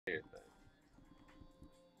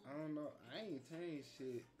don't know. I ain't changed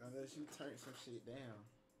shit unless you turn some shit down.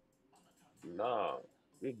 Nah,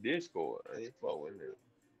 it's Discord. I ain't fuck with it.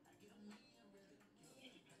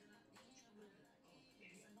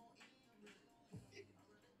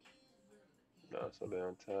 Nah, so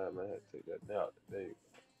damn time I had to take that out today.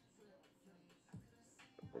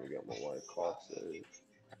 I got my white car saved.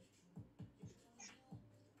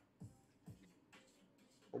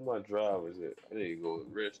 Where my drivers at? I need to go to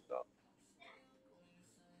the rest stop.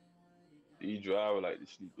 These drivers like to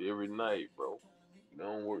sleep every night, bro. They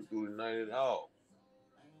don't work through the night at all.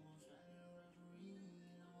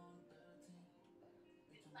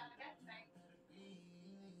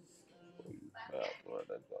 Oh, you crap, bro.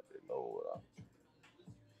 That's about to load up.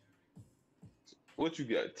 What you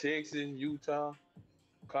got? Texas, Utah,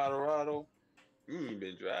 Colorado? You ain't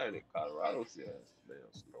been driving in Colorado since damn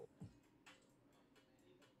snow.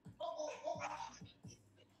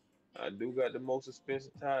 I do got the most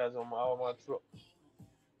expensive tires on all my truck.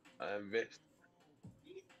 I invest.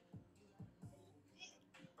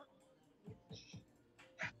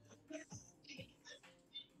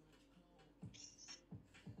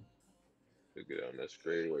 Look at on that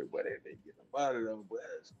straightaway, but they been getting them out of them. But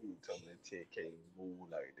that school told me that 10K move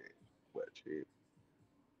like that. But trip,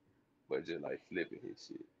 but just like flipping his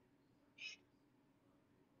shit.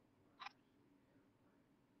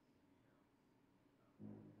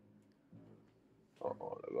 Let's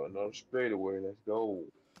go another straightaway. Let's go.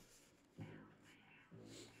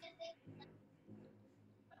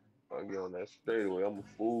 I get on that straightaway. I'm a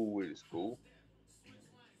fool with it, school.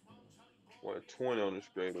 120 on the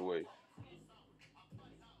straightaway.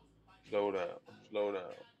 Slow down, slow down,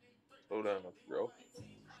 slow down, bro.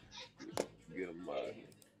 Get him out.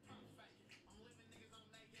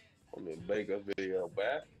 I'm in Bakersville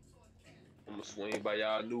back. I'm gonna swing by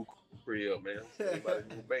y'all new crib, man. Swing by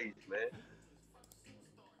the new base, man.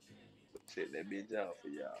 Check that bitch out for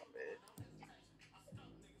y'all, man.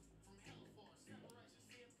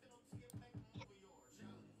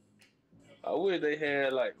 I wish they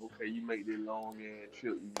had like, okay, you make this long ass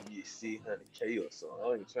trip, you can get 600K or something.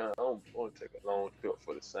 I ain't trying. I don't want to take a long trip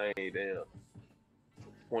for the same damn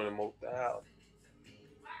for 20 more thousand.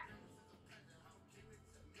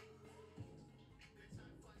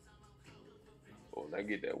 But when I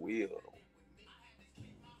get that wheel,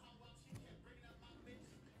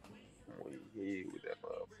 I'm gonna hit with that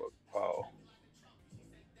motherfucker Paul.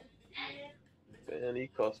 Man, these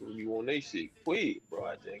customers be want they shit quick, bro.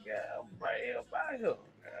 I just got I'm right here by here. God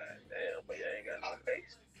damn, but you ain't got no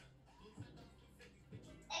base.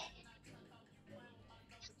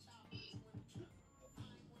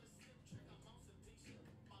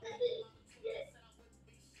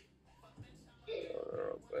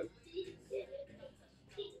 But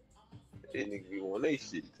these niggas be want they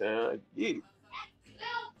shit, time. I get it.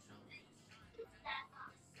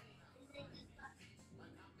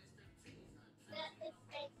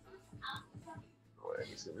 Well, I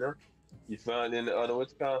guess enough. You found in the other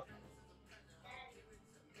what's it called?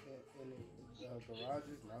 In the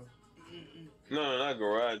garages, no. No, no, not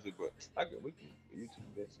garage, but I can we can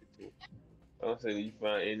YouTube that shit too. I don't say you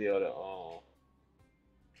find any other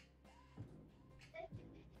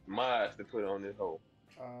mods to put on this hole.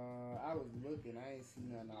 I was looking. I ain't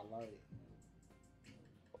seen nothing I like.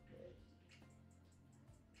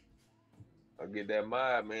 I get that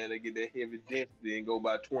mod, man. They get that heavy density and go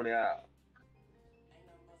by 20 hours.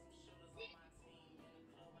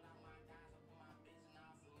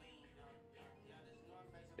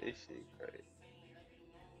 This shit crazy.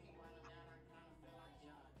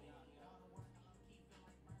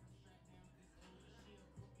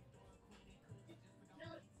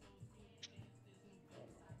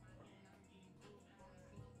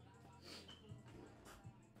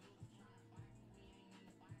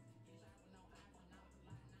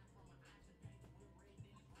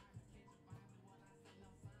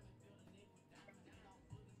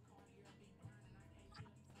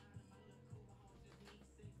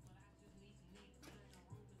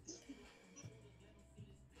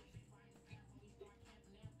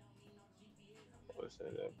 What's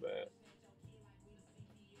that bad?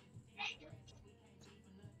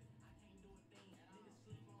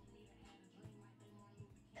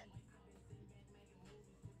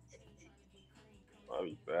 I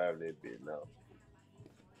be driving that bitch now.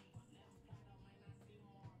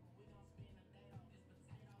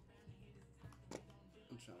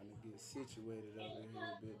 I'm trying to get situated over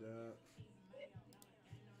here, bit dog.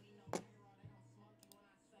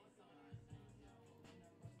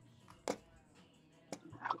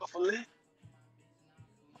 Hopefully.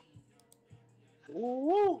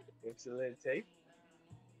 Woo! Excellent tape.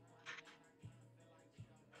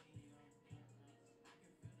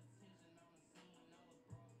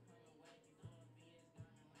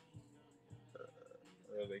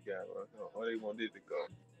 hell they got right now? Oh, they wanted to go.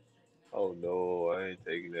 Oh no, I ain't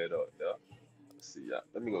taking that up. Yeah. See ya.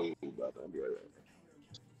 Let me go about that. I'll be right back.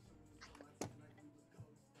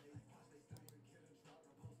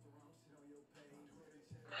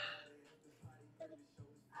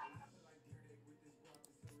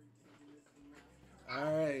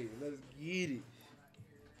 Alright, let's get it.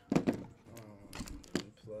 Let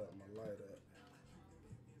me plug my light up.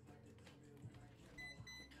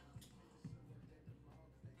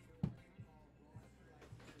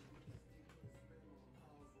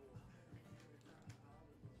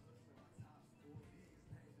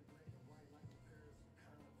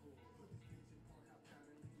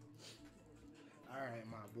 Alright,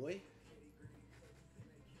 my boy.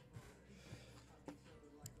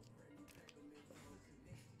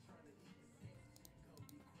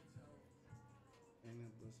 And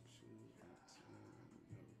then bust some shoes.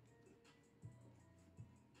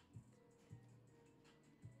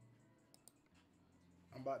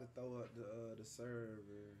 I'm about to throw up the server.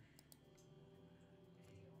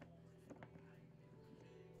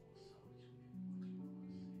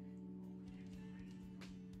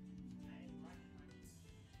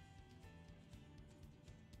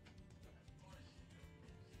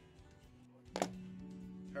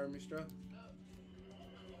 Heard me, Stro?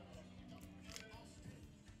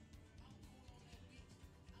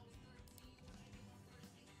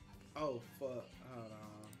 Oh fuck! Hold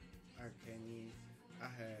on. I can't even. I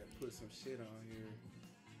had put some shit on here.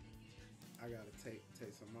 I gotta take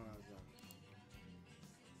some mods off.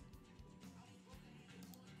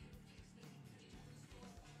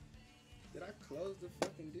 Did I close the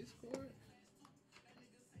fucking Discord?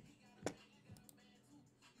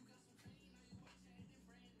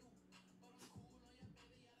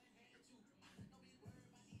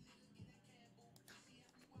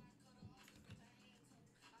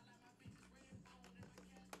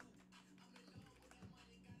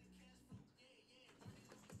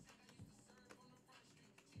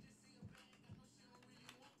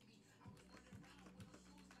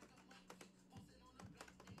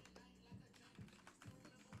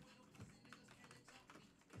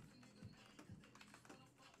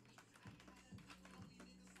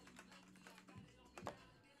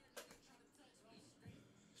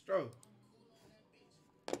 Stro.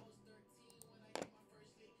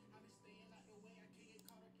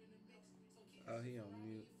 Oh, he on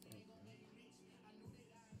mute. Okay.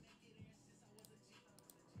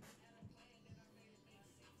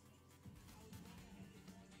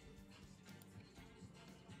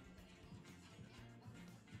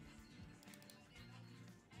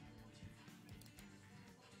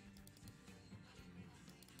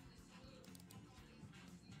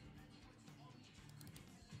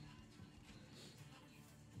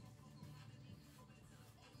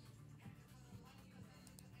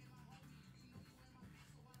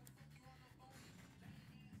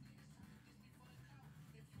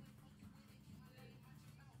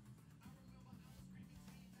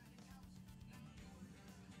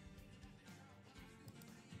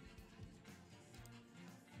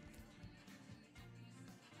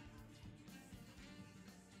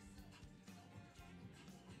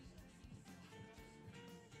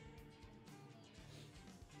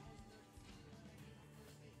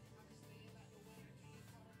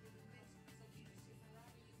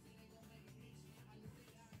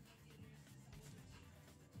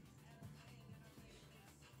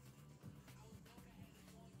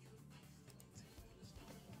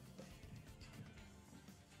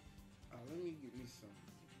 Let me get me some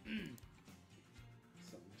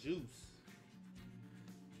juice.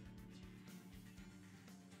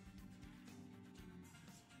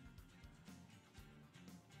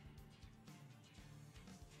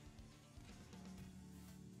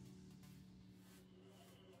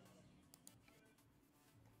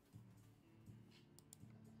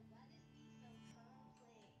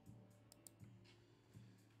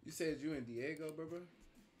 You said you in Diego, bro?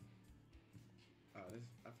 Oh, this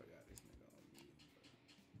I forgot this nigga on mute.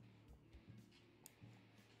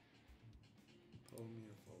 Pull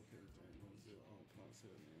me a 4K joint, no zero on pump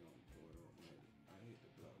set, man, on board up, man. I hit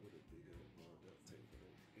the block with a big ass bar duct tape for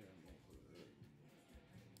the air man for the hood.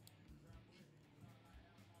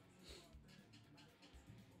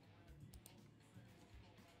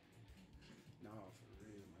 Nah, for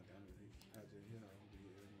real, my diamond. I just hear her be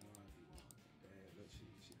every morning, be bad, but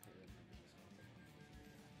she heard me.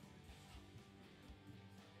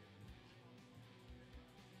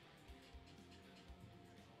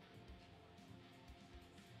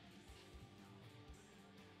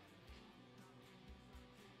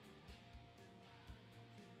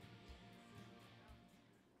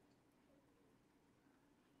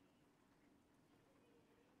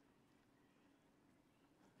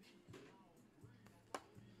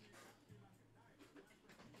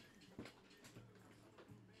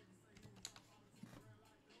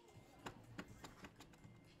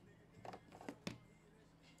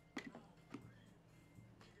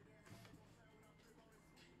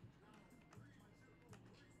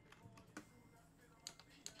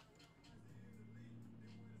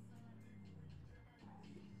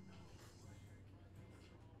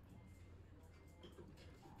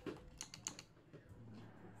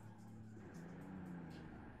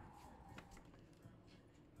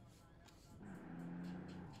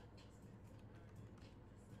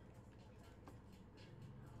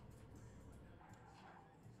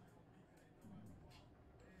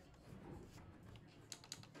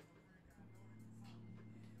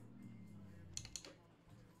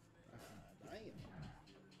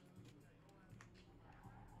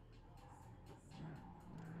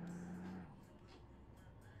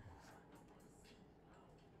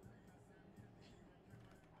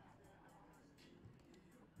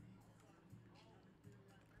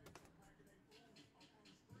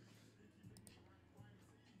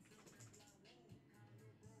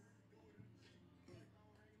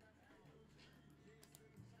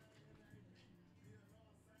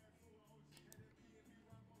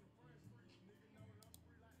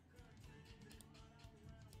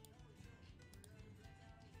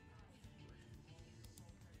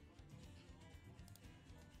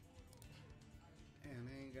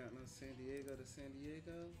 got no San Diego to San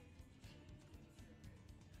Diego.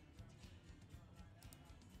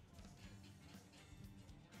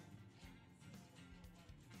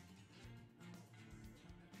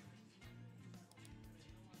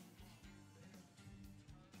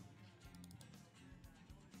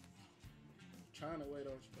 Trying to wait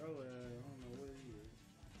on Stro. I don't know where he is.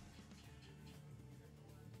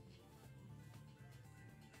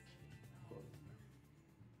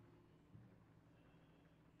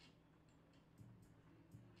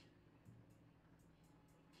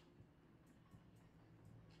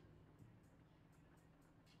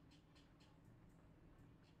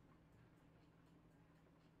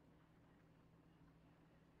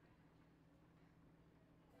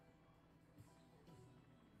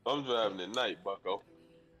 I'm driving tonight, Bucko.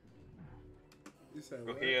 You said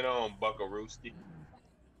Go what? ahead on, Buckarooski.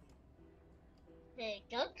 Okay.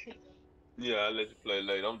 Yeah, I'll let you play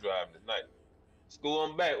later. I'm driving tonight. School,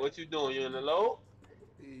 I'm back. What you doing? You in the load?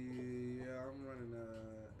 Yeah, I'm running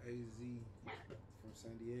AZ from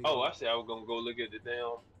San Diego. Oh, I said I was gonna go look at the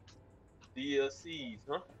damn DLCs,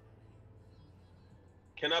 huh?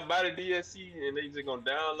 Can I buy the DLC and they just gonna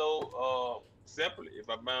download separately if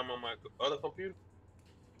I buy them on my other computer?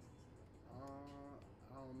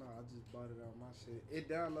 I don't know. I just bought it on my shit. It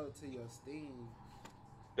downloaded to your Steam,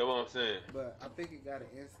 That's what I'm saying. but I think it got an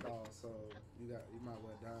install, so you might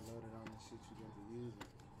well download it on the shit you gonna be using.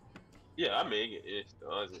 Yeah, I mean, it's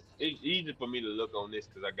easy for me to look on this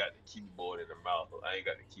because I got the keyboard and the mouse. I ain't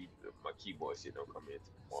got the key. My keyboard shit don't come in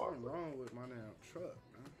tomorrow. Something wrong with my damn truck,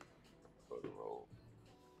 man. For the road.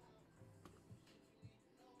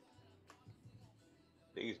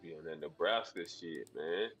 Niggas be on that Nebraska shit,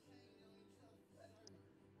 man.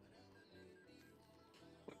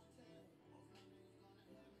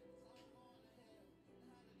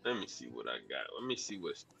 Let me see what I got. Let me see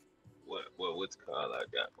what's called I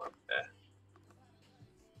got my back.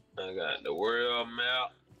 I got the world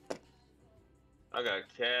map. I got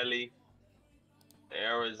Cali,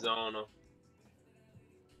 Arizona,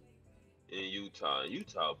 and Utah.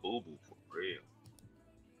 Utah boo boo for real.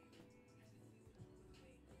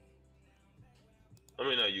 I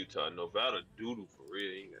mean not Utah, Nevada doodoo for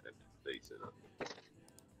real. Ain't got that states in it.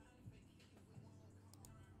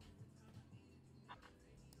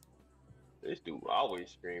 This dude always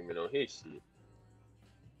screaming on his shit.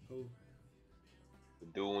 Who? The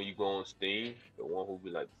dude when you go on Steam, the one who be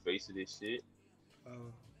like the face of this shit.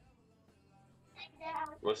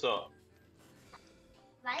 What's up?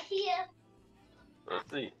 Right here. I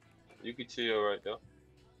see. You can chill right there.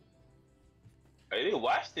 Hey, they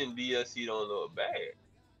Washington DLC don't look bad.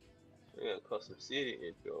 They got custom city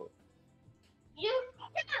intro. You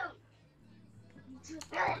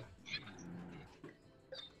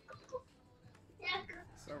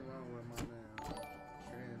Something wrong with my damn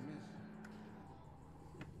transmission.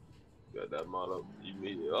 Got that model. You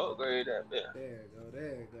need to upgrade that there. There it go. There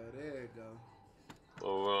it go. There it go.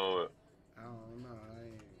 What's wrong with it? I don't know.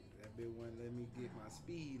 That bitch wouldn't let me get my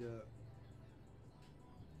speed up.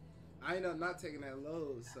 I end up not taking that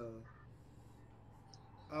load, so.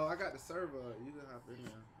 Oh, I got the server up. You can hop in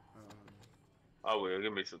there. I will.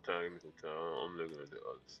 Give me some time. I'm looking at the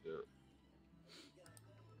other stuff.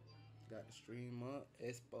 Got the stream up.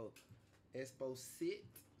 Espo sit.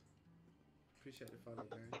 Appreciate the follow,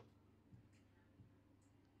 gang.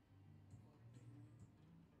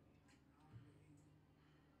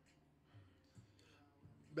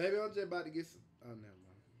 Baby, I'm just about to get some. Oh, never mind.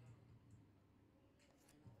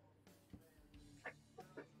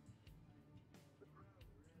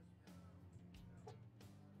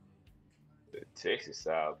 The Texas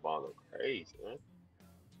side bundle crazy, man.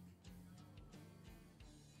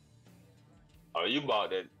 Oh, you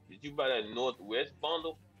bought that? Did you buy that Northwest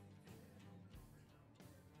bundle?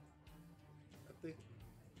 I think.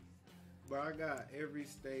 But I got every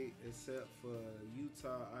state except for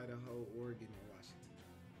Utah, Idaho, Oregon, and Washington.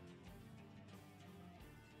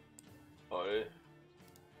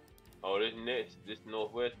 This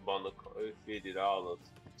Northwest bundle is $50, $60.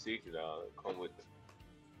 Come with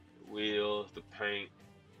the wheels, the paint,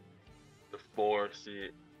 the forest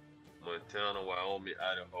shit. Montana, Wyoming,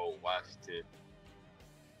 Idaho, Washington,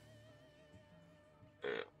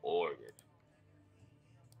 and Oregon.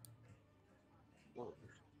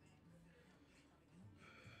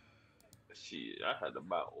 Shit, I had to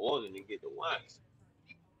buy Oregon to get the wax.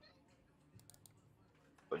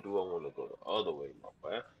 But do I want to go the other way, my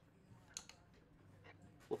boy?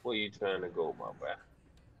 Before you trying to go, my boy?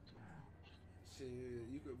 Shit,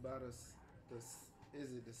 you could buy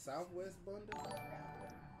is it the Southwest bundle?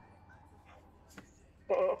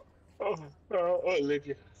 Oh, look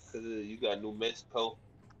at, cause you got New Mexico,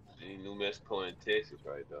 In New Mexico and Texas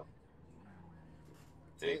right though.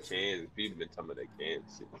 And Texas. Kansas, people been talking about that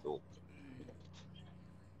Kansas shit too.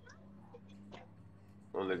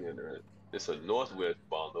 I'm looking at it. It's a Northwest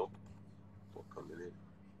bundle for coming in.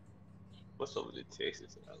 What's over the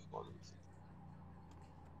Texas and Alabama?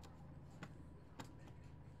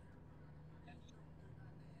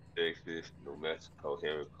 Texas, New Mexico,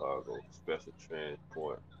 heavy cargo, special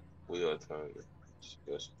transport, wheel turner,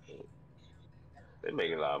 special transport. They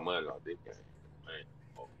making a lot of money off this game, man.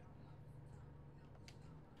 Oh,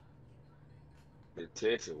 the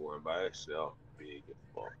Texas one by itself, big as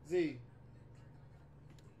fuck. Z.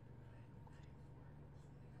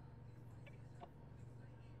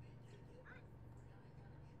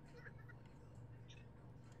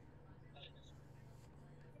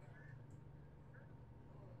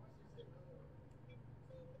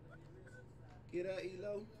 Get up,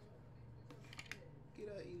 Elo. Get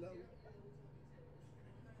up, Elo.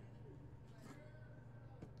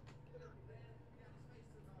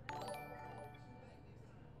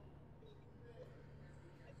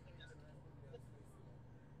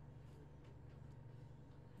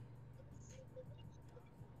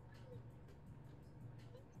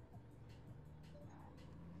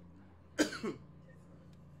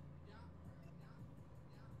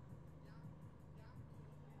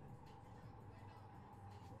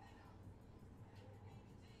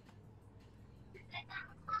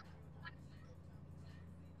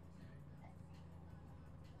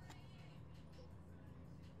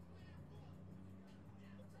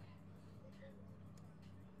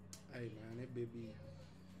 Hey man, that bitch be.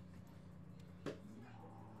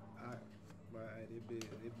 I, but hey,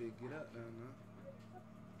 that bitch get up now, nah.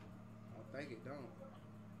 I think it don't.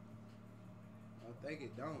 I think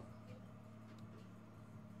it don't.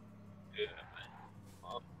 Yeah,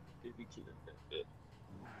 man. They be killing that bit.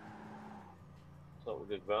 So with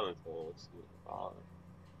the Valentine's shit,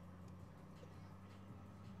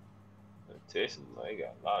 the Texas, man, they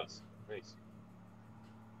got a lot of shit.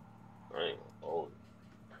 I ain't gonna hold it.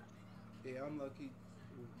 Yeah, I'm lucky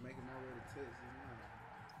making my way to Texas now.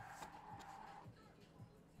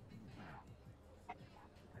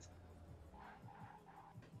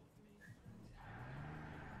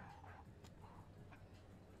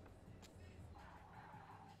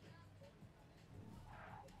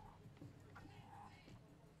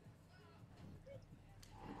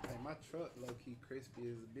 Hey, my truck low key crispy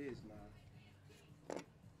as a bitch now.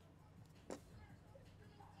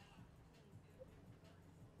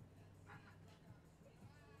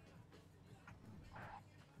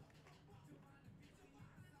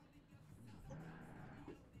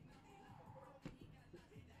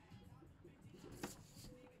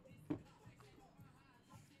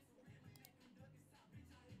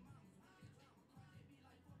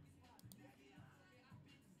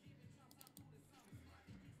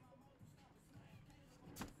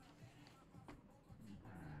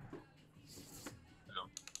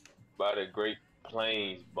 By the Great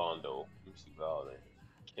Plains bundle. Let me see what all that.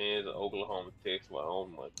 Kansas, Oklahoma, Texas,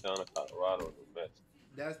 Wyoming, Montana, Colorado, and New Mexico.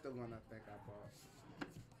 That's the one I think I bought.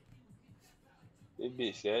 This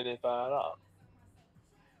bitch $75.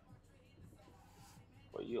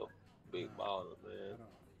 Well, you a big Nah, baller, man.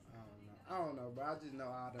 I don't know. I don't know, but I just know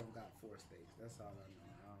I don't got 4 states. That's all I know.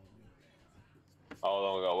 I don't give a All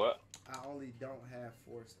on got what? damn. I only don't have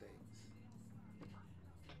 4 states.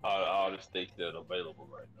 All the states that are available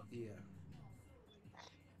right now. Yeah.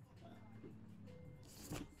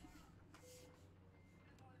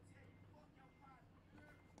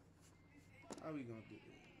 How we gonna do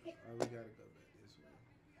this? Oh, we gotta go back this way.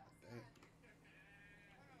 Dang.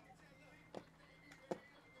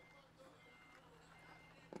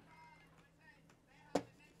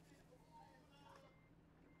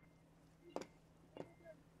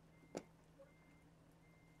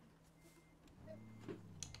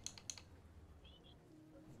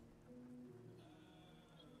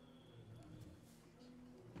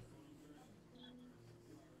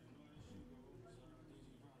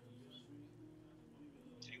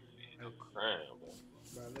 No Hey, crime, bro.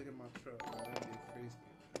 bro, look at my truck. Bro, that be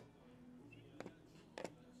crispy.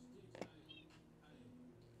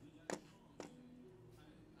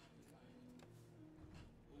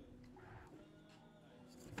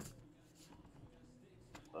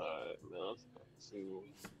 Alright, man. I'm trying to see what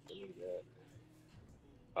we got.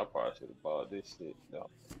 I probably should have bought this shit. No,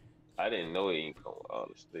 I didn't know it ain't come with all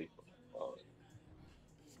the states.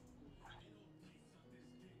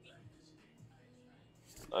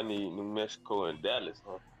 I need New Mexico and Dallas,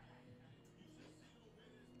 huh?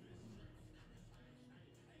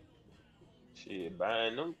 Shit,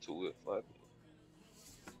 buying them two at fucking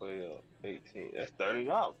 12, 18. That's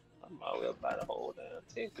 $30. might well buy the whole damn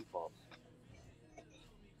Texas bomb.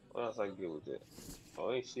 What else I can get with that?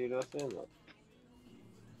 Oh, ain't shit else in there.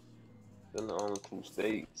 Then the only two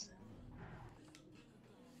states.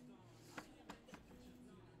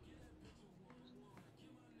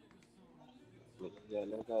 Nigga got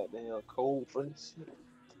no goddamn code for this shit.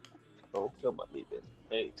 Don't care about me, that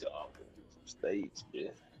paint job. Some states,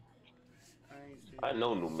 yeah. I ain't seen I no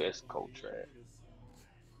know New motherfucking Mexico weed track. niggas.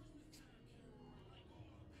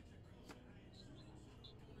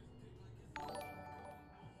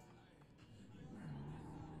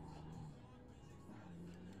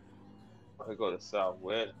 I go to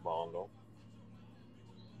Southwest Bondo.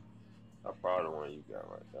 That's probably the one you got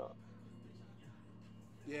right now.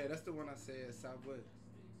 Yeah, that's the one I said, Southwest.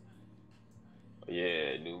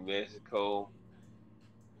 Yeah, New Mexico,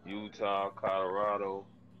 Utah, Colorado.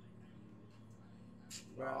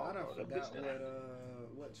 Bro, I No, done bro, that bitch. forgot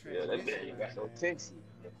what Yeah, that bitch transmission ain't I got no had. Texas.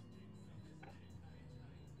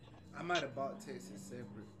 I might have bought Texas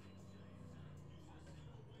separate.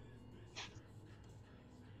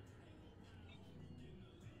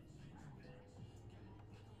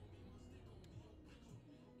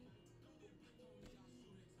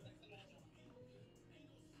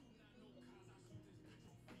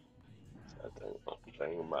 I'm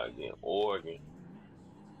thinking about getting Oregon.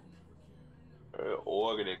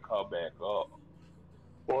 Oregon and come back up.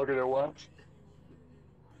 Oregon and watch.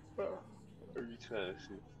 What are you trying to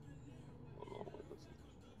see? Hold on, wait, let's see.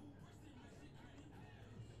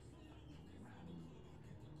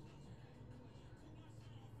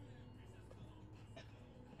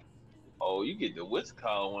 Oh, you get the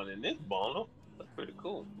Wisconsin one in this bundle. That's pretty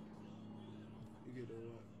cool. You get the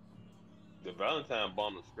what? The Valentine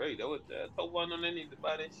bundle straight. That's the one they need to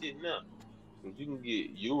buy that shit now. Cause you can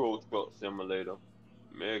get Euro Truck Simulator,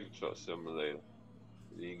 American Truck Simulator.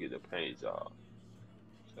 Then you get the paint job.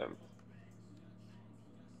 Seven.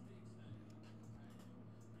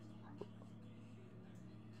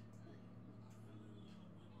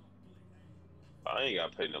 I ain't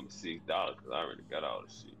gotta pay number $6 because I already got all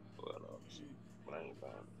the shit. Well, all the shit. But I ain't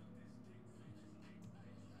buying it.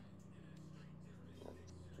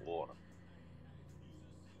 Water.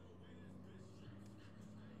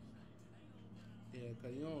 Yeah,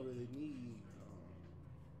 cause you don't really need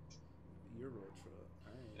Euro truck.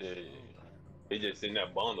 Yeah, I yeah, don't yeah. plan on It's buying just in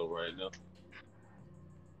that bundle right now.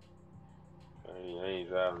 I ain't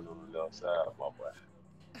driving on the left side, my boy.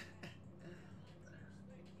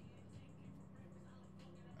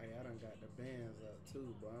 that. Hey, I done got the bands up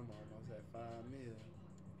too, but I'm almost at 5 mil.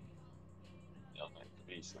 Young like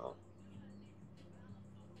three, son.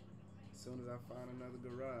 As soon as I find another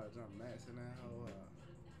garage, I'm maxing that hoe out.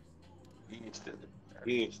 Instantly.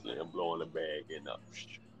 Instantly, I'm blowing the bag in up.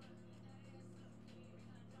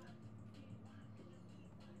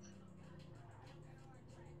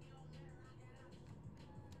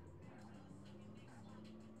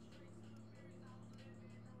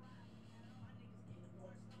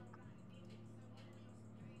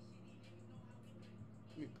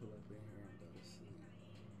 Let me pull up in here and go to sleep.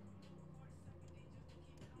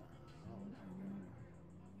 Nah, I don't like that one.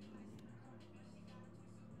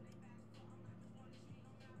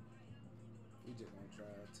 We just gonna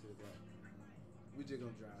drive to that. We just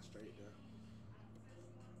gonna drive straight there.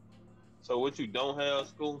 So what you don't have,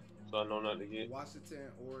 school? So I know not to get.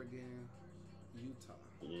 Washington, Oregon, Utah.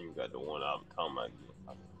 You ain't got the one I'm talking about.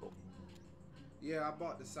 Okay, cool. Yeah, I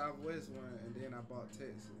bought the Southwest one and then I bought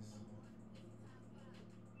Texas.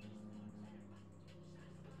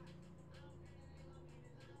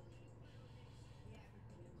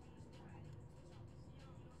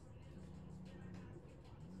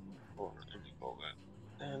 Oh, let me go back.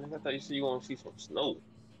 Damn, nigga, I thought you said you want to see some snow.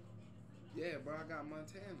 Yeah, bro, I got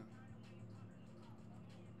Montana.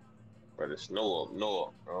 But the snow up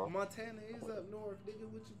north, bro. Montana is up north, nigga.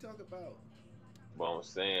 What you talking about? But I'm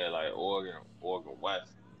saying, like, Oregon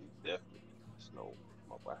West, definitely snow,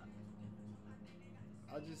 my boy.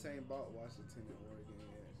 I just ain't bought Washington and Oregon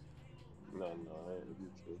yet. No, I ain't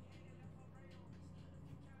get to.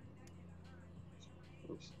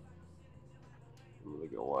 I'm gonna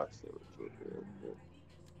go watch that with you.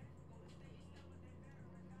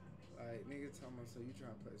 Like, nigga talking about, so you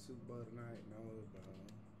trying to play Super Bowl tonight? No, bro.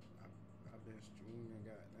 I've been streaming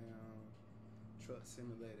goddamn Truck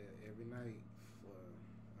Simulator every night for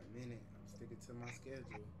a minute. I'm sticking to my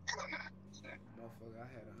schedule. Motherfucker, I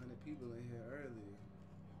had 100 people in here earlier.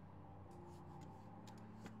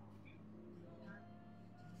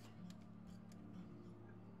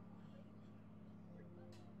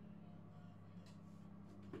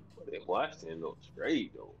 But in Washington, look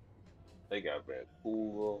straight though. They got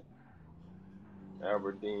Vancouver,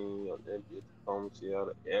 Aberdeen, Olympia, Tacoma,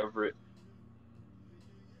 Seattle, Everett.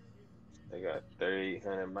 They got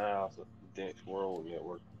 3,800 miles of dense road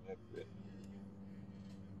network connected.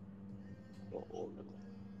 Oh,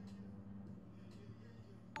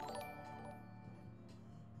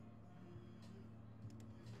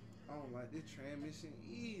 I don't like this transmission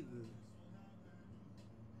either.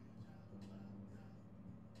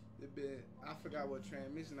 It been, I forgot what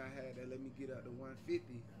transmission I had that let me get up to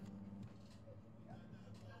 150.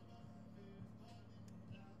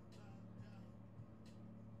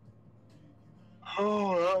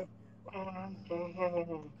 oh,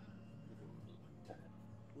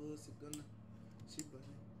 What's it gonna? She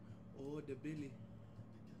bunny. Or the Billy.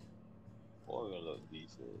 boy, gonna look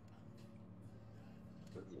decent.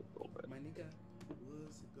 Let me go back. My nigga.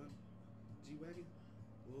 What's it gonna? G Wagon.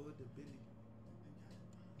 Or the Billy.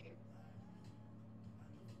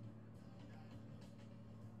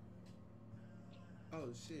 Oh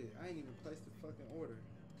shit! I ain't even placed the fucking order.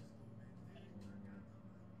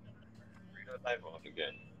 Read that type off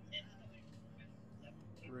again.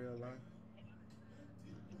 Real life.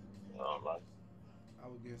 I don't like. I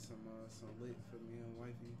would get some lit for me and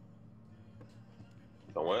wifey.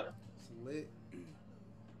 So what? Some lit.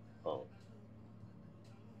 Oh,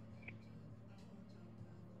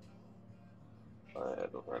 I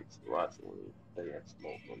had to run to watch it when they had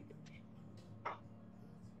smoke on it.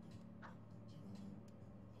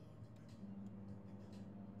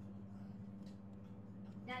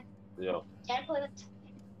 Yo, Dad put it.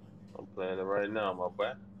 I'm playing it right now, my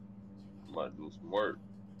boy. I'm about to do some work.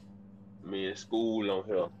 Me in school on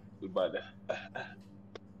here. We about to.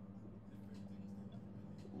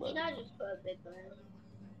 You know, I just put a big one.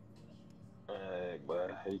 Alright, but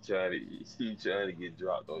he trying to get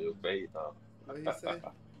dropped on your face, huh? What he say?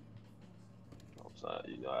 I'm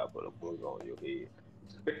saying, you know, I put a book on your head.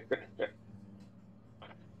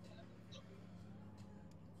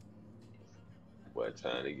 Boy,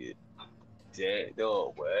 trying to get jacked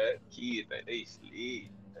up, boy. Kids think they slick,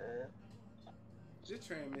 man. This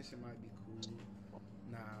transmission might be cool.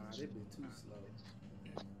 Nah, they been too slow.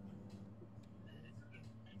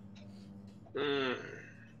 Mm.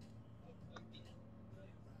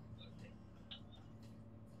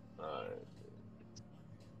 Alright.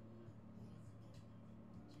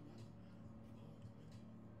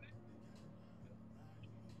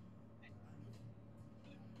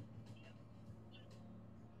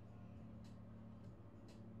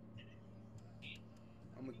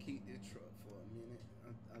 I'm gonna keep this truck for a minute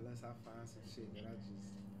unless I find some shit that I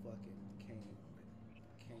just fucking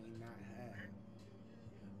cannot have.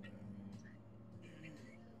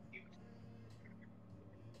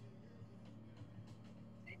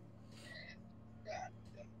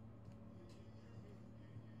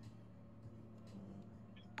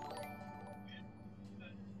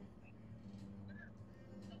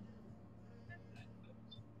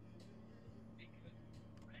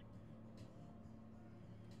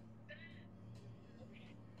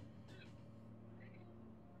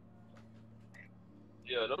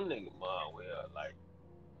 Yeah, them niggas mind well, like,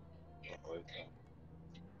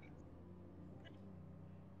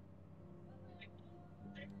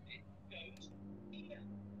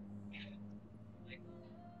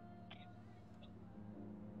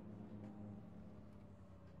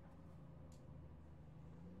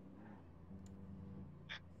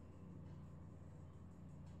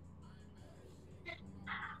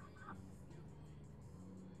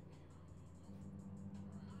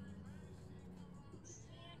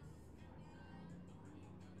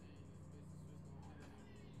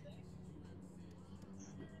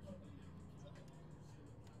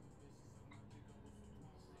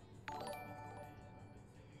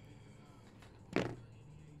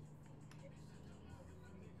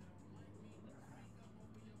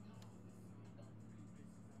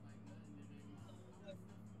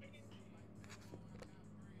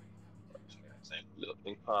 look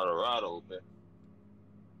in Colorado, man.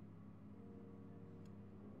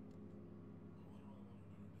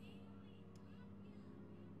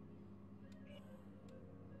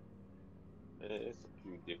 It's a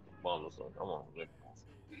few different bundles. So come on,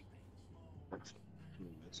 let's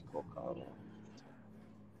go Colorado.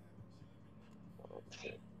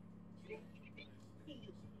 Okay.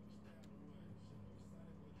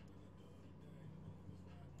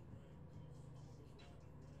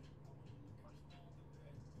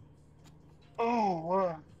 Oh,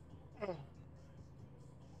 wow.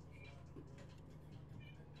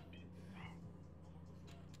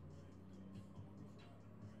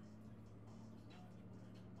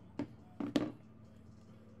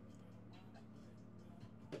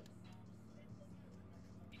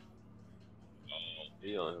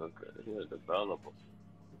 He a developer.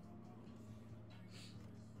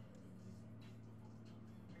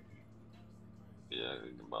 Yeah,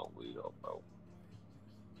 think about weed up, bro.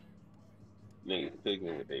 Niggas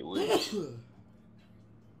picking with they weed. Hell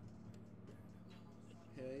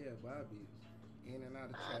yeah, Bobby. In and out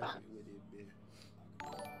of traffic with it, bitch.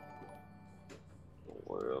 Don't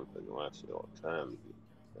worry, I'm thinking about shit all the time.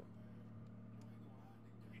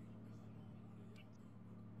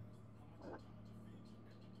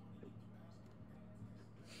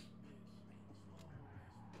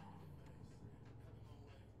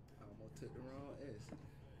 I almost took the wrong exit.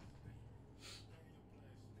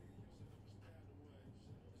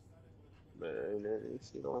 Man, ain't that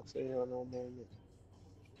shit on sale no more, man.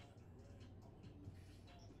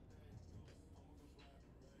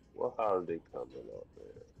 What holiday coming up,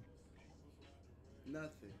 man?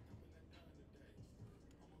 Nothing.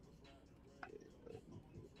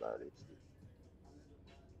 Buy this shit.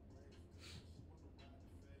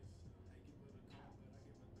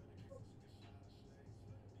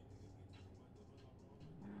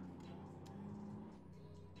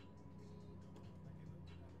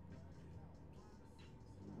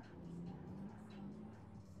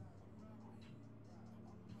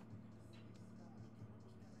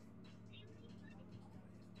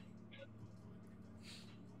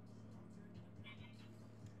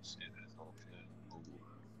 Shit is on sale. Ooh.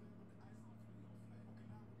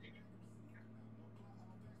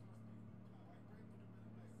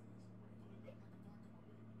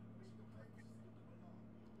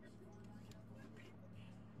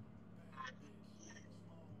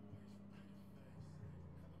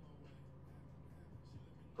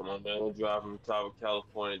 Come on, man. We'll drive from the top of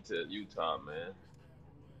California to Utah, man.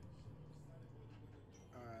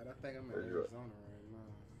 Alright, I think I'm in Let's do it. Arizona right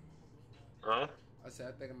now. Huh? I said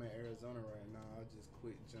I think I'm in Arizona right now. I'll just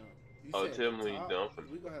quick jump. You Oh, said tell the me when you top? done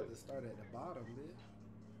We gonna have to start at the bottom, bitch.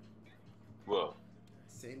 Well,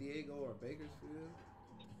 San Diego or Bakersfield?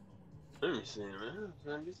 let me see, man.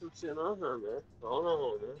 Trying to get some shit on her, man. Hold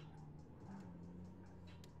on, man.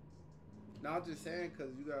 No, I'm just saying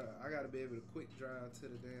because I gotta be able to quick drive to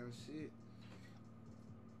the damn shit.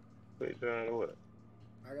 Wait, trying to what?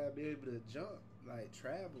 I gotta be able to jump, like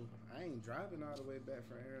travel. I ain't driving all the way back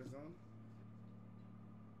from Arizona.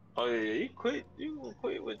 Oh, yeah, yeah. You quit. You gonna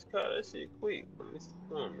quit with your car. That shit quick. Let me see.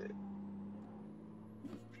 Come on, man.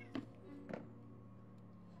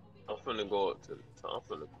 I'm finna go up to the top.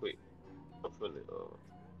 I'm finna quit. I'm finna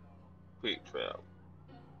quick travel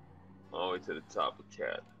all the way to the top of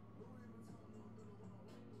Cali.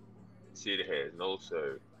 City has no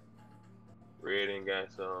service. Red ain't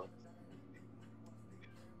got some.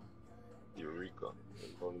 Eureka. I'm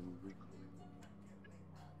going to Eureka.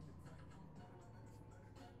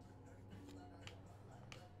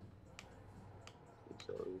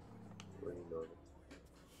 So, well, you know,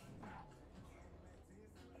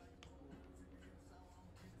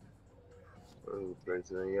 the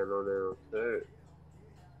places ain't got no damn service.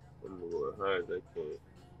 I'm gonna go as high as I can.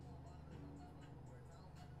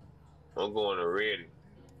 I'm going to Redding.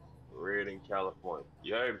 Redding, California.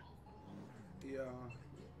 You heard me? Yeah.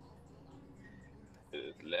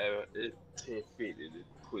 It's 11, it's 10:50 to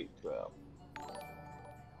quick travel.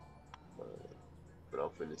 Uh, but I'm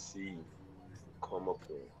finna see come up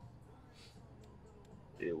on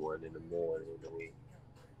it one in the morning in the week.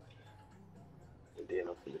 And then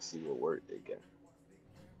I'm finna see what work they got.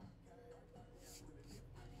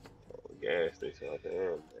 Gas station out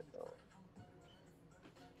there.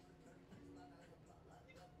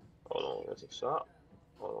 Hold on, that's a shop.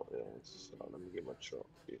 Hold on, yeah, that's a shop. Let me get my truck.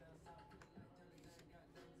 Yeah.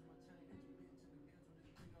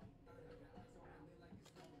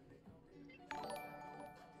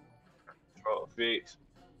 Truck fixed.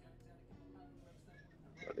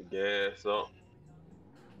 Got the gas up.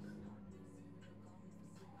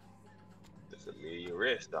 There's a million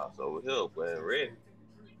rest stops over here, but in Redding,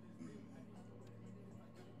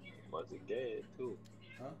 bunch of gas too.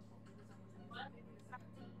 Huh?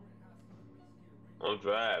 I'm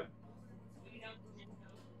driving.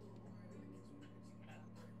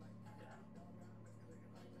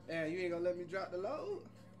 Damn, you ain't gonna let me drop the load?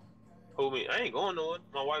 Who me? I ain't going nowhere.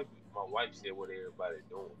 My wife said what everybody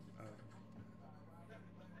doing. Uh,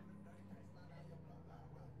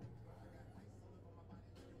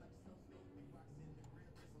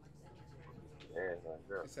 Yeah, like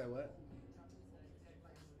that. you said what?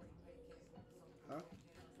 Huh?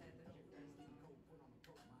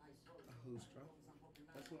 Who's strong?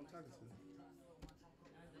 That's who I'm talking to.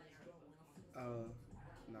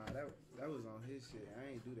 Nah, that was on his shit.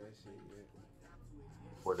 I ain't do that shit yet.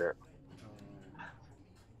 What that?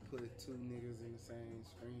 put two niggas in the same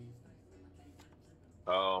screen.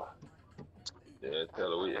 Oh, yeah,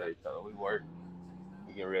 tell her we work.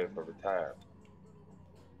 We getting ready for retire.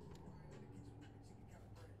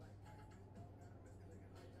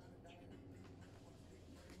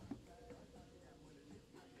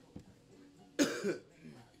 I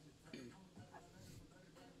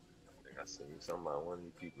think I seen somebody, one of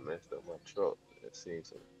these people messed up my truck. I seen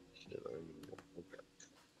some shit on you. Okay.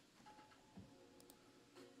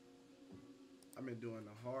 I've been doing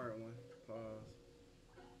the hard one. Pause.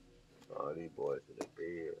 Oh, these boys in the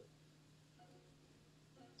bed.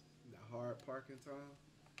 The hard parking time.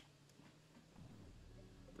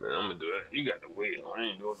 Man, I'm gonna do it. You got the wheel. I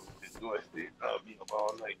ain't doing the joystick. I'll be up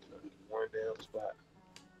all night trying to get one damn spot.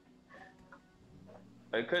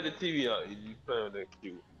 Hey, cut the TV out. You playing with that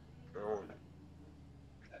cute. Oh,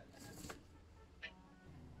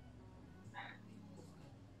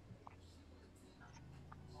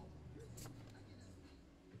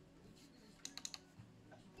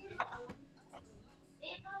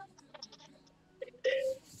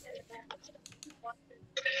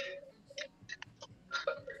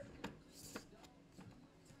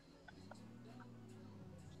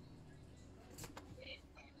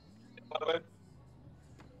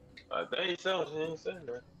 I think so. She ain't saying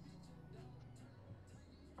that.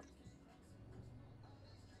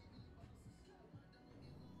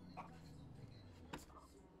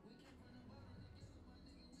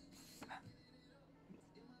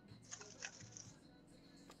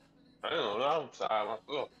 I don't know. I'm tired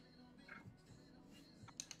myself.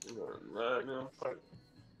 You know, right now, fuck.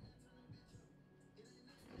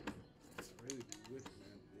 Really be with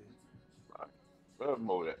man. Bitch. Let's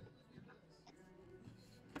move that.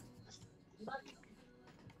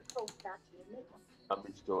 I'll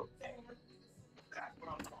be still.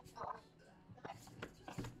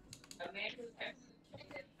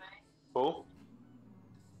 Who?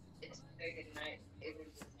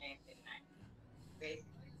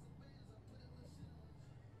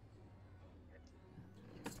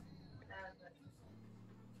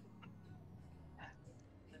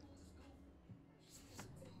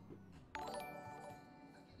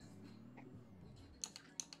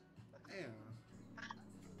 Damn.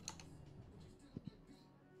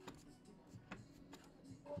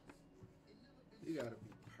 You gotta be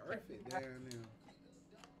perfect down there.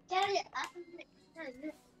 Tell you,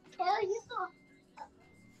 tell you so.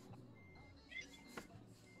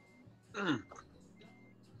 Mm.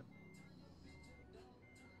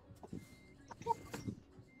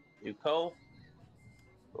 You cold?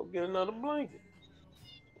 Go get another blanket.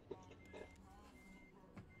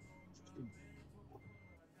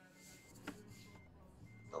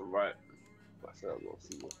 All right. Myself gonna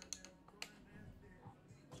see what.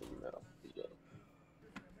 No, you got.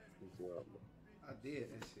 I did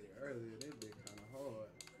that shit earlier. That bit kind of hard.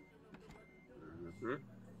 Mm-hmm.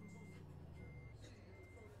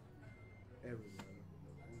 There we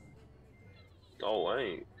go. Oh, I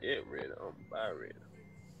ain't get ready. I'm buy ready.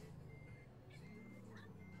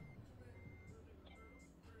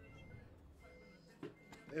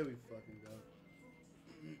 There we fucking go.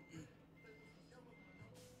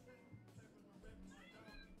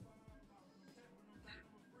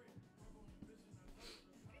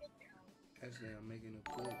 Actually, I'm making a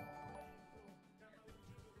clip.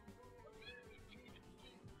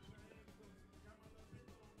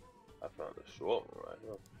 I found a short one right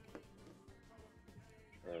here.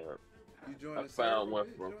 You join I the found server, one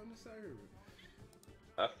bitch. from. Join the server.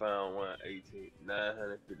 I found one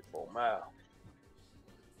 954 miles.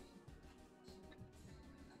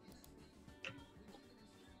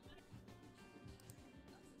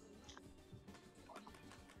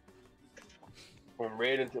 From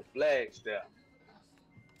Reading to Flagstaff.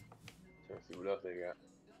 Trying to see what else they got.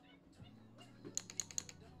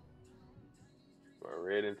 From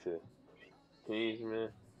Reading to Kingsman.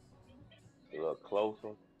 A little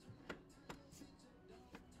closer.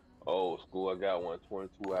 Old school, I got one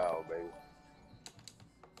 22 hour, baby.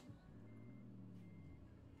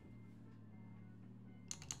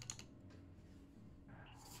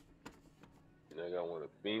 And I got one in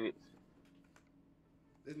Phoenix.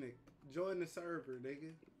 This nigga, join the server,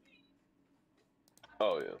 nigga.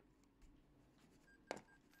 Oh yeah.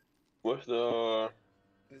 What's It's the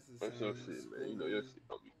what's your same. shit, man? You know your Schoolie shit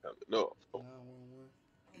gonna be coming up. 911.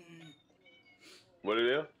 What it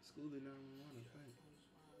is? Schoolie 911, I think.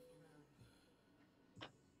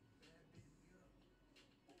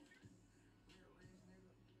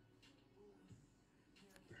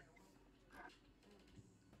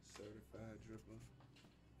 Certified dripper.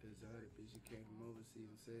 Exotic bitch. You came from overseas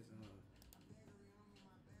and sex on her.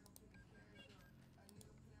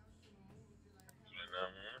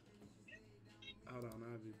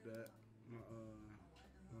 That my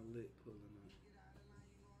lip pulling up.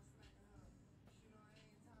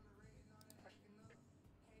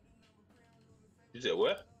 You said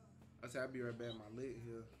what? I said I'll be right back. My lid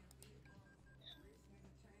here.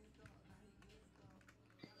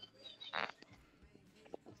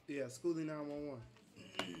 Yeah, Schoolie 911.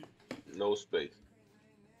 No space.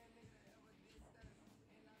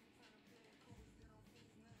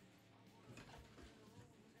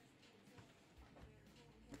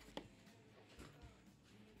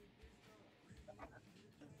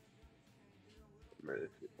 Man,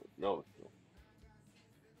 no.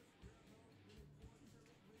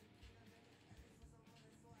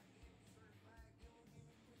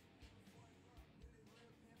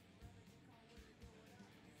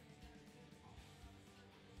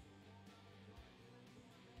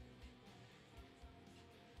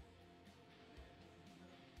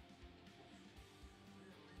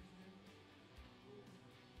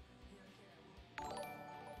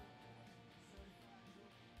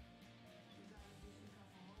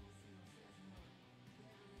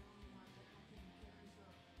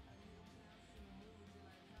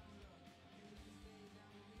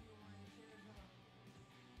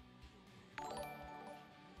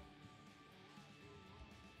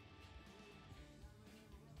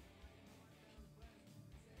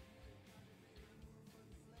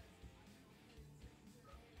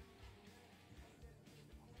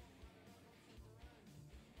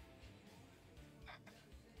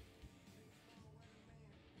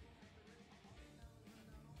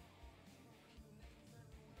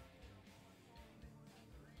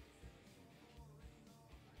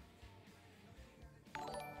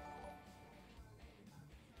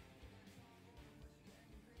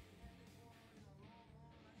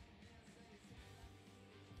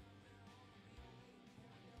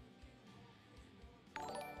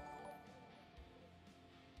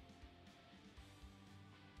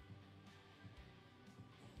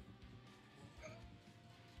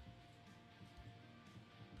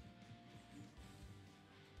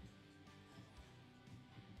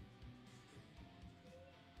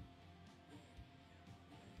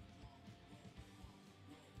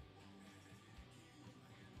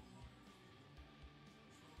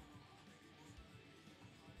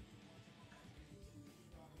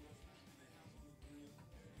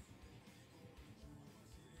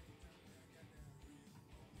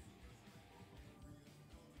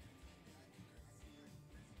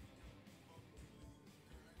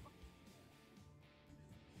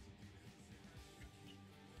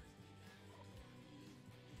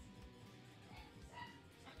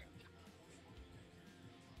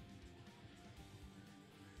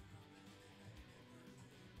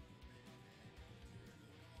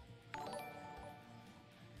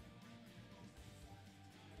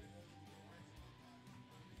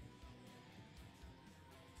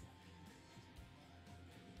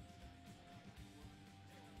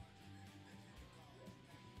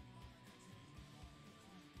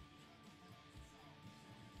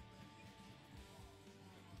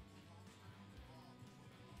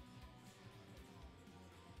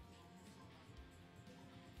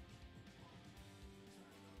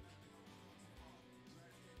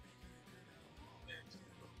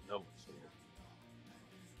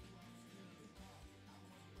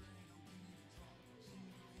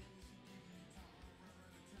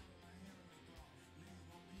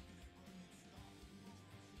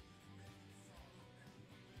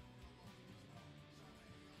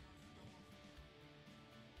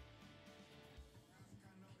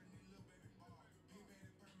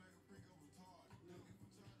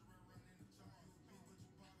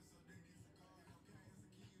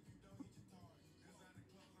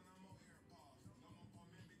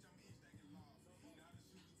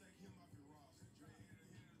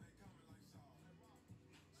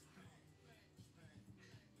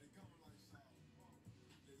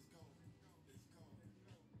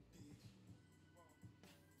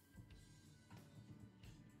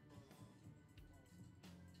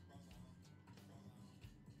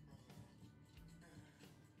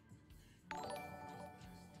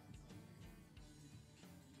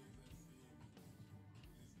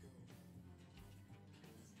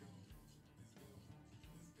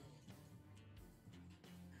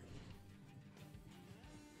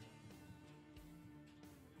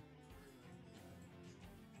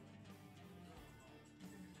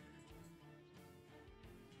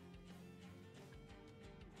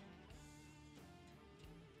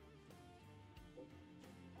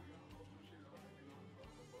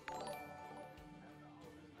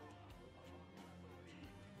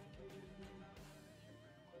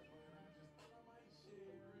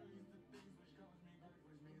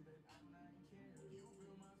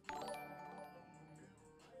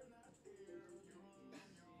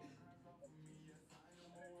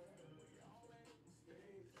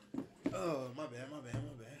 bad.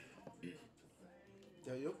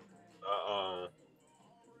 Yo, yo.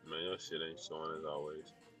 Man, your shit ain't showing as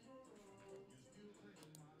always.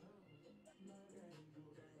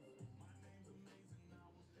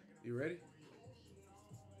 You ready?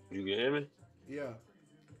 You can hear me? Yeah.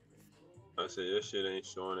 I said your shit ain't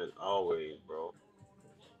showing as always, bro.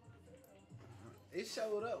 It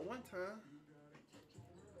showed up one time.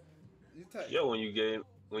 You type. Yeah, when you gave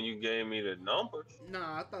me the numbers.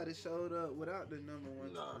 Nah, I thought it showed up without the number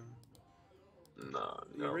one Nah, time. nah,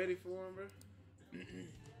 You no. ready for him, bro?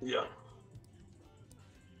 Yeah.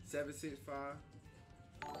 765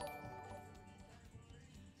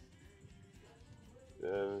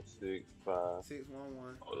 765.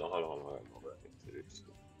 611 Hold on. I gotta go back into this.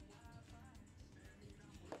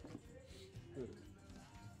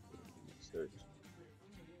 Search.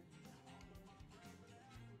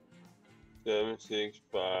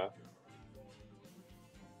 765.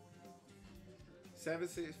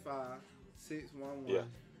 765 611 Yeah.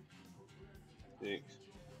 6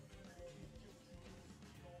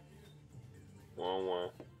 1 1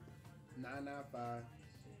 995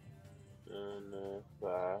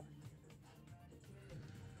 5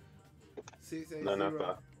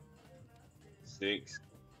 680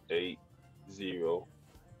 680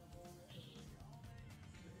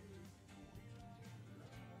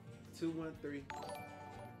 213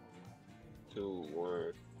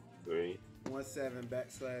 213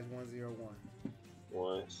 17/101.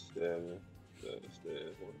 17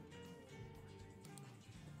 /1.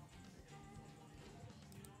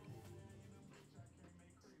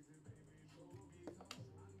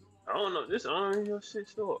 I don't know. This on your shit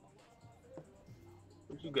short.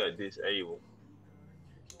 What you got disabled?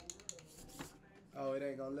 Oh, it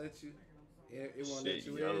ain't gonna let you. It won't Shit let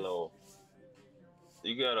you yellow.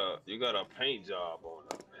 You got a paint job on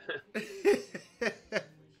it, man. in.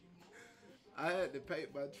 I had to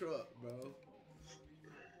paint my truck, bro.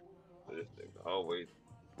 This nigga always.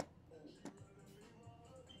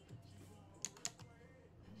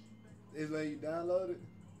 It's like you download it.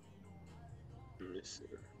 Let me see.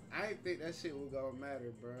 I didn't think that shit was gonna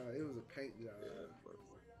matter, bro. It was a paint job. Yeah, but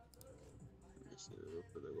let me see. I'm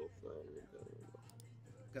gonna go find it.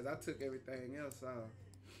 Cause I took everything else off.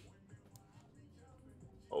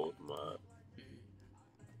 Oh my.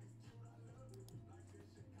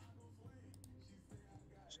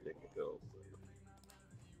 This nigga go.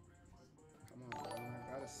 Come on, bro. I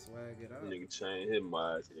gotta swag it up. Nigga change his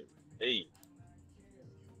mind. Hey.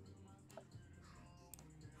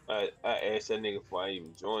 I asked that nigga before I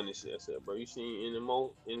even joined this shit. I said, bro, you seen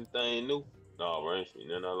anything new? No, bro, I ain't seen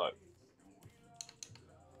nothing I like.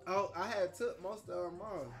 Oh, I had took most of them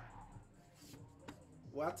off.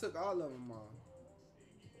 Well, I took all of them off.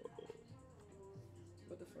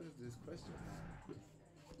 What the fuck is this question?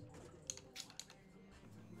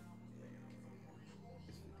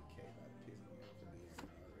 It's 50K about to piss me off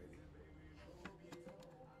again already.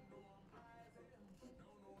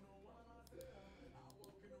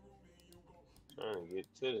 Trying to get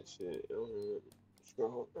to the shit.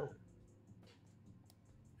 Scroll down.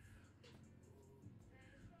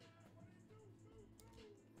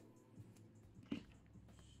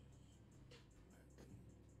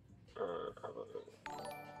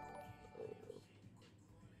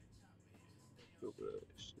 Stupid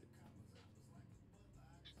ass shit.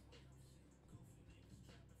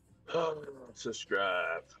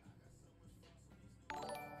 Subscribe.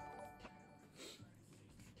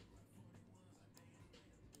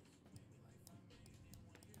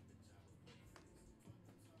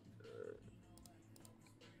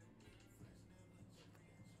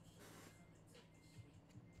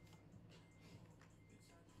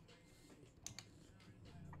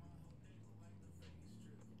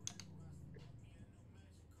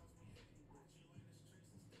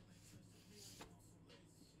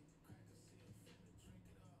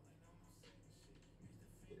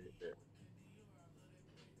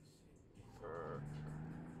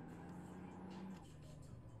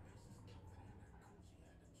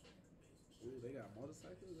 Ooh, they got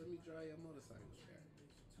motorcycles? Let me drive your motorcycle.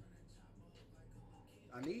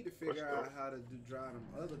 I need to figure out how to drive them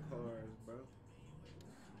other cars, bro.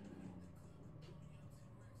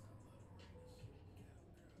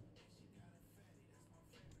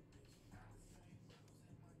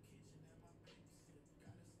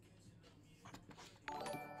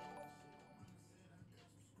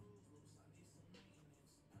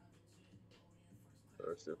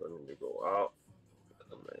 Let's see if I need to go out.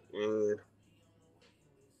 Come back in.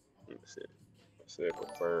 Let me see. I said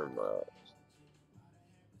confirm miles.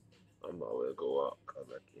 I'm about to go out, come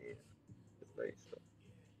back in. Just make sure.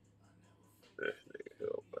 This nigga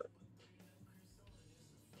help, man.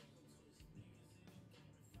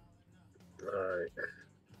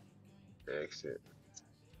 exit.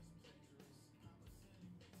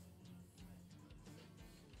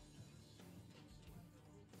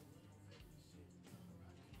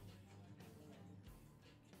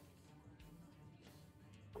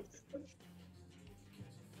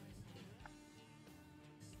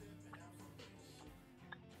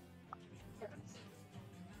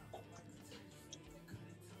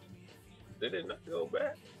 Did it not go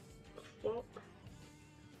back? The fuck?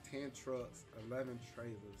 10 trucks, 11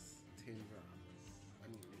 trailers, 10 drivers. I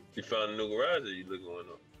need You found a new garage or you looking one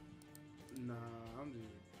up? Nah, I'm just.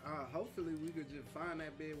 Hopefully we could just find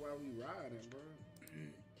that bed while we riding, bro.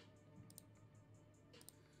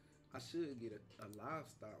 I should get a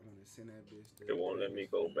livestock one and send that bitch to. It won't let me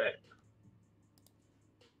go back.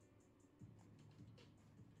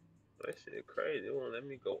 That shit crazy. It won't let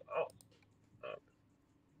me go out.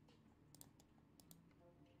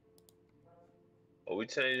 Are we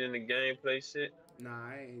changing the gameplay shit? Nah,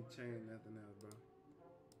 I ain't changed nothing else, bro.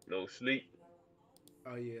 No sleep?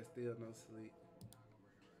 Oh yeah, still no sleep.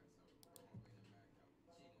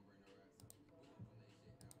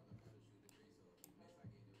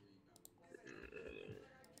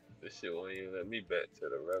 This shit won't even let me back to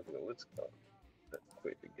the regular. What's it called? Let's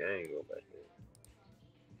quit the game, go back in.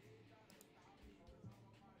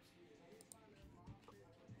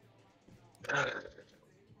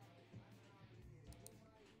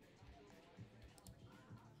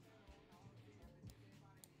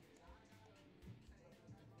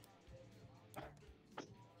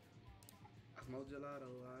 I smoke gelato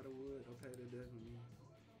out of wood. Okay, that definitely.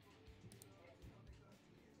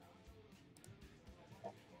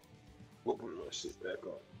 We'll put my shit back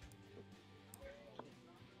on.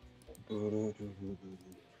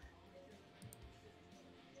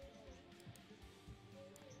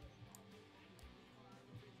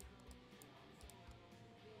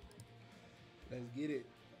 Let's get it.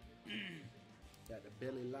 Got the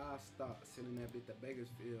belly livestock sending that bit to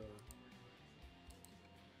Bakersfield.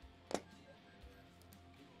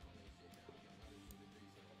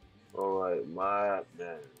 Alright, my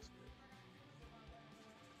man.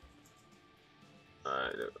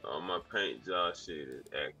 Alright, all my paint job shit is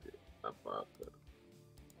active. I popped up.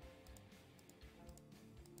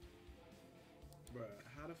 Bruh,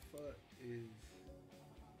 how the fuck is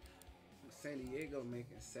San Diego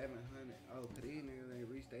making 700? Oh, cause these niggas ain't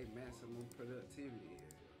reached their maximum productivity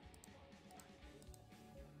yet.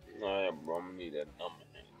 Alright, bro, I'm gonna need that number.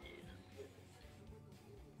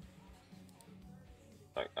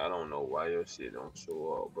 Like, I don't know why your shit don't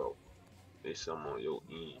show up, bro. There's something on your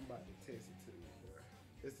end. I'm about to text it to you, bro.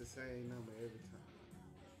 It's the same number every time.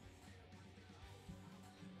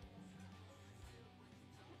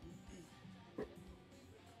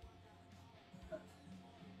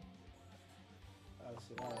 Oh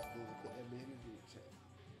shit, I was good. Put that bitch in the group chat.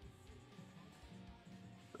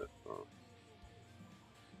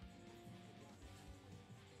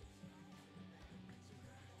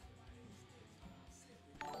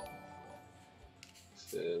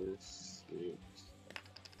 Seven, six,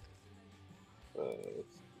 5,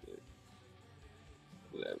 6,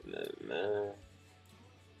 11, 9,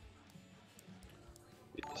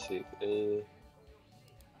 56, 8.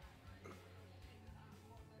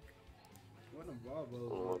 What them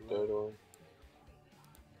Volvos On look third like? one.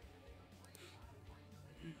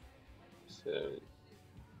 7.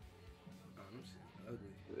 Oh, them shit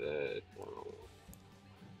ugly. That one.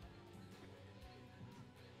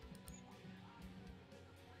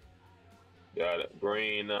 Got it.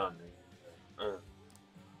 Green on it.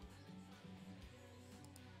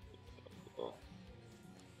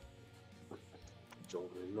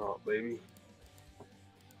 Joining up, baby.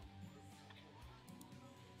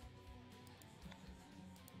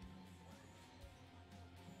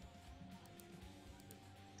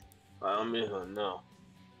 I'm in her now.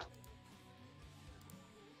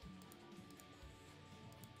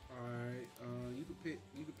 Alright, you can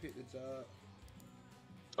pick the job.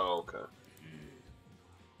 Oh, okay.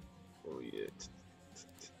 Oh yeah.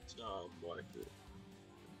 Job market.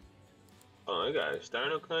 Oh, I got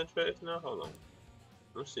external contracts now. Hold on.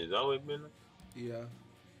 Them shit's always been there. Yeah.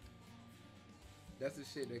 That's the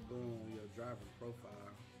shit that go on your driver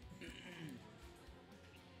profile.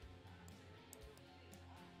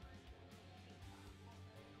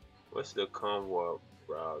 What's the Convoy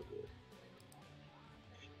browser?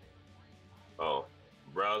 Oh,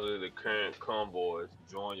 browser the current convoys.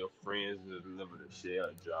 Join your friends to deliver the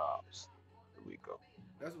shared jobs. Here we go.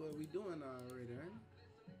 That's what we doing already, ain't it?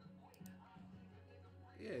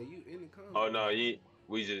 Yeah, you in the convoy. Oh no,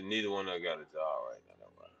 we just neither one of us got a job right now.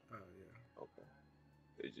 That's right. Oh yeah. Okay.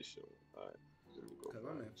 They just showing. All right. Let me go Cause I'm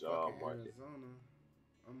find in a job fucking market. Arizona.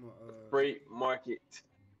 I'm a, Freight market.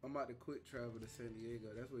 I'm about to quit travel to San Diego.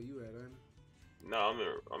 That's where you at, ain't it? No,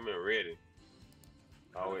 I'm in Reading.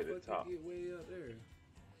 How All the the way to the fuck you top. get way up there?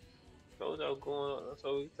 Those are going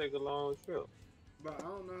so we take a long trip. But I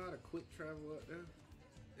don't know how to quit travel up there.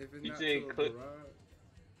 If it's You not to just a click garage.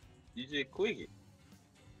 you just click it.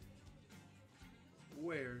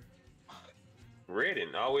 Where?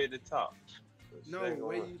 Reading, all the way to the top. The No, second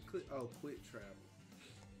where one. you click? Oh, quit travel.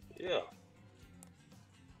 Yeah.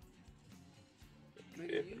 Nigga,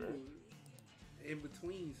 Tripping, you man. in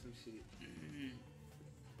between some shit.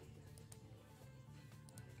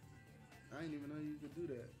 I didn't even know you could do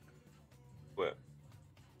that. But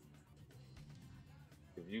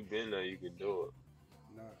if you been there, you can do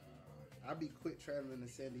it. Nah, I be quit traveling to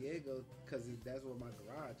San Diego because that's where my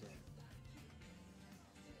garage at.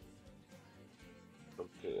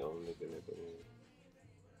 Okay, I'm looking at the one.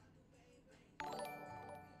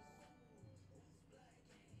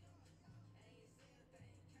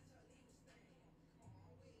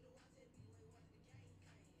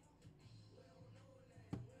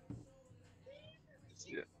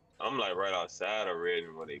 Yeah. I'm like right outside of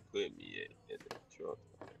Reading where they put me at the truck.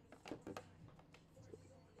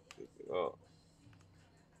 Pick it up.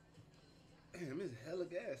 Damn, there's hella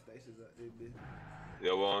gas stations out there, bitch. You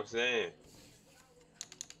know what I'm saying?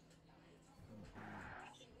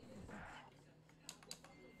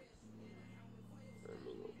 Let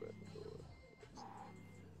me go back to it.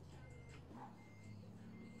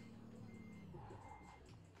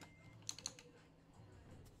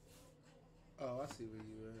 Oh, I see where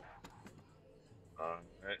you at.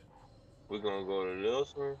 Alright. We're gonna go to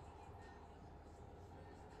this one.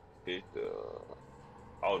 Hit the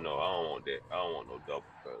oh no, I don't want that. I don't want no double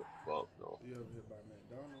pedal. Fuck no. You over here by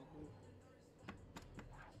McDonald's, bitch?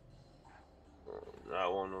 I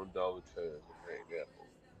want no double trailers. Ain't that one.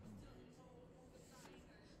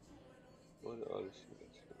 What the other shit?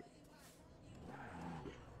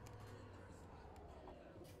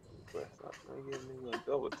 Stop trying to get me a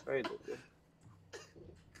double trailer. Bro.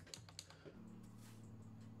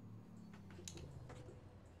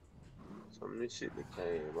 Some of this shit that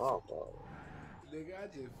came off already. Nigga, I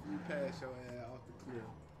just flew past your ass off the cliff.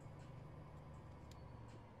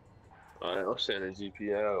 Alright, I'm setting the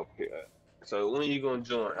GPS up here. So when you gonna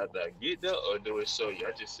join? After I get there, or do it show you?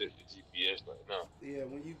 I just set the GPS right now. Yeah,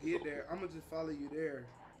 when you get there, I'm gonna just follow you there.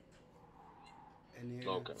 And then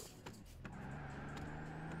Okay.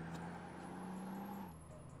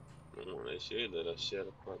 That shit that I shut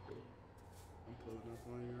up fucking I'm pulling up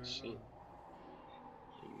on you right shit. now.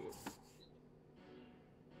 Yeah.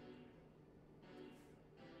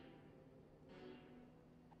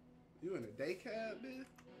 You in a day cab, bitch?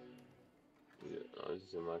 Yeah, I was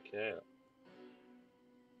just in my cab.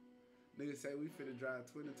 Nigga say we finna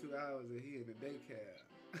drive 22 hours and he in a day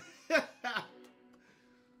cab.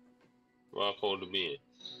 Where I supposed to be in?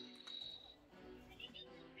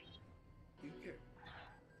 You can't.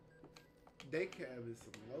 Day cab is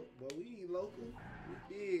some local, but we ain't local.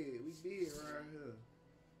 We big around here.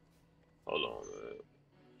 Hold on, man.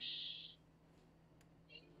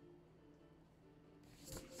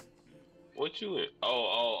 What you in?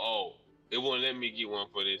 Oh. It won't let me get one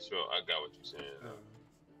for this truck. I got what you're saying.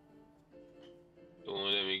 It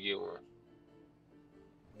won't let me get one.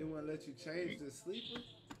 It won't let you change the sleeper?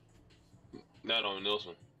 Not on this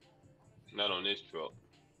one. Not on this truck.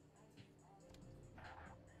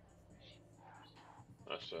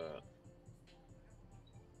 That's right.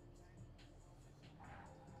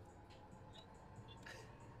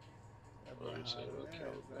 Let me check the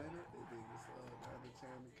camera. Ain't it? They niggas down to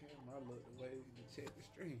turn the camera. I looked away to check the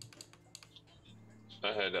stream. I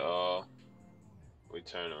had to we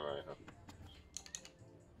turn it right up.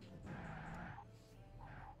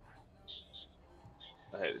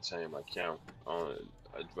 I had to change my camera.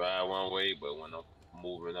 I drive one way, but when I'm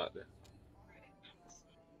moving out there.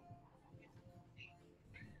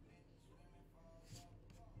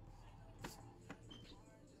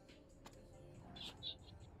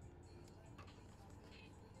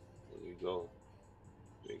 There you go.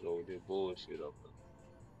 There you go with this bullshit up there.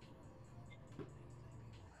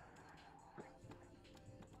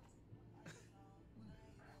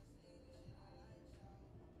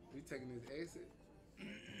 We taking this exit?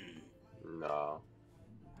 Nah.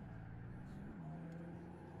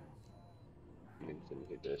 Nigga finna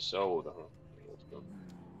hit that shoulder, huh? Let's go.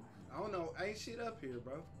 I don't know. Ain't shit up here,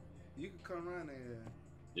 bro. You can come around there.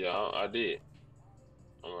 Yeah, I did.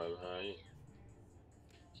 I'm right behind you.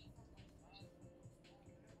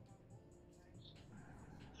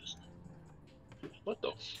 What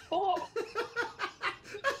the fuck?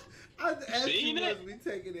 I asked you Seen it? was we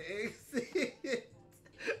taking the exit.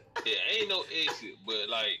 it ain't no exit, but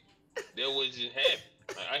like that was just happened.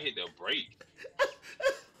 Like I hit the brake.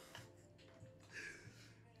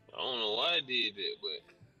 I don't know why I did that, but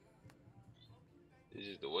it's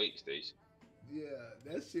just the wait station. Yeah,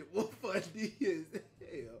 that shit was funny as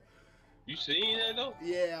hell. You seen that though?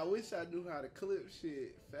 Yeah, I wish I knew how to clip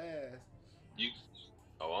shit fast. You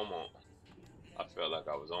oh I'm on. I felt like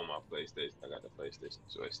I was on my PlayStation. I got the PlayStation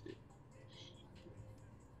joystick.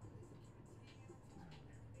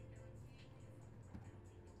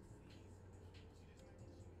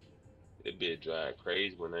 It be drive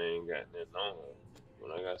crazy when I ain't got nothing on.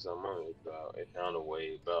 When I got something on, it handle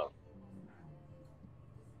way better.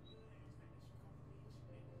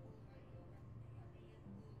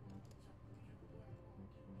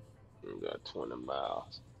 We got 20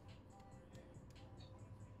 miles.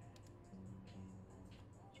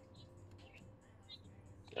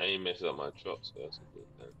 I ain't mess up my truck, so that's a good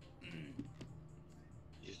thing.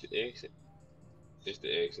 It's the exit. It's the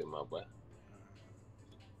exit, my boy.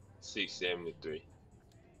 673.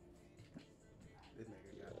 This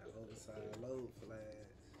nigga got the oversized load flash.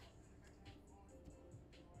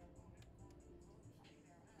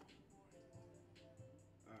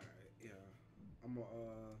 Alright, yeah. I'm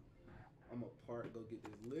a park, go get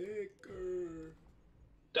this liquor.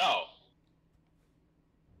 Dog.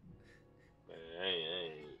 Man,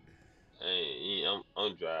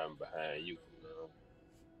 I'm driving behind you.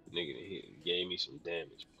 Nigga gave me some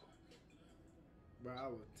damage. Bro,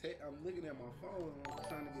 I'm looking at my phone and I'm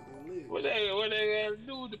trying to get this liquor. What they gotta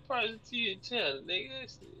do with the prostitute and channel, nigga?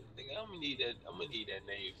 Nigga, I'm gonna need that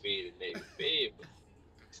name fed and name fed for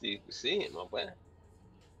 6%, my boy.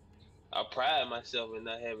 I pride myself in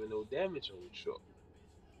not having no damage on the truck.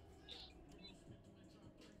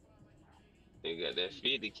 They got that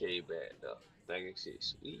 50K back though. Think shit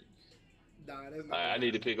sweet. Nah, that's not. I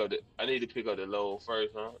need to pick up the load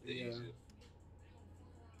first, huh? Yeah.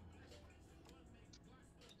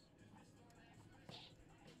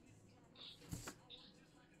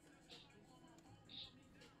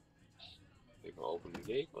 They gonna open the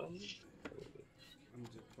gate for me. I'm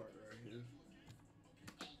just parked right here.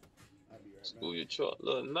 I'll be right School back. your truck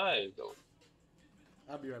look nice though.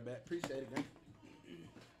 I'll be right back. Appreciate it, man.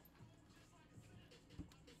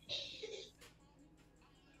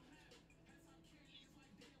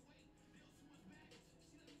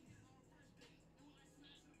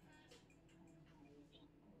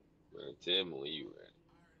 Man, tell me when you ready.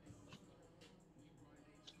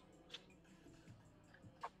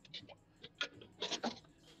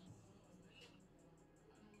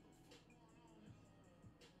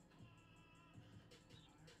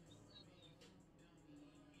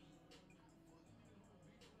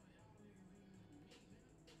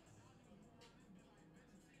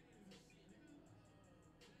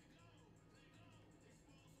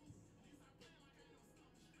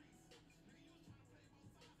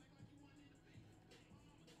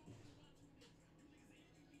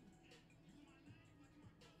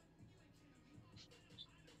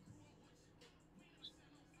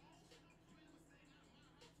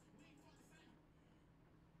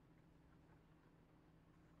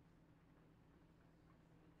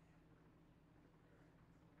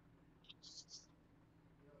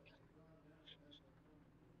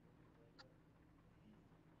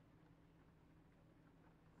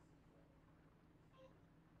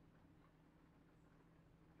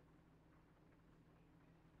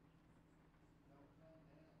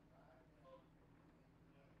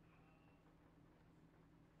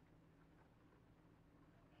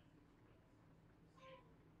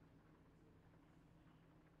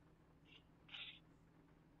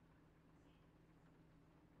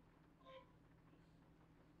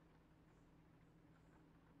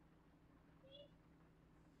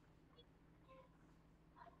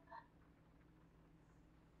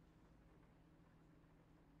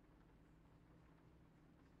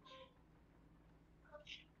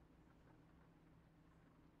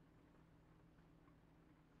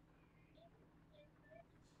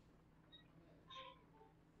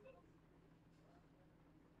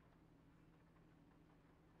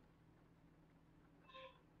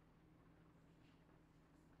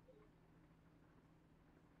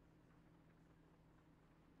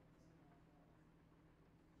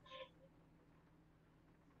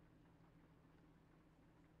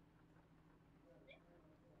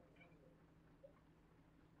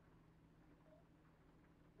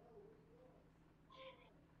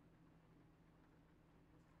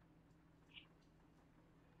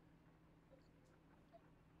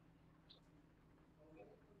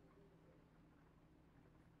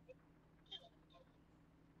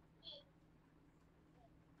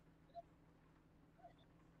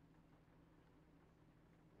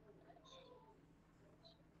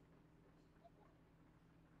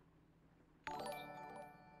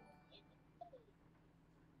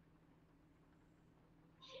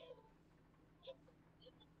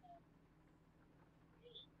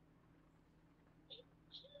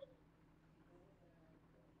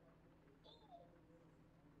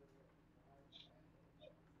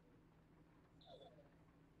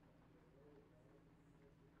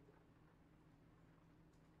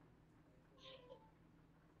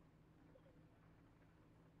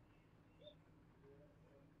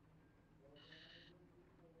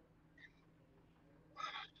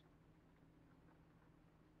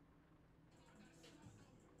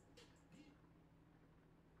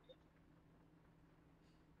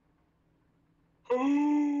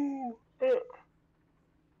 Ooh.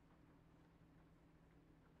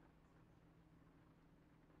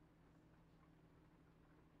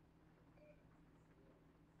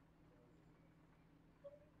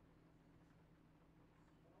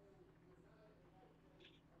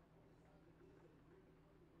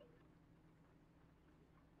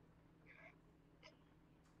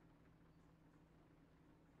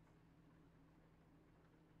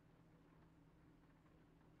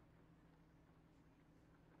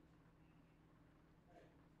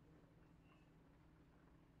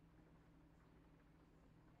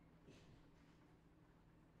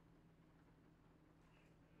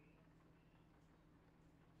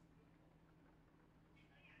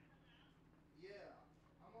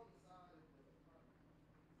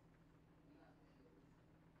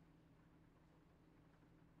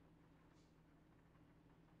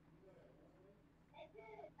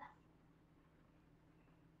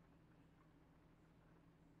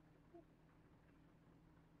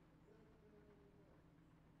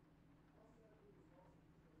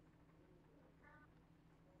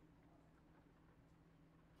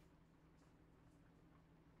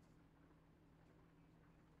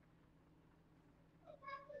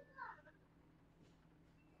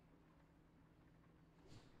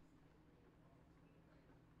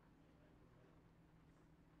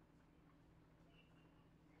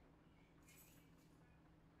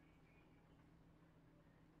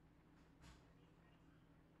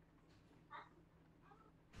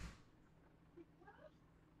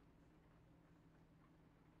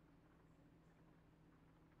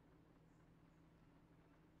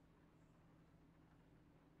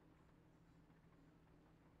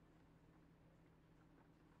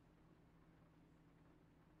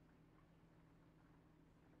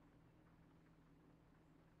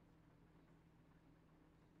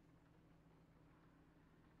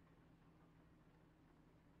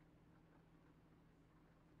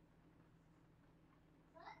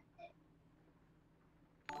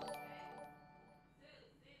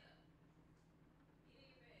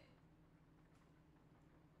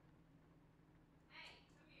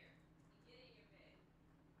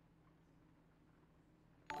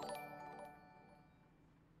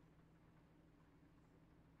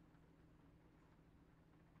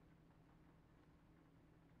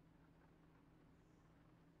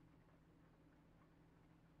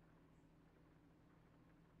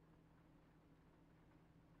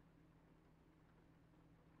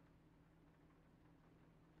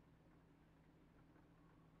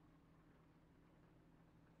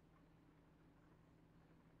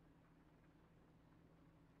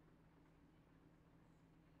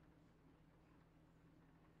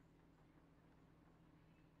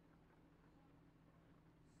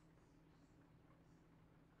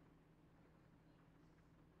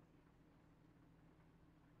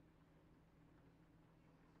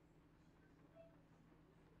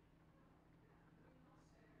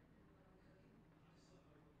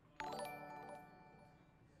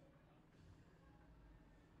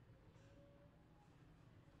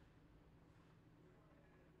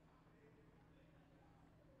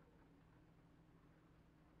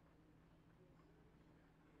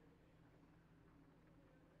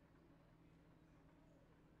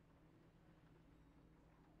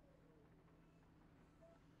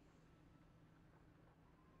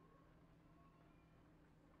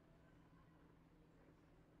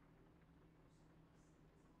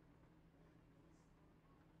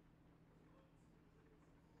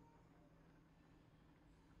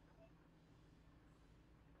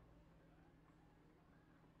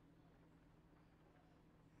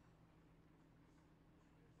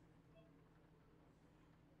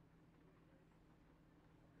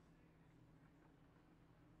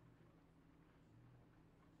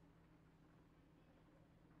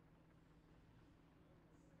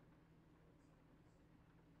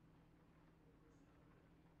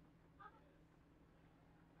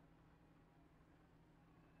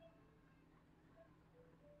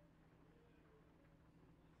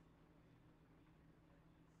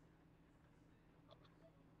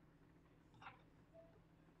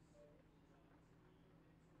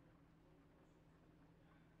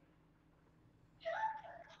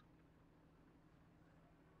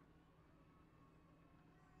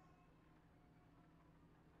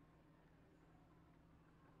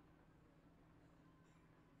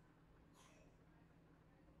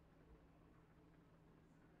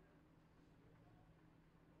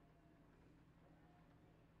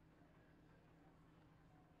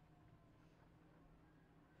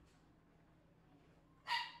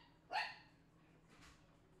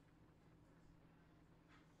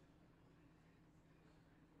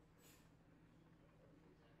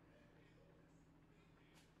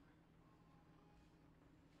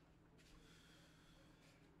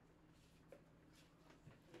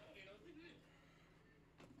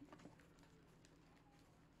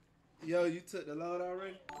 Yo, you took the load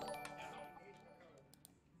already?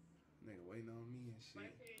 Nigga waiting on me and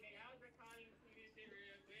shit.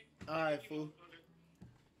 Alright, fool.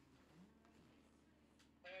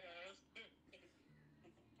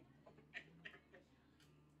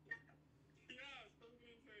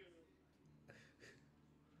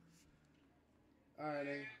 Alright,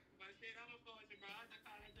 nigga.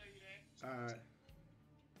 Alright.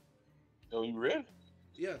 Oh, you ready?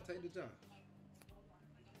 Yeah, take the job.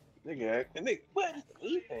 Nigga, nigga, what?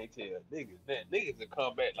 You can't tell niggas that niggas will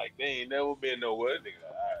come back like they ain't never been nowhere. Nigga,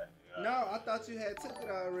 all No, right. I thought you had took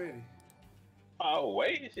it already. Oh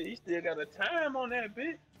wait, shit, you still got a time on that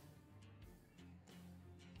bitch.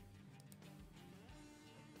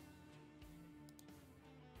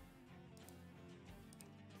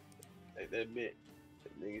 Like that bitch,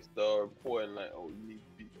 that nigga start reporting like, oh, you need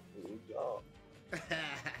to be a new job.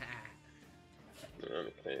 You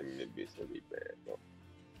understand me? That bitch gonna be bad, bro.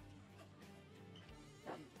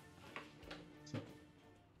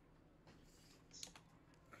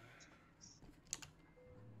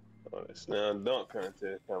 Oh, that slam dunk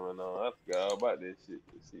contest coming on. I forgot all about this shit.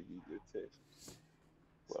 Let's see if you good text.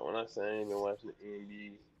 But when I say I ain't been watching the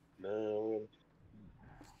NBA, no,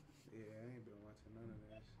 Yeah, I ain't been watching none of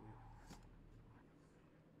that shit.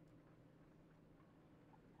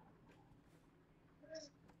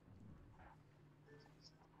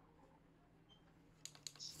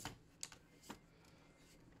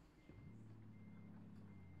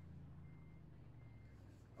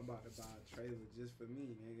 I'm about to buy a trailer just for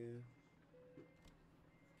me, nigga.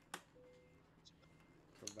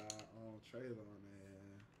 Provide own trailer on that.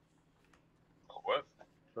 what?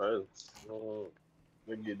 Try to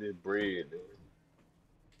let me get this bread, man.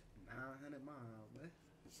 900 miles, man.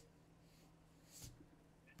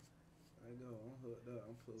 There you go. I'm hooked up.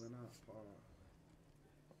 I'm pulling out. Paul.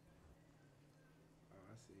 Oh,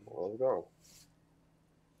 I see. Let's go.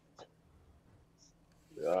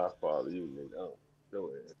 Yeah, I'll follow you, nigga. Go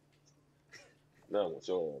ahead. Now I want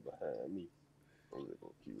your ass behind me. I'm just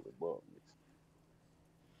gonna keep it above me.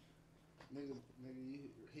 Nigga, you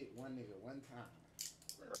hit one nigga one time.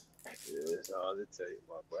 Yeah, that's all it takes,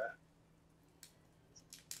 my boy.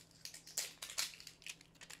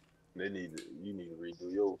 You need to redo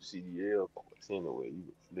your CDL course anyway. You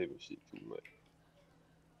been living shit too much.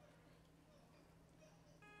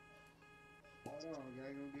 Hold on,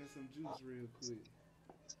 guy. Gonna get some juice real quick.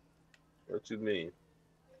 What you mean?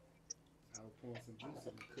 I was pouring some juice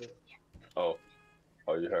in the cup.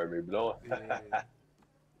 Oh, you heard me blowing? Yeah.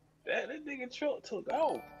 That nigga truck took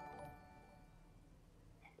off.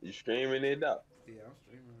 You screaming it out. Yeah, I'm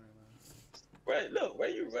streaming right now. Right, look, where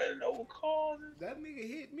you running over cars? That nigga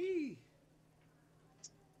hit me.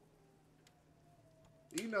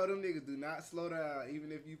 You know them niggas do not slow down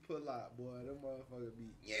even if you pull out, boy. Them motherfuckers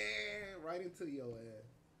be right into your ass.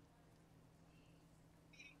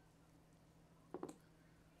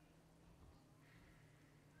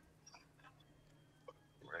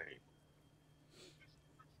 Right.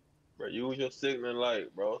 Bro, use your signal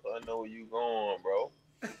light, bro, so I know where you going, bro.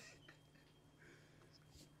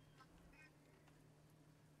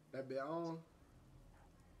 That be on?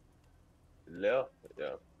 Left?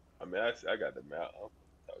 Yeah. I mean, I got the map. I'm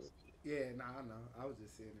talking shit. Yeah, nah, I know. I was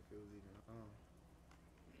just seeing if it was even on.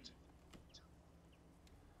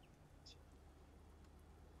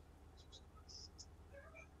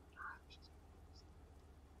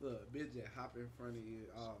 Look, bitch just hop in front of you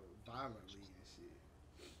all violently and shit.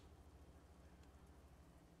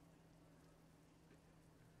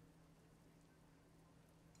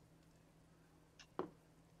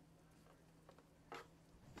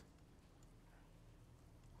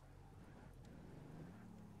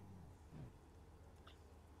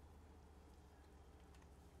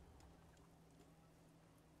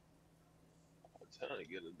 I'm trying to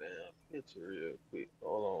get a damn picture real quick.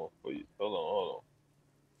 Hold on for you. Hold on.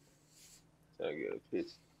 Trying to get a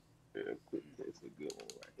picture real quick. It's a good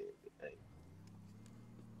one right here. Hey.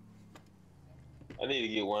 I need to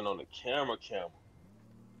get one on the camera.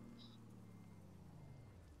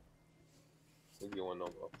 Let me get one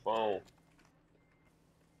on my phone.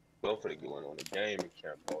 Go for to get one on the gaming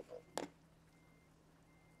camera. Hold on.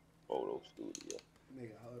 Photo studio.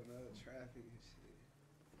 Nigga holding up traffic and shit.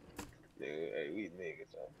 Nigga, hey, we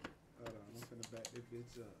niggas, huh? Hold on, I'm finna back this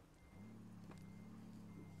bitch up.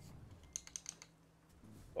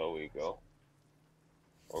 There we go.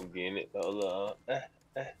 I'm getting it. Hold on.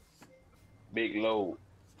 Big load.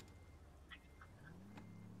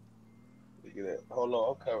 Look at that. Hold on.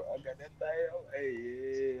 Okay, I got that thing. Oh, hey,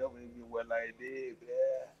 yeah. I'm gonna get one like this.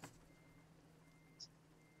 Yeah.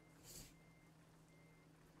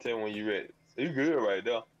 Tell me when you ready. You good right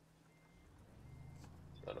there.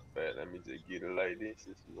 Let me just get it like this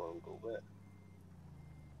since you wanna go back.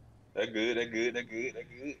 That good, that good, that good, that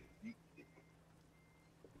good.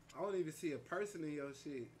 I don't even see a person in your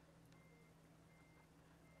shit.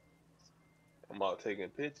 I'm out taking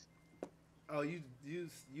pictures. Oh, you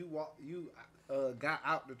walk you got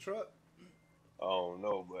out the truck. I don't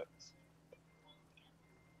know, but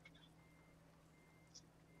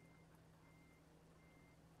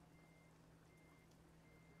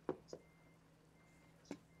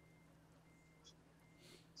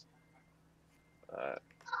alright.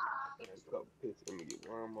 A couple pictures. Let me get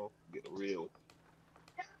one more. Get a real one.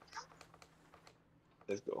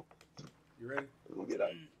 Let's go. You ready? Let me get out.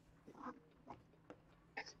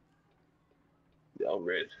 Yeah, I'm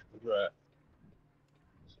ready. Right.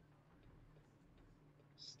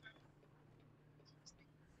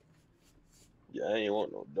 Yeah, I ain't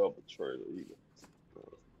want no double trailer either.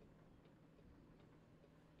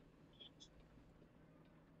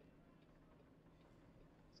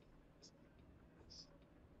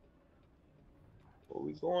 Where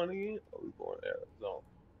we going again? Oh, we going to Arizona.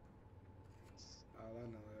 All I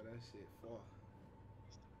know is that shit far.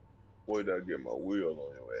 Where did I get my wheel on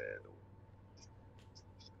your ass?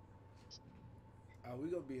 Oh, we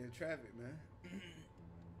gonna be in traffic, man.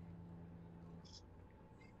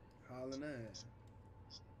 Hauling ass.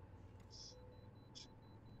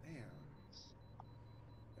 Damn.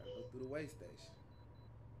 Gotta go through the way station.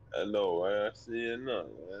 I know, right? I see it now,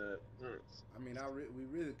 man. I mean, we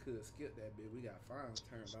really could skip that bit. We got fines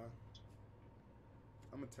turned off.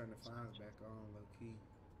 I'm gonna turn the fines back on, low key.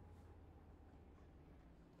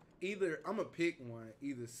 Either I'm gonna pick one.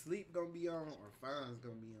 Either sleep gonna be on or fines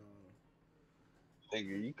gonna be on.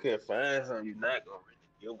 Nigga, you can't find something you're not gonna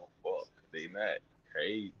really give a fuck. They not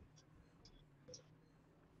crazy.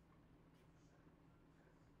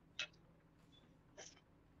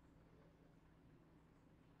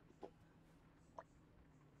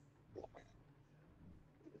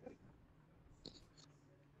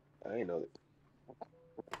 I ain't know that.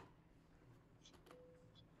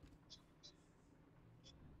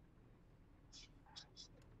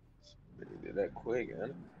 They did that quick,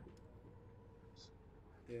 man.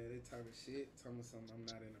 Yeah, they talking shit. Tell me something. I'm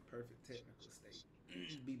not in a perfect technical state.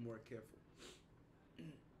 Be more careful.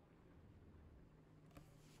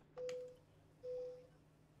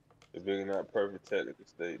 If it's not perfect technical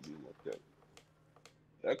state, be more careful.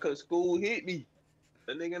 That cause school hit me.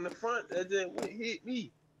 That nigga in the front, that just went hit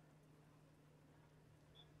me.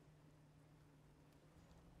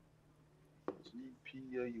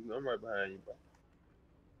 GPU, I'm right behind you, bro.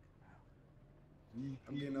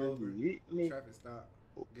 I'm getting GPU, over. hit me. Traffic stop.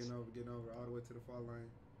 Getting over all the way to the far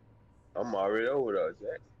line. I'm already over there,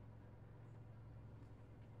 Jack.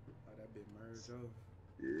 Oh, that bit merged over.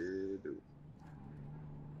 Yeah, dude.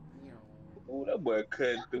 Yeah. Oh, that boy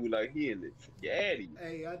cutting through like he in the Gaddy.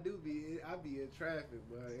 Hey, I be in traffic,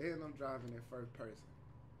 but and I'm driving in first person.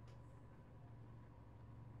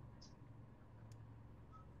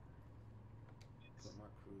 Put my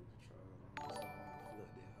cruise control on so I won't flood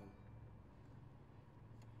that hoe.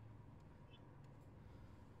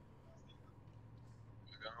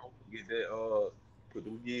 Don't forget that, put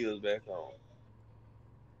them gears back on.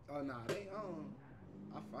 Oh nah, they on.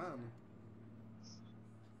 I found them.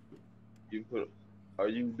 You put, are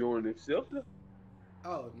you doing it shifter?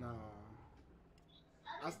 Oh nah.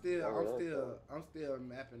 Oh, that's all. I'm still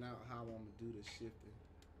mapping out how I'm gonna do the shifting.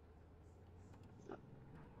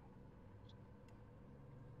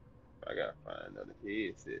 I gotta find another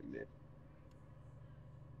headset, man.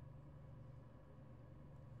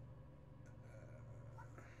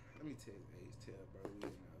 Let me tell H tell bro we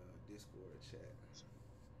in the Discord chat.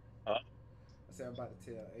 Huh? I said I'm about to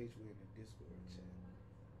tell H we in the Discord chat.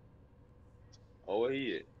 Oh, where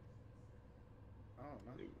he at? I don't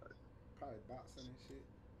know. Probably boxing and shit.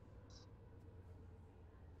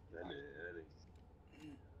 That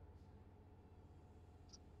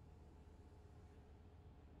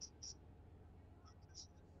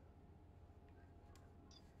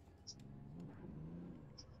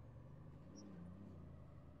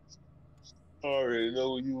I already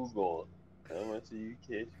know where you were going. How much do you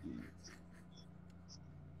catch these?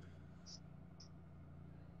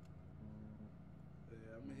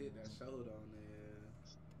 Yeah, I'm gonna hit that shoulder on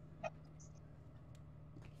there.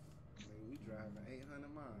 Nigga, we driving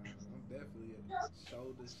 800 miles. I'm definitely a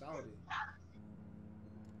shoulder shouted.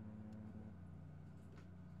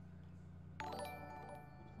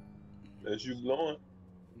 As you blowing?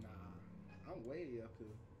 Nah, I'm way up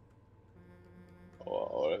here.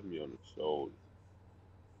 Oh, that's me on the shoulder.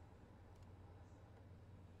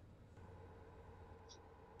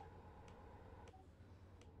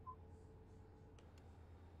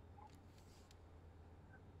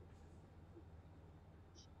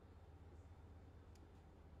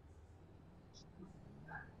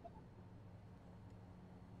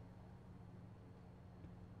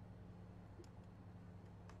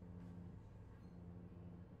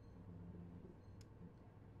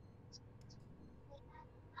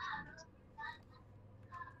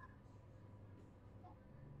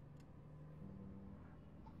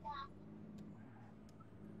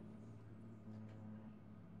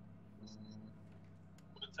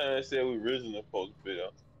 time they said we originally supposed to fit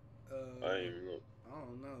out? I ain't Uh, even know. I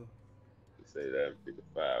don't know. They say that I'm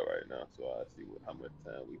 55 right now, so I see how much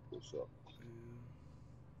time we push up.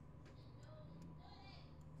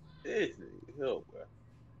 Yeah. This nigga, hell, boy.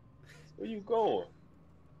 Where you going?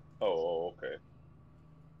 Okay.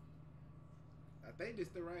 I think this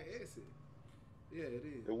the right exit. Yeah, it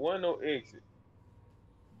is. There wasn't no exit.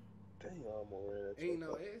 Damn, I'm gonna ran that Ain't truck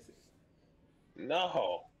no up. exit.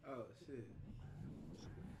 No. Oh shit.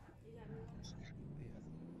 Yeah.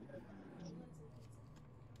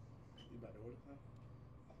 You about to order something?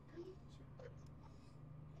 Sure.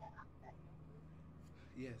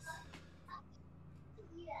 Yes.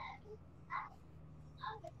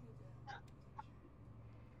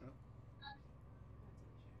 Huh?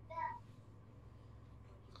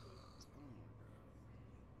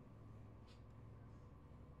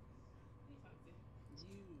 Oh my god.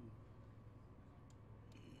 You.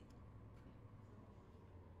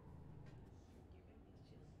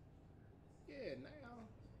 Yeah. Now,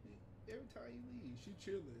 every time you leave, she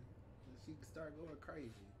chilling. She start going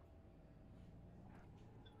crazy.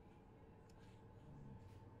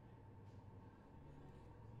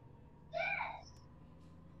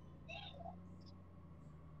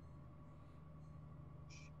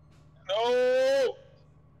 No.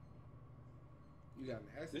 You got an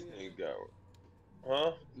This accident? nigga got,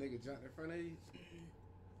 huh? Nigga jumped in front of you?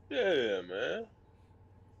 Yeah, man.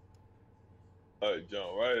 I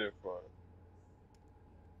jumped right in front.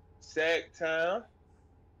 Sack town.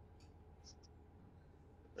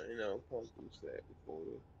 You know, come through sack before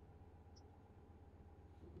this.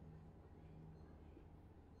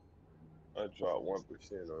 I dropped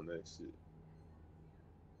 1% on that shit.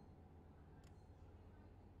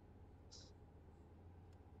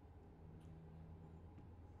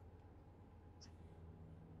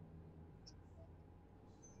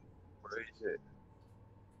 What is it?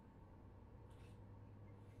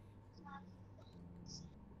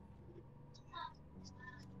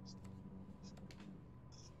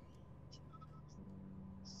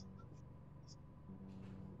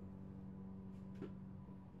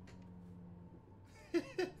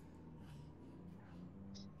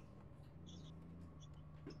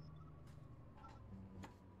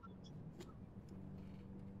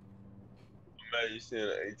 Imagine seeing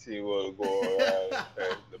an 18-wheeler go around and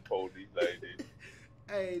pass the police like this.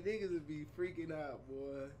 Hey, niggas would be freaking out,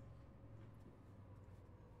 boy.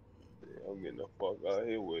 Yeah, I'm getting the fuck out of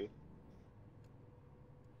here with.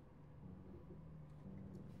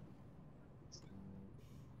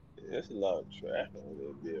 Yeah, there's a lot of traffic on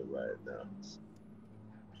that bit right now.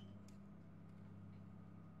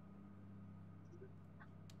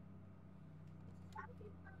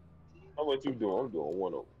 How much you doing? I'm doing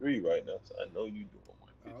 103 right now, so I know you doing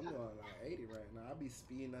Oh, I'm 150. going like 80 right now. I be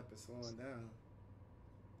speeding up and slowing down.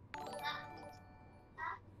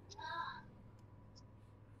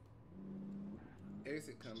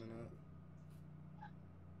 Exit coming up.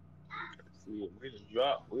 See, we just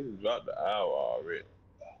dropped the hour already.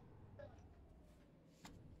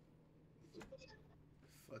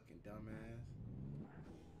 Fucking dumbass.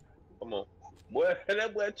 Come on. Boy,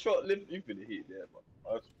 that boy truck lift, you finna hit that, man.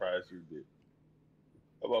 I'm surprised you did.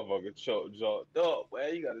 That motherfucker truck jumped up, boy.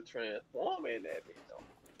 You got to transform in that bitch,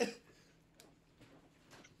 though.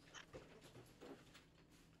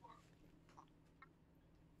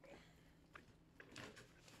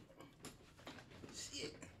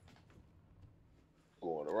 Shit.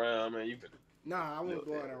 Going around, man. You finna Nah, I wasn't look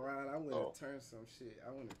going that. around. I went Oh. to turn some shit.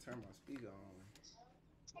 I went to turn my speaker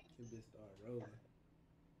on. It just started rolling.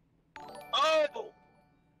 Oh!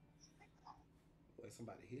 Wait,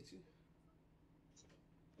 somebody hit you?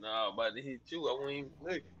 Nah, I'm about to hit you. I wasn't even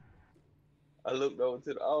looking. I looked over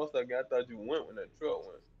to the outside. I thought you went when that truck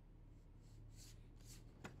went.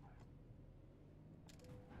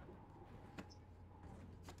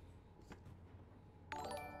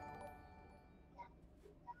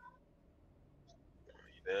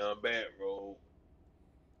 Down bad road.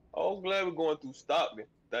 Oh, I'm glad we're going through Stockton.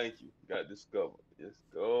 Thank you. Got discovered. Let's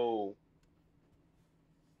go.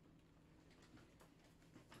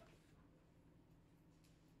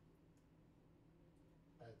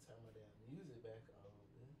 I had to turn my damn music back on,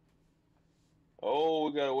 man. Oh,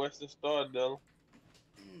 we got a Western Star, Dylan.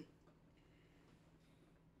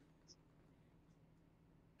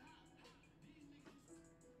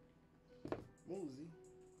 Mosey.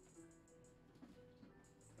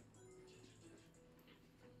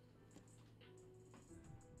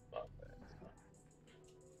 My bad.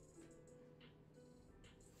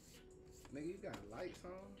 Nigga, you got lights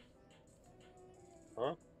on?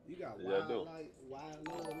 Huh? You got Yeah, I do. wide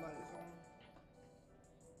LED lights on?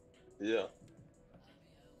 Yeah.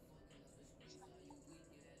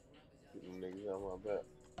 on my back.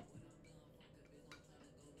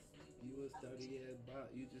 You a sturdy ass bot.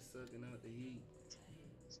 You just sucking out the heat.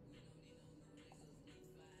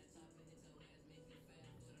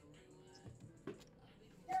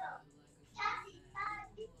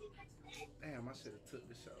 Damn, I should have took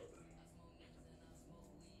the shoulder.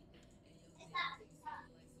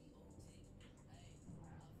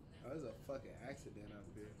 Oh, there's a fucking accident up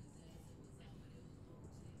here.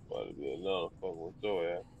 About to be another fucking with your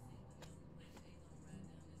ass.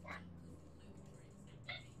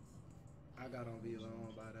 I got on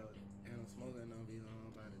V-Long by the, and I'm smoking on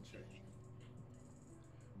V-Long by the track.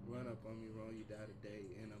 Run up on me wrong, you die today.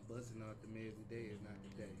 And I'm busting off the meds today is not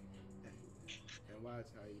the day. And watch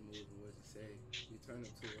how you move and what you say. You turn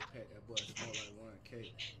into a pack that boy smoke like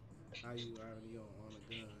 1K. How you out and you don't own a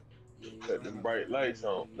gun? Yeah, you Cut know them how bright far lights you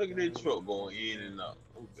on. be Look at this down. truck going in and out.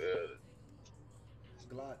 I'm bad.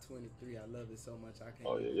 Glock 23, I love it so much I can't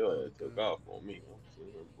Oh yeah, even your own ass a took gun. off on me. I'm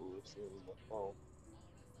sitting here bullshitting on my phone.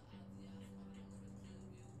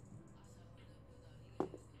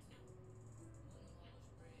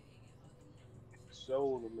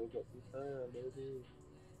 Shoulder make up the time, baby.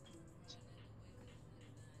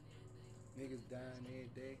 Niggas dying every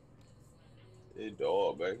day. It's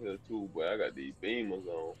dog back here too, but I got these beamers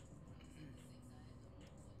on.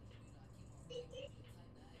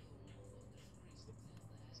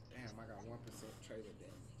 Damn, I got 1% trailer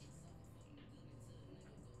damage.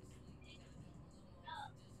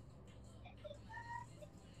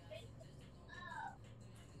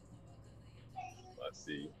 I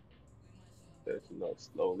see. Catching up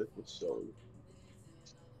slowly for sure.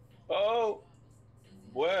 Oh,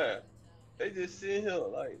 boy. They just sitting here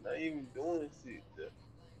like not even doing shit. Just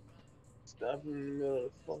stopping in the middle of the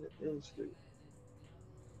fucking interstate.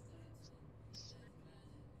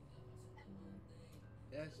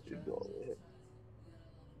 That's They true. doing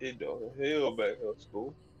they doing hell back here,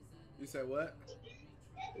 school. You say what?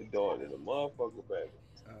 They doing it a motherfucker back.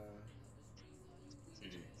 Uh,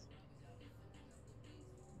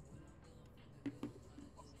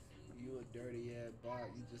 you a dirty ass bot.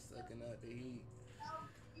 You just sucking up the heat.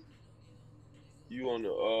 You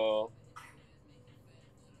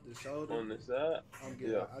The shoulder. on the side? I'm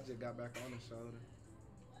getting. Yeah. I just got back on the shoulder.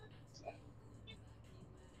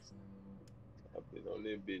 I've been on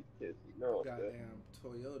that bitch catching up. Goddamn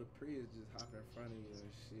Toyota Prius just hopping in front of you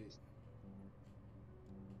and shit.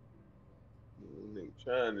 Nigga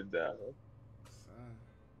trying to die, huh? Son.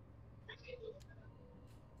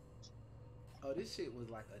 Oh, this shit was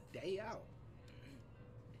like a day out.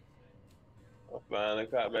 I finally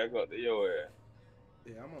caught back up to your ass.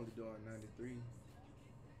 Yeah, I'm only doing 93.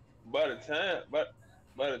 By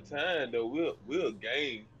the time though, we'll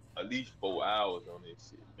gain at least 4 hours on this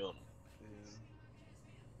shit, you know. Yeah.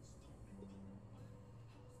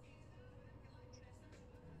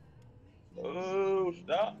 Oh,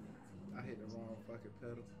 stop. I hit the wrong fucking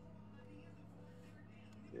pedal.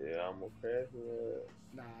 Yeah, I'm gonna crash it.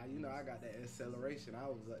 Nah, you know I got that acceleration. I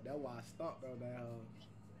was like, that's why I stopped on that hoe.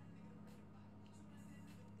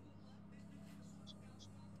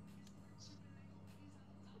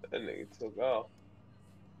 That nigga took off.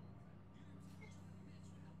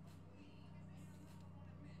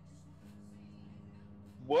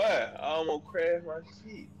 Boy, I almost crashed my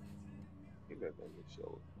shit. Get back on your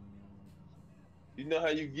shoulder. You know how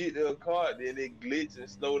you get to a car, then it glitch and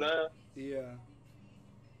slow down? Yeah.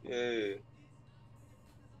 Yeah.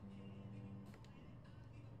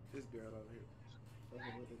 This girl over here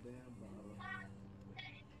fucking with the damn bottle.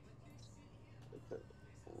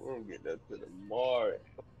 We're gonna get that to the morning.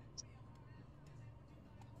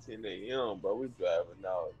 10 a.m., bro. We driving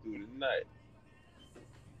out through the night.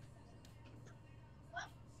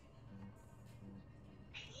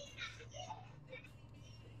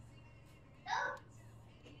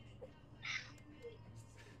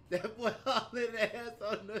 That boy hauling ass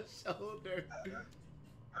on the shoulder.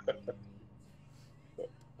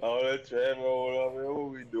 All that traffic over up there,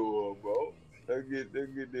 what we doing, bro? Let's get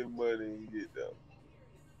that money and get them.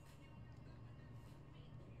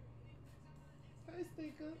 Hey,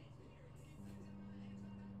 Stinker.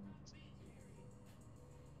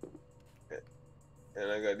 And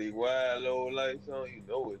I got these wide low lights on, you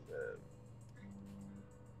know it's time.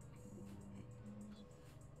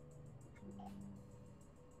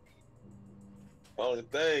 Only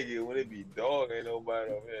thing is when it be dark, ain't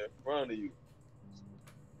nobody over here in front of you.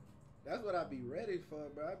 That's what I be ready for,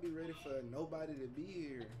 bro. I be ready for nobody to be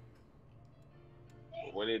here.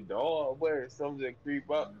 But when it dark, boy, something creep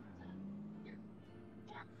up.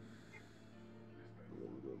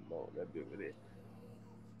 That bit with it.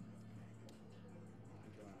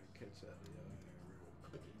 I'm trying to catch up to y'all here real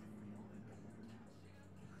quick.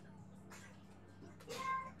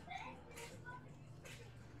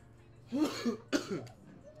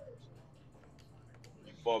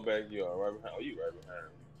 backyard, right behind. Oh, you right behind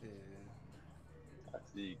me. Yeah. I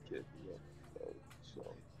see you catching up. So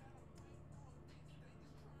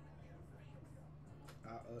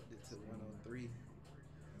I upped it to 103.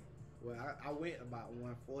 Well, I went about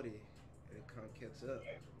 140 and come catch up.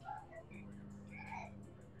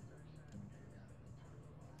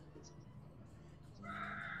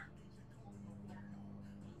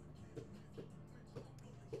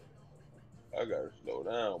 I gotta slow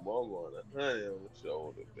down, boy. I'm going 100 on the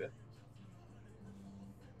shoulder, man.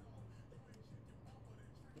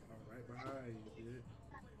 I'm right behind you, dude.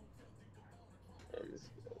 Let me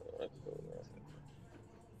slow down.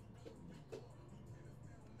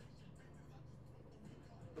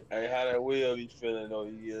 Hey, how that wheel be feeling though?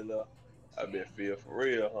 You get a little. I been feel for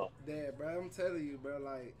real, huh? Dad, bro, I'm telling you, bro,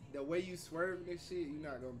 like the way you swerving this shit, you're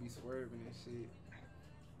not gonna be swerving this shit.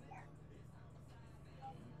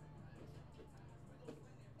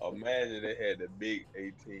 Imagine they had the big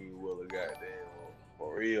 18 wheeler goddamn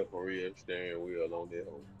for real steering wheel on that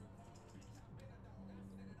hoe.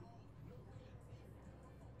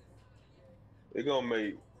 They gonna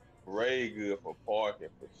make Ray good for parking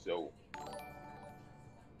for sure.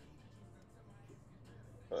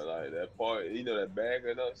 But like that part, you know that bag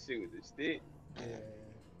of that shit with the stick, Yeah.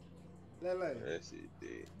 Lele. that shit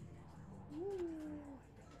dead. Woo.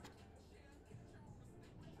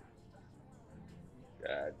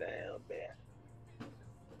 Goddamn, man.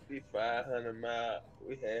 We 500 miles.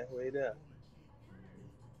 We halfway there.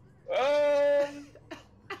 Oh!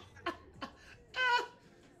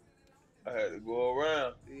 I had to go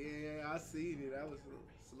around. Yeah, I seen it. I was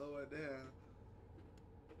slow it down.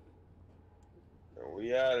 And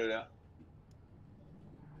we out of there.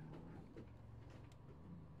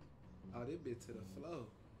 Oh, this bit to the flow.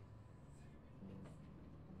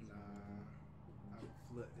 Nah, I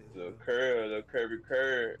flipped this. Little Though. curve, little curvy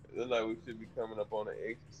curve. Look like we should be coming up on the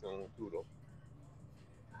exit soon too though.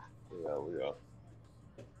 Yeah, we are.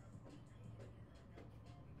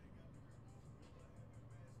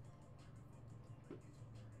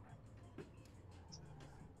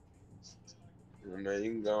 Man,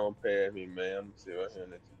 you can go on past me, man. I'm gonna sit right here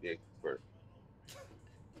and let you get first.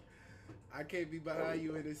 I can't be behind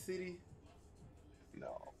you in the city.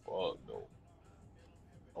 No, fuck no.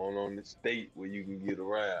 On the state where you can get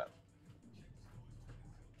around.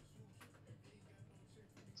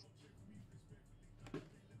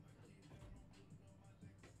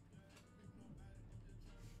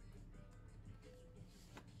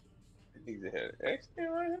 Niggas had an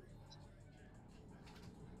accident right here.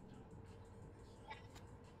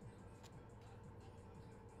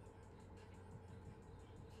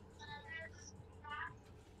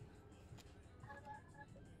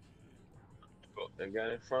 Fuck, that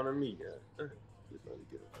guy in front of me, yeah. Just let me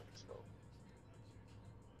get around. So,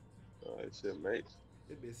 all right, shit, mate.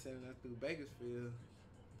 They been sending us through Bakersfield.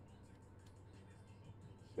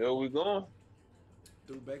 Where we going?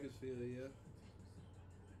 Through Bakersfield, yeah.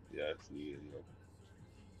 Yeah, I see it,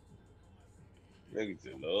 Niggas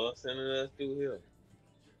just love sending us through here.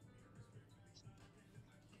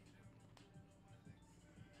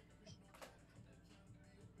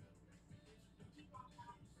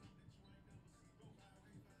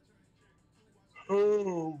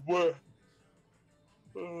 Oh boy.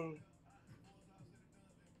 Oh.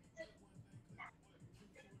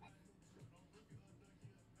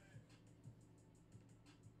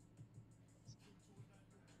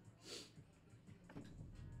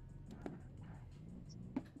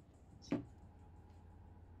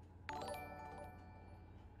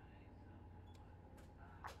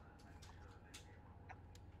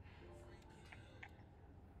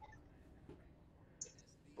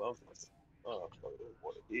 Well, oh, fuck, that's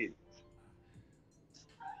what it is.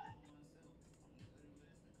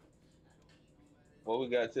 What we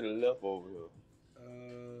got to the left over here?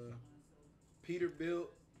 Peterbilt.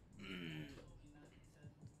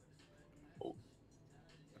 Oh,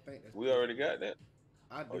 I think that's we Peterbilt. already got that.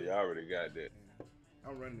 I do. Oh, you already got that. Yeah.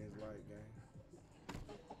 I'm running this white game.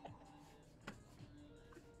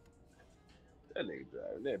 That nigga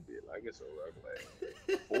driving that bitch like it's a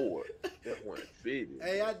regular Ford. That one fitted.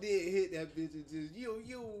 Hey, I did hit that bitch and just you. Let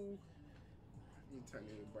me turn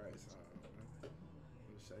the brights on. Let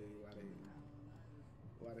me show you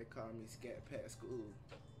why they call me Scat Pat School.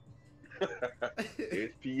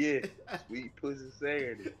 SPS, Sweet Pussy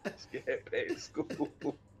Saturday, Scat Pack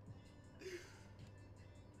School.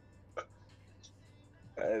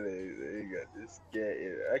 They got this scat in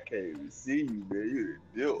it. I can't even see you, man. You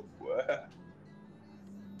the dilt, boy.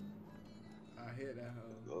 I hear that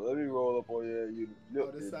hoe. So let me roll up on you. You the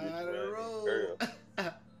On the side of the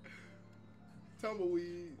road.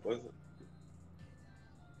 Tumbleweed. What's it?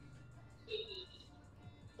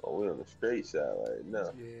 straight shot right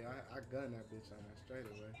now. Yeah, I gun that bitch on that straight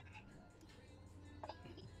away.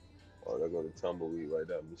 Oh, there go the tumbleweed right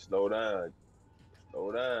there. Me slow down.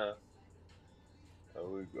 Slow down. There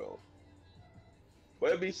we go.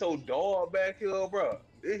 But it be so dark back here, bro.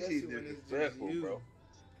 This shit Especially when it's just disrespectful, you. bro.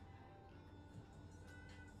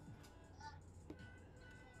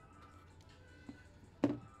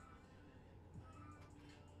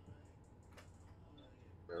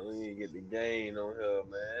 Man, we need to get the game on here,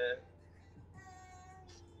 man.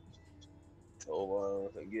 Over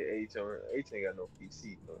on get H on. H ain't got no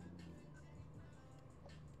PC, bro.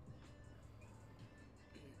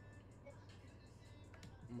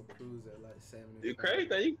 I'm gonna cruise at like The 75. crazy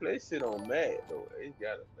thing, you play shit on Mac though. H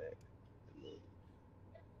got a Mac.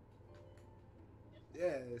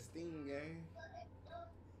 Yeah, Steam game.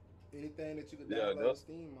 Anything that you could Yeah, download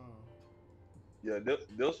Steam on.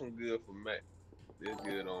 those some good for Mac. They're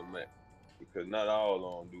good on Mac because not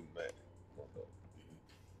all of them do Mac.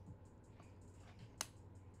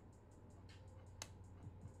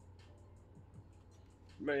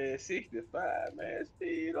 Man, 65, man,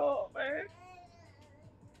 speed up, man.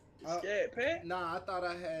 You scared, Pat? Nah, I thought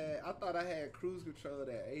I had cruise control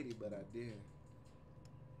at 80, but I didn't.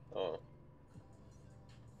 Well,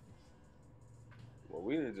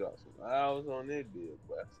 we done dropped some hours on that deal,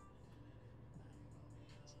 but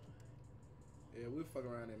Yeah, we'll fuck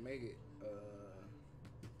around and make it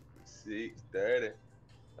 6:30.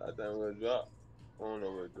 I think we're gonna drop. I don't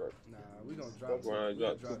know where to drop. nah, we gonna drop Fuck around,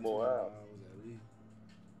 drop two more hours. At least.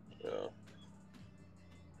 Yeah.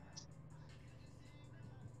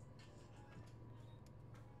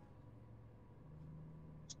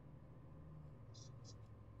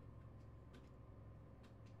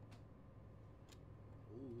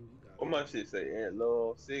 Ooh, you got What my shit say? Aunt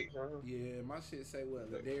Love 6, huh? Yeah, my shit say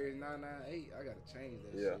what? Ladarius 998. I gotta change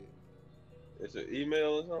that Yeah. shit. It's an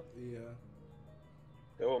email or something? Yeah.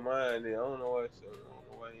 That was mine there. I don't know why it's, I don't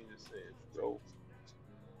know why you just saying so.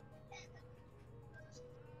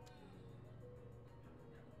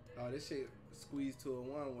 Oh, this shit squeezed to a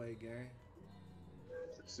one-way gang.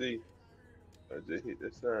 See, I just hit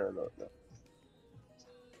the sign up now.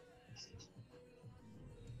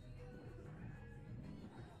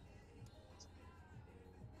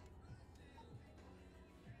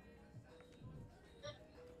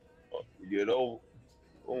 Oh, get over.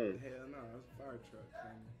 Boom. Hell no, it's a fire truck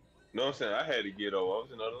coming. No, I'm saying I had to get over. I was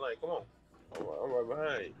in another lane. Come on. I'm right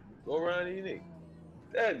behind you. Go around these niggas.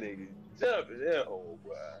 That nigga jumping that hole,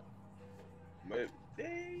 boy.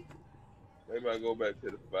 Maybe I go back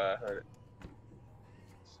to the 500.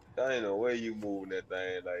 I ain't know where you moving that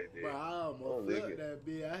thing like that. Bro, I almost flipped that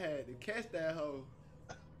bitch. I had to catch that hoe.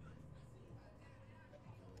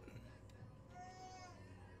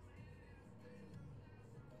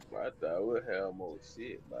 I thought we'd have more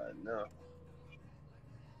shit by now.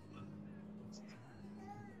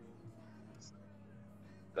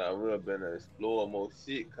 Thought we'd have been to explore more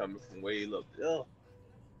shit coming from way up there.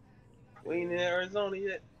 We ain't in Arizona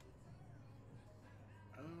yet.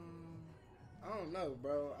 I don't know,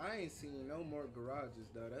 bro. I ain't seen no more garages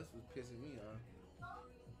though. That's what's pissing me off.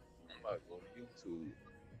 I'm about to go to YouTube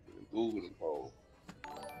and Google them hoes.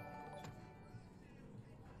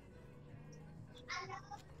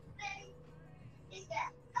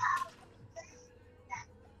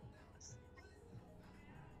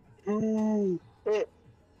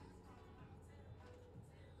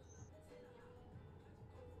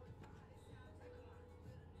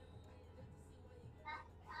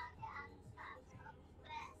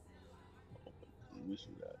 You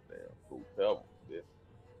should got damn cool pebble. Yeah.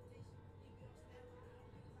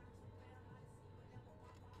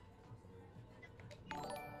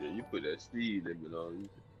 Yeah, you put that speed limit on.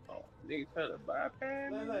 Oh, nigga trying to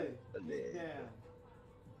bypass me. Get down.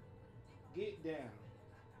 Get down.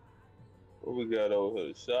 What we got over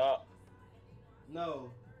here? The shop?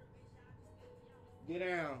 No. Get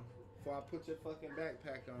down before I put your fucking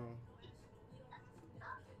backpack on.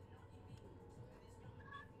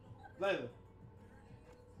 Layla.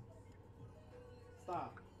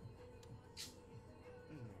 Stop.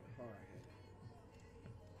 Hard head.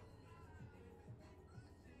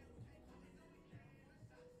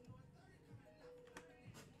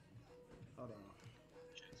 Hold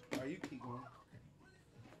on. Are you keep going?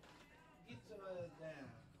 Get your ass down.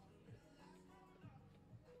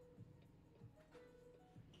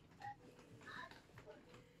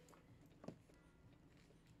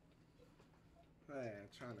 Man,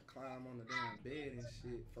 trying to climb on the damn bed and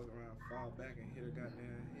shit. Fuck around, fall back and hit her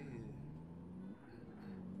goddamn head.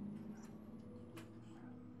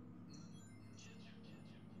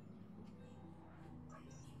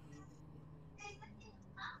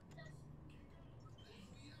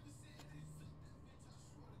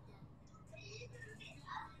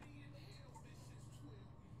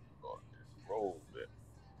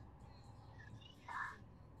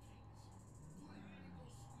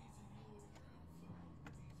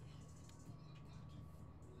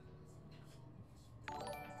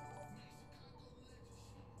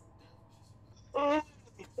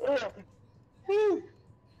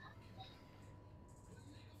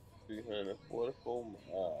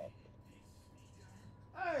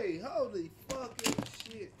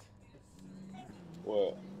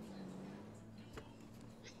 What?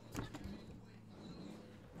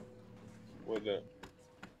 What's that?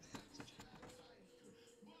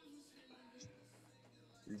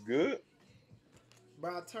 You good?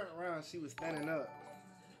 Bro, I turned around. She was standing up.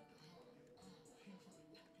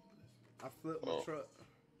 I flipped my Oh, truck.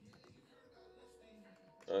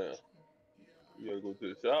 yeah. You gotta go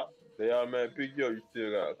to the shop. They automatically pick you up. You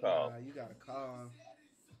still gotta call. Nah, you gotta call him.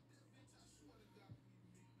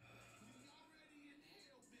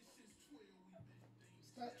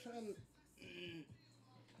 Stop trying to.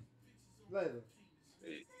 Later.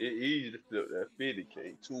 It easy to flip that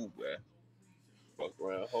 50K too, man. Fuck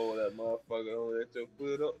around, hold that motherfucker, hold that your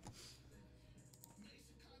foot up.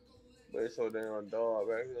 But it's so damn dog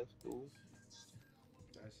back in school.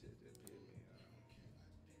 That shit just hit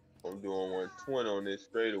me. I'm doing 120 on this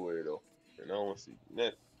straightaway though. And I don't see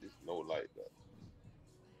nothing. Just no light though.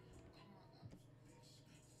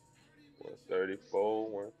 134,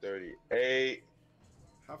 138,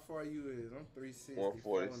 How far you is? I'm 364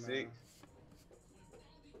 146. now.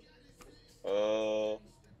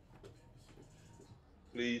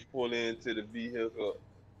 Please pull into the vehicle.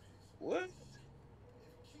 What?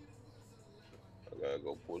 I gotta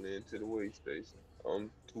go pull into the weigh station. I'm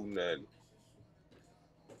 290.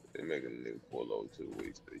 They making a nigga pull over to the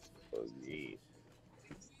weigh station again.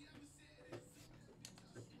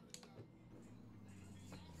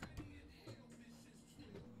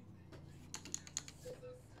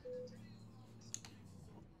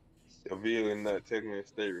 If a vehicle not taken in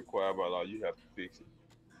state required by law, you have to fix it.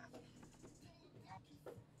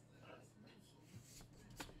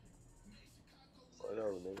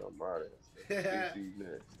 Whatever, nigga, I'm out of here. Fix these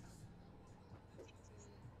next.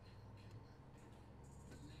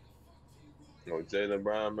 No, Jalen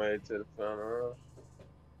Brown made it to the final round.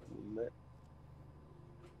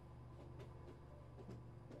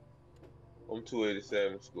 I'm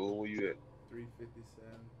 287 school. Where you at? 357.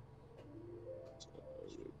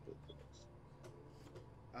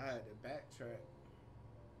 I had to backtrack.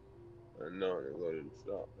 I know, they go to the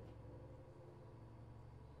shop.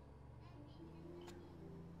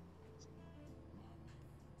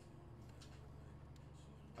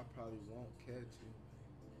 I probably won't catch you.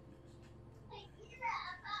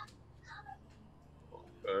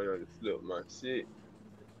 I gotta flip my shit.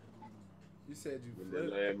 You said you I'm in the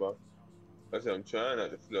flipped. lane by. I said I'm trying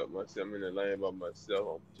not to flip myself. I'm in the lane by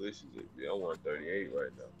myself. I'm pushing it. I'm 138 right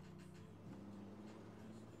now.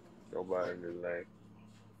 Nobody in the lane.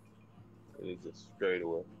 It's just straight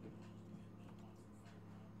away.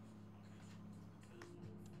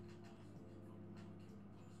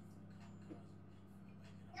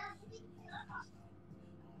 Yeah,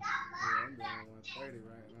 I'm doing 130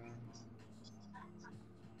 right now.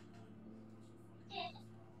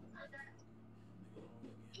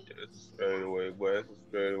 It's a straight away, boy. It's a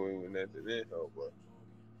straight away with nothing in her, boy.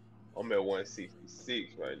 I'm at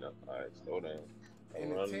 166 right now. Alright, slow down. In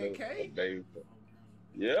the Around a 10K? baby.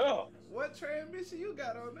 Yeah. What transmission you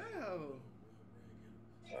got on that hoe?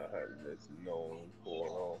 I had to let you know when I'm pulling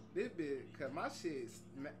on. This bit, cause my shit's,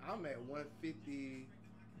 I'm at 150,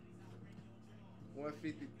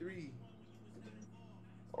 153.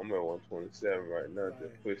 I'm at 127 right now. Right.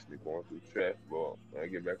 Just pushing me going through traffic, bro. When I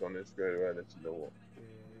get back on this straight away, I let you know what.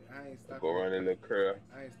 Yeah, I ain't I stopping. go around that little curve.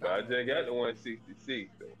 I ain't But I stopping. just got the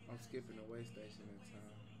 166 though. I'm skipping the way station in time.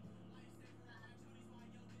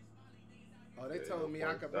 Oh, they Yeah, told no me I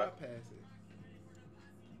point could stopping. bypass it.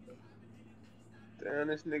 Damn,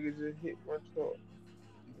 this nigga just hit my truck.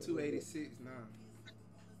 286 now.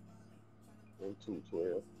 I'm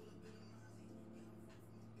 212.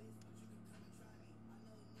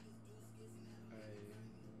 Hey,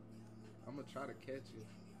 I'm gonna try to catch you.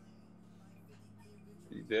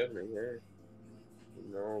 You definitely can. You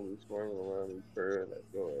know, we swinging around these curves like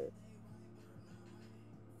go ahead.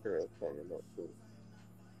 Curve coming up too.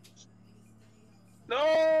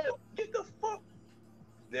 No! Get the fuck!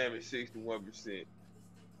 Damn it, 61%.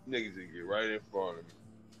 Niggas just get right in front of me.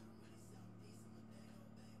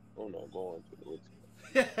 I'm not going to the woods.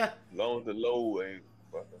 As long as the low ain't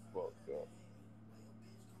fucking fucked up.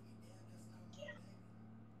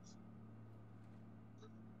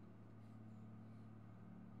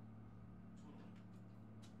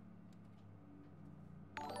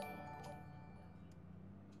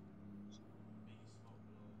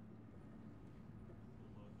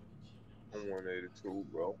 I'm 182,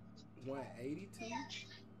 bro. 182?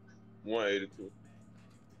 182.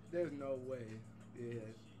 There's no way. Yeah.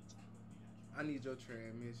 I need your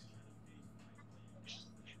transmission.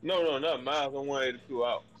 No, not miles. I'm 182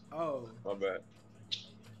 out. Oh. My bad.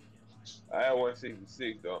 I had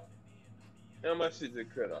 166 though. And my shit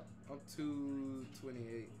just cut off. I'm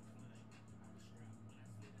 228.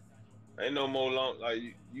 Ain't no more long. Like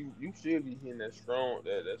you should be hitting that strong,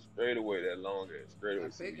 that straightaway, that long, that straightaway.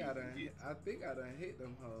 So you can get. I think I done hit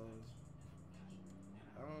them hoes.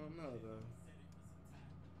 I don't know though.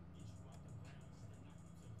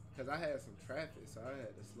 Cause I had some traffic, so I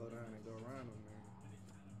had to slow down and go around them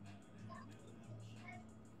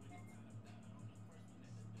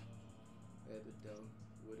there. At the door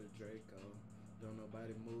with a Draco. Don't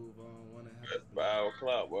nobody move on. Wanna have That's a 5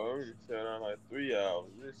 o'clock, boy. We turn on like 3 hours.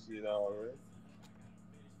 This shit already.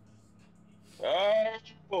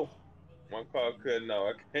 Oh, my car cutting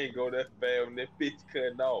off. I can't go that fast when that bitch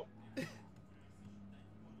cutting off.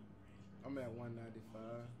 I'm at 195.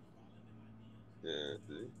 Yeah,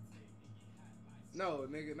 see. No,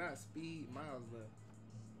 nigga, not speed, miles left.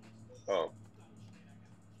 Oh,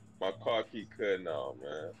 my car keep cutting off,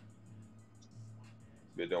 man.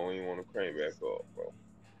 But don't even want to crank back up, bro.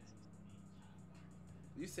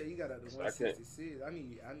 You say you got up to So I can't. 166. I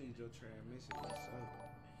need your transmission for sure.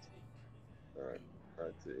 Alright,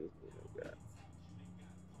 I tell you what I got.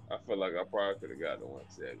 I feel like I probably could have got the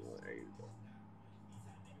 170, 180 though.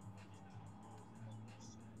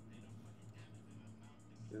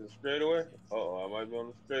 Is it straightaway? Oh, I might be on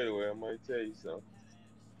the straightaway. I might tell you something.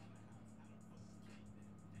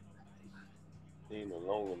 Ain't no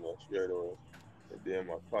long enough straightaway. And then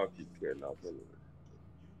my car keep cutting off anyway.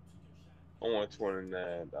 I want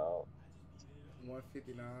 29, dog.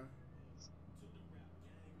 159.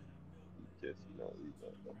 Just you know.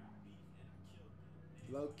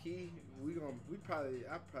 Low key,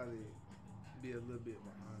 I probably be a little bit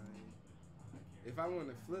behind. If I wanted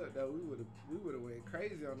to flip though, we would have went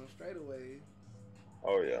crazy on them straightaways.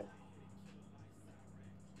 Oh yeah.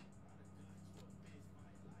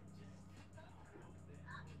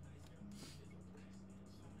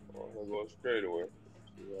 I'm gonna go straight away.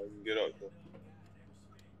 See if I can get up there.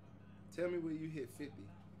 Tell me where you hit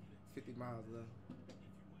 50 miles left.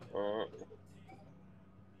 Uh-huh.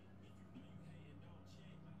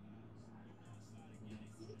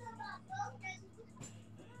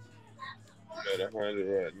 Got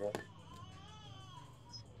 100 right now.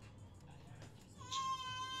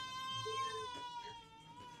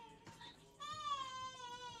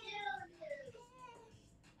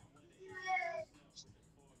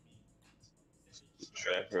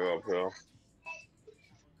 Traffic up here.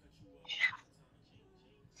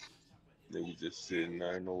 Nigga just sitting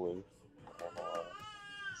there, no way.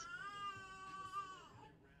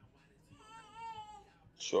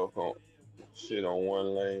 Truck on shit on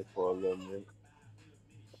one lane for a little minute.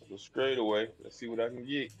 Go straight away. Let's see what I can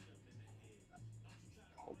get.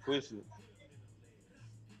 I'm pushing it.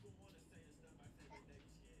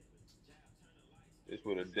 It's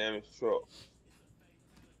with a damaged truck.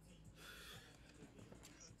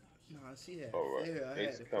 Nah, she had. All right. Yeah, I had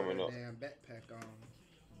It's to put coming her up. damn backpack on.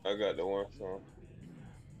 I got the one song.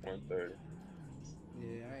 130.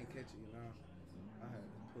 Yeah, I ain't catching you now. I had to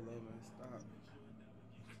pull over and stop.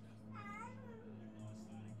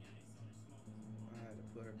 I had to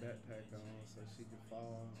put her backpack on so she could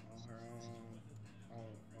fall on her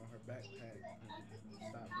own, on her backpack and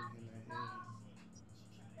stop me hitting her head.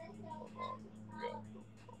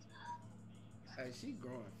 Hey, she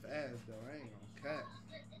growing fast though. I ain't gonna cap.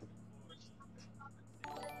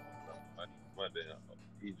 My damn,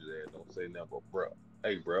 he just had don't say nothing but bro.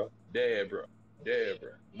 Hey, bro. Dad, bro. Dad, bro.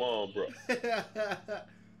 Mom, bro.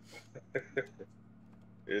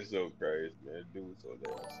 It's so crazy, man. Dude, so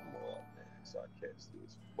damn smart, man. So I catch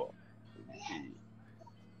this fuck.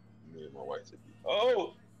 Me and my wife said,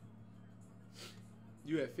 oh!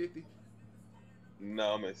 You at 50?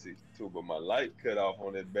 No, I'm at 62, but my light cut off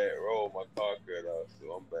on that back road. My car cut off,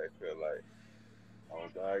 so I'm back here like, I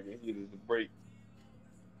don't think I can hit the brake.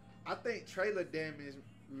 I think trailer damage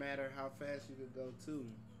matter how fast you could go too.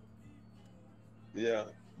 Yeah,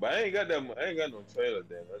 but I ain't got that. I ain't got no trailer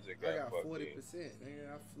damage. I just got. I got 40%. Nigga,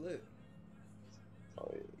 I flipped.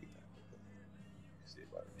 Oh yeah. Shit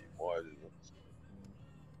about to be marginal.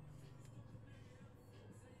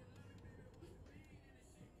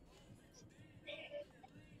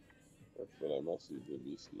 I feel like my shit gonna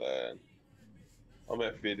be sliding. I'm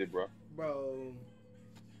at 50, bro. Bro.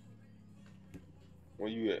 Where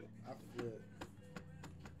you at? I flipped.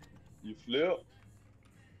 You flip?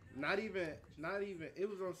 Not even, it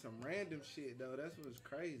was on some random shit though. That's what's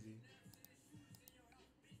crazy.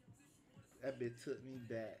 That bitch took me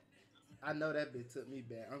back. I know that bitch took me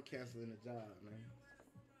back. I'm canceling the job, man.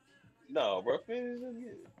 No, bro. Finish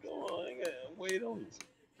it. Go on. I ain't got wait on this.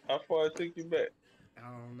 How far it took you back? I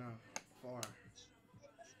don't know. Far.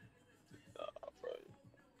 Nah, bro.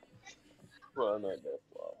 Bro, not that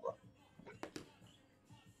far, bro.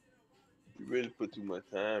 really put too much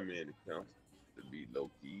time in the council to be low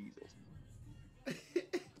key.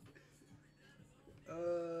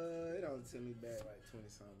 It only took me back like 20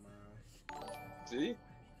 something miles. See?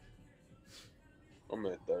 I'm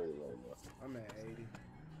at 30 right now. I'm at 80.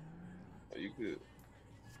 Oh, you good?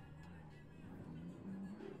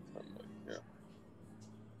 Yeah.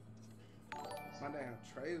 My damn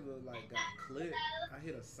trailer like got clipped. I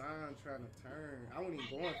hit a sign trying to turn. I wasn't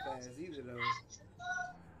even going fast either though.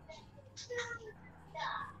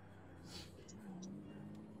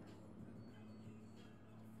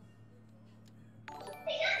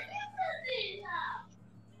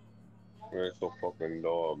 Man, so fucking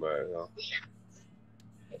dog back, huh?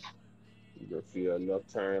 You can feel enough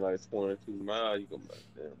turn like 22 miles, you can be like,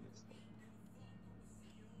 damn this.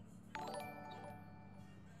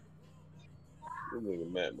 This nigga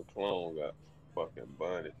Matt McClone got fucking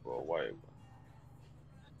bunny for a white one.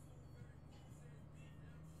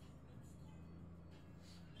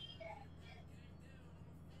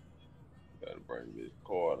 Gotta bring this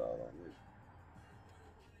card out on me.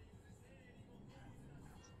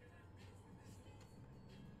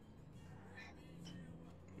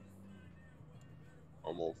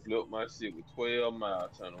 I'm gonna flip my shit with 12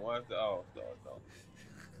 miles trying to watch the All-Star though.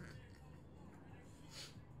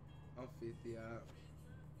 I'm 50 out.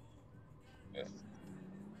 Yeah.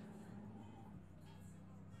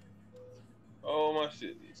 Oh, my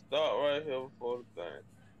shit needs to stop right here before the thing.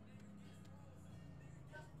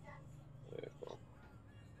 There you go.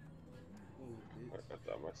 Ooh, I bitch.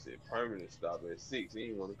 thought my shit permanent stop at 6. He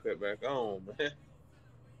didn't want to cut back on, man.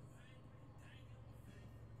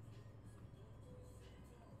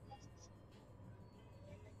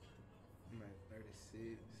 I'm at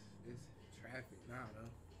 36. It's traffic now though.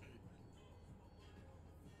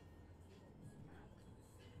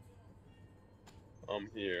 I'm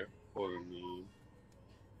here pulling me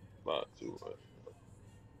about to.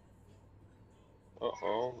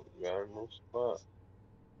 Uh-oh, got no spot.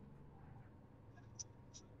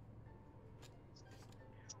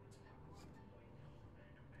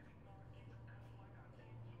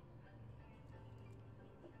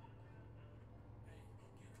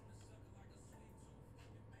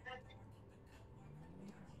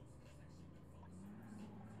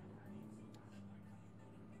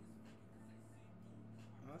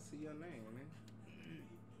 I see your name, man.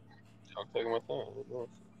 I'm taking my time. What you doing?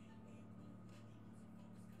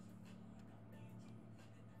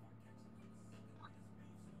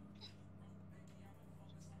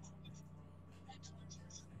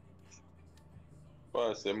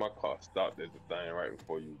 Well, I said my car stopped at the thing right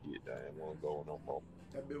before you get there. It won't go no more.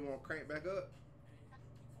 That bitch won't crank back up.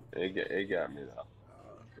 It got me now.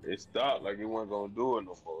 Uh, It stopped like it wasn't gonna do it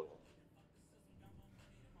no more.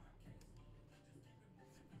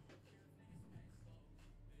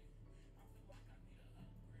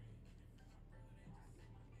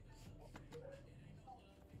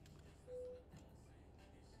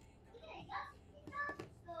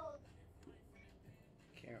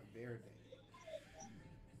 Camp Verde.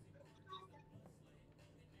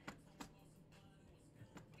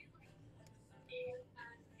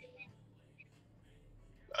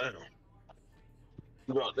 Damn.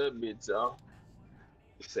 Drop that bitch out.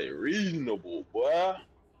 Say reasonable, boy.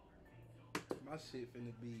 My shit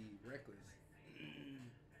finna be reckless.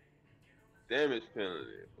 Damage penalty,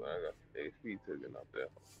 but I got some HP taken up there.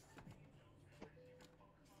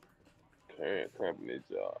 Current company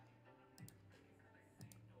job.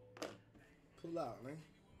 Pull out, man.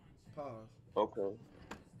 Pause. Okay.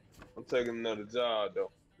 I'm taking another job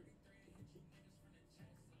though.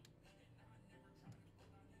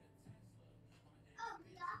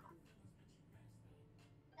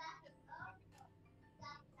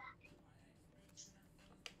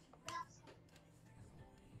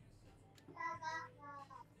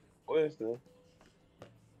 Where's the?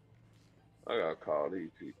 I gotta call these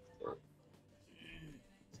people.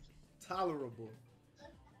 Tolerable.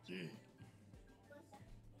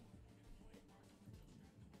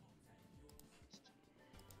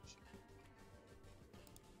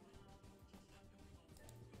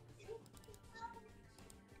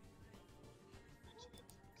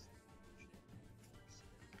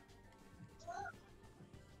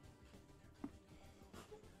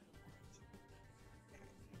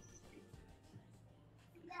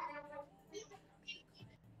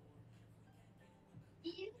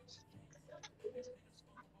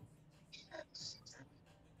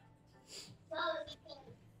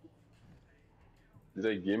 Did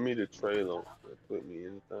they give me the trailer and put me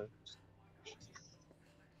in the thing?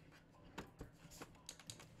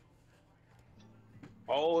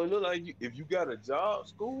 Oh, it look like if you got a job,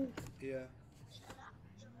 school. Yeah.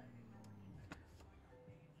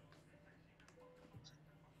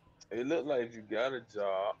 It look like you got a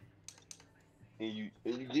job and you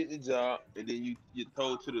get the job and then you get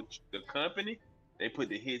told to the company, they put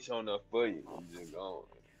the hitch on there for you. You just gone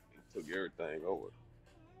and took everything over.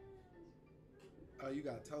 Oh, you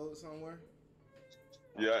got told somewhere?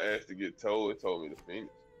 Yeah, I asked to get told. It told me to finish.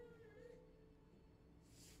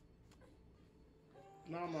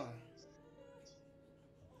 Mama.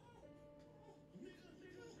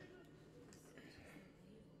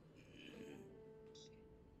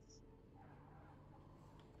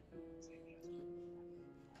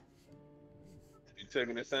 You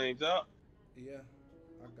taking the same job? Yeah,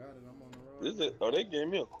 I got it. I'm on the This road. is, oh, they gave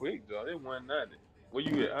me a quick job. They 190. Where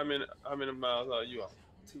you at? How many miles are you on?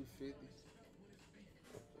 250.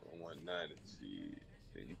 190. Shit.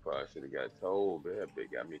 Then you probably should have got told, man. That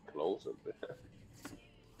bitch got me closer, man.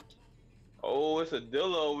 Oh, it's a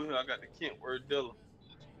dealer over here. I got the Kentworth dealer.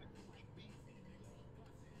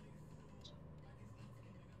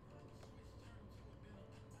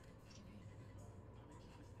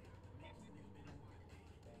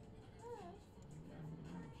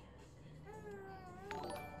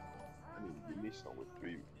 I need to give me some with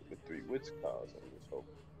three what's cars on this whole.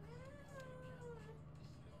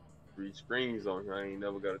 Three screens on here. I ain't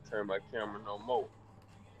never gotta turn my camera no more.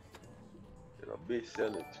 And a bitch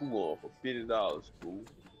selling two on for $50, fool.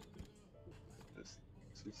 Just,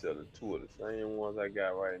 she selling two of the same ones I got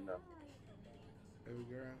right now. Baby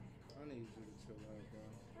girl, I need you to chill out, bro.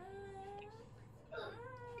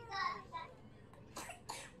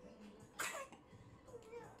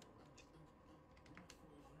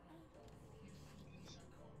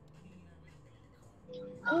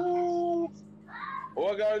 Ooh. Oh,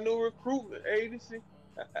 I got a new recruitment agency.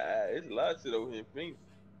 It's a lot of shit over here in Phoenix.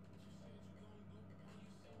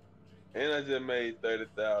 And I just made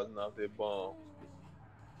 30,000 off that bomb.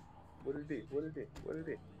 What it is? What it is? What it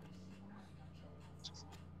is?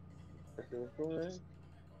 That's the recruitment.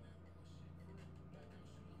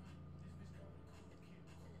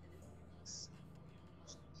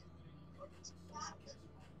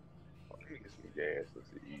 Oh, let me get some gas.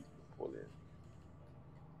 It's easy to pull in.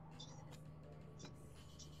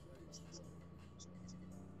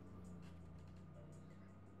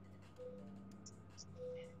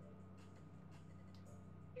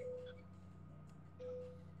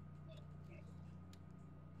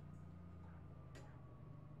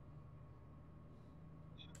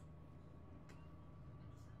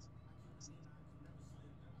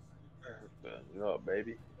 You know,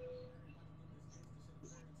 baby.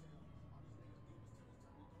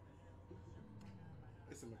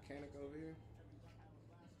 It's a mechanic over here.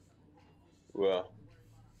 Well,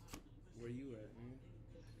 Where you at,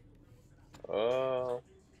 man? uh,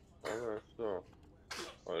 I'm not sure.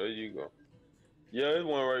 Oh, there you go. Yeah, there's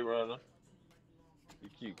one right around there. You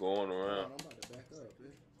keep going Hold around. on, I'm about to back up,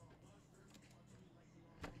 man.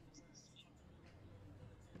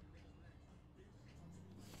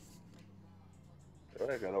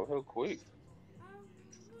 I got over here quick.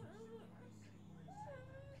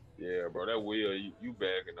 Yeah, bro, that wheel, you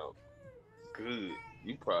backing up good.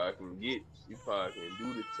 You probably can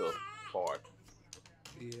do the tough part.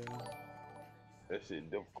 Yeah. That shit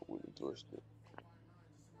difficult with the joystick.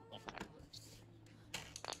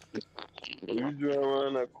 When you drive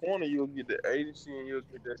around that corner, you'll get the agency and you'll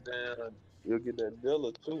get that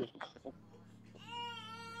dealer too.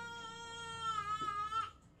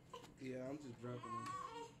 Yeah, I'm just dropping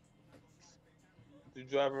You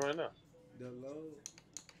driving right now? the load.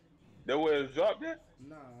 That where it's dropped at?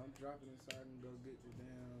 Nah, I'm dropping it so I can go get the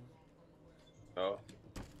damn. Oh,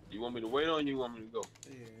 you want me to wait on you? You want me to go?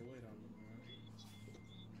 Yeah, wait on me, man.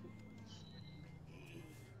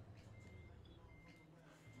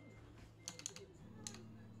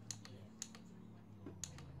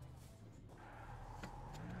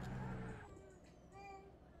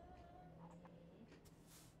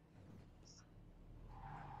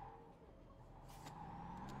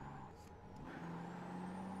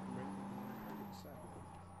 I'm ready to get a shot.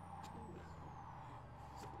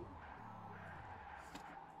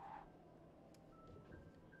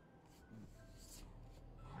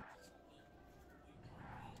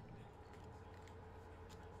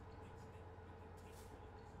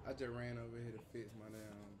 I just ran over here to fix my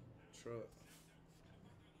damn truck.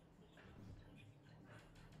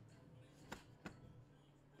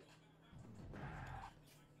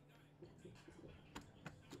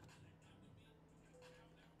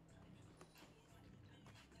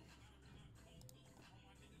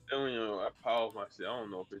 Then when I paused my shit, I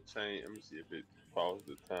don't know if it changed. Let me see if it paused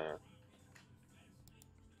the time.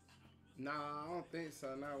 Nah, I don't think so.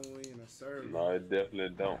 Not when we in a server. No, it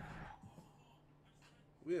definitely don't.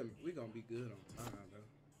 We gonna be good on time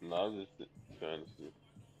though. No, I was just trying to see.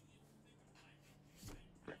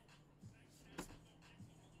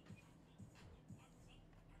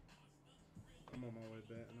 I'm on my way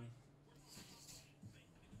back now.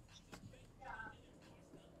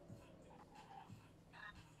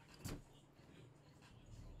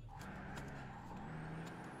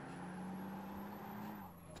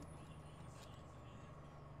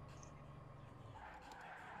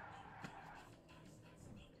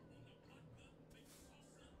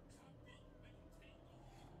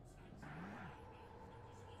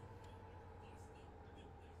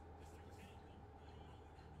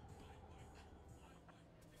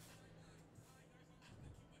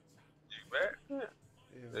 You back?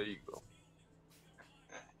 Yeah. There you go.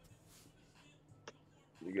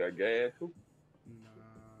 You got gas too? Nah,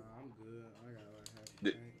 I'm good. I got like half a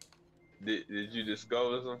Did tank. did you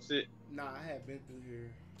discover some shit? Nah, I had been through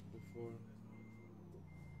here before.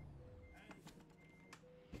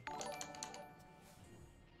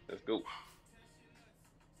 Let's go.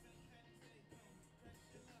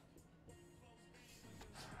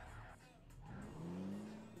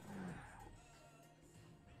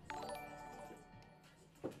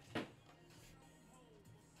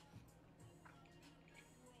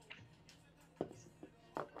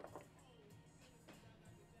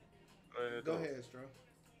 Go ahead, Go though. ahead, Stro.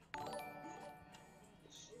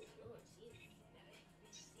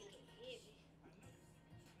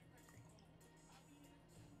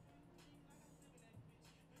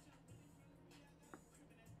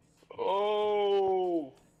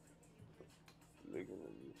 Oh, looking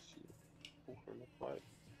at this shit. Who finna fight?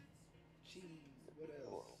 Cheese. What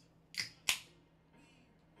Hold else? on.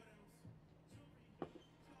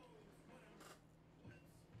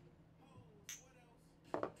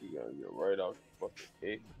 You gotta get right off the fucking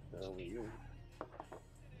exit down with you.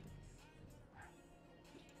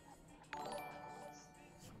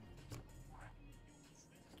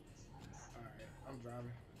 All right, I'm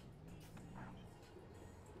driving.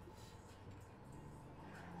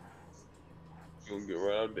 You gonna get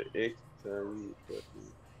right off the exit time you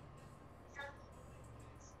fucking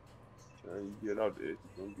time you get off the exit.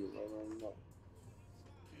 You gonna get right on off.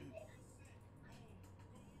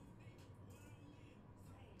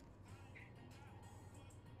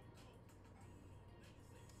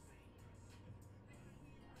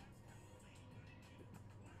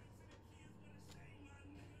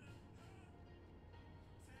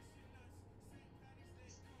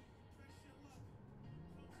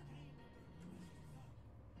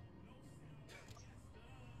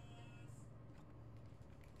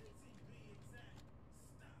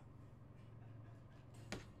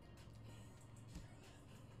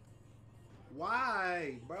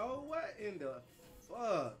 Why, bro? What in the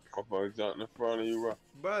fuck? Motherfucker jumping in front of you, bro.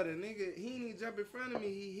 Bro, the nigga, he didn't even jump in front of me.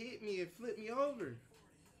 He hit me and flipped me over.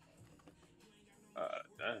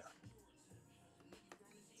 Damn.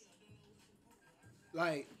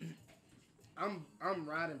 Like, I'm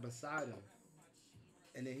riding beside him,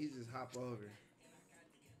 and then he just hop over.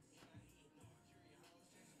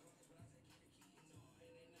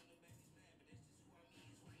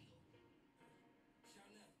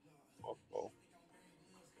 Motherfucker.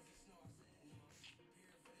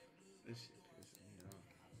 This shit pissing me off.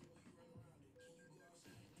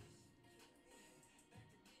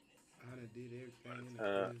 I done did By everything in the the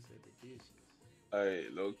time, place at the dishes. hey,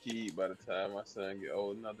 low key, by the time my son get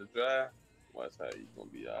old enough to drive, watch how you gonna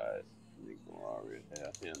be alright. Nigga gonna already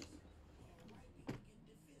have him.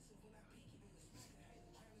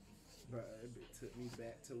 Bro, it bit took me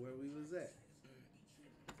back to where we was at.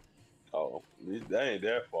 Oh, that ain't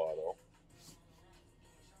that far though.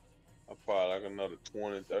 I probably like another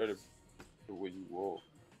 20, 30 to where you walk.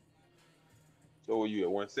 So were you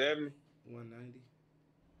at 170? 190.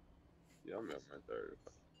 Yeah, I'm at 130.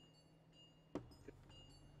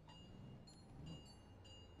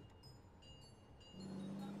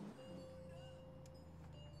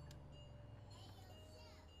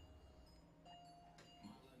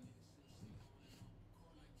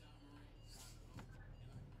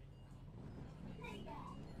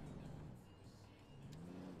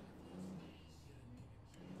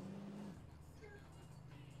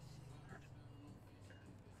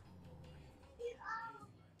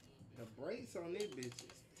 The brakes on this bitch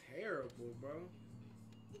is terrible, bro.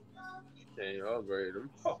 Can't you upgrade them?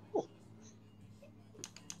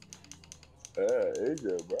 Yeah, it's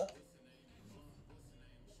good, bro.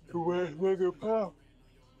 Too much fucking power.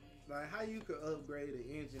 Like, how you could upgrade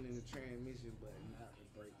the engine and the transmission, but not the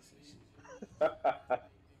brakes and shit.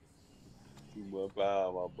 Too much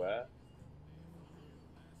power, my boy.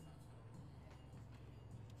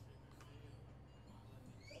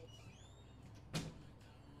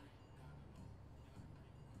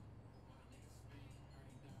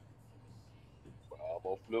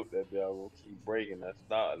 gonna flip that bit. I'm gonna keep braking. I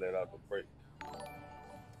start let out the brake.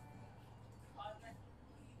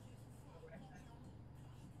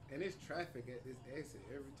 And it's traffic at this exit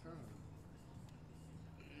every time.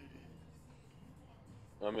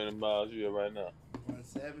 How many miles you at right now?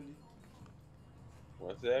 170.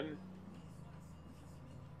 170?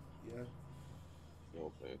 Yeah.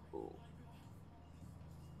 Okay, cool.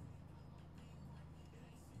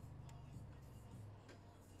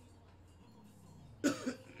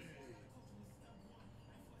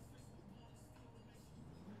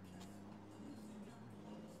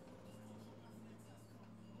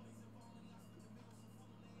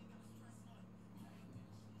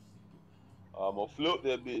 I'm gonna flip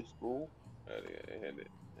that bitch, school. Had it,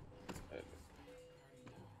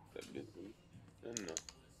 that bitch. No.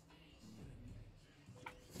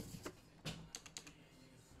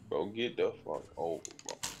 Bro, get the fuck over,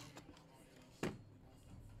 bro.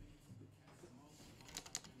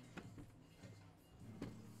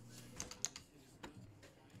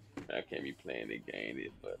 I can't be playing the game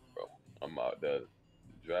this, but bro, I'm out there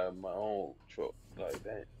driving my own truck like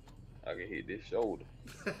that. I can hit this shoulder.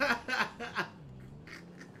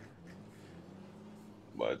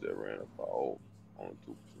 But I just ran a car on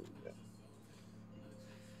 2%. Yeah.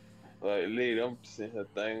 Like, lady, I'm sitting here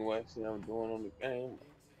thinking what shit I'm doing on the game.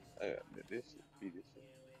 I got this shit, beat this shit.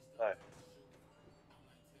 Like,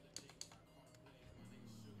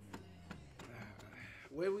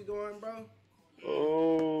 Where we going, bro?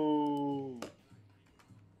 oh,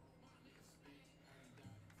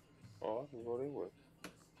 I can go anywhere.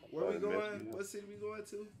 Where we Probably messed going? me up. What city we going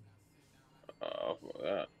to? I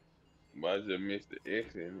forgot. But I just missed the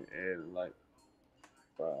exit and added like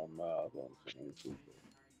 5 miles on something too.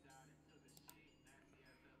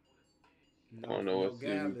 I don't know what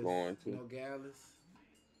city we going to. Nogales,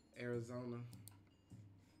 Arizona.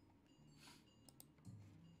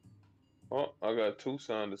 Oh, I got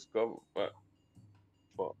Tucson discovered, but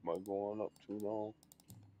fuck, by going up too long.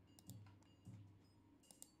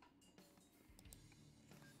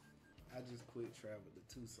 I just quit travel to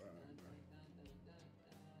Tucson, bro.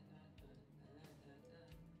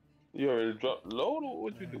 You already dropped the load or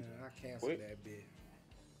what you do? Man, I canceled Wait. that bit.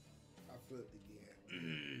 I flipped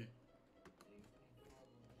again.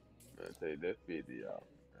 I take that 50 out.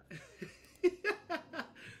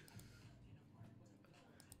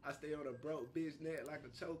 I stay on a broke bitch neck like a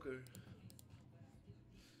choker.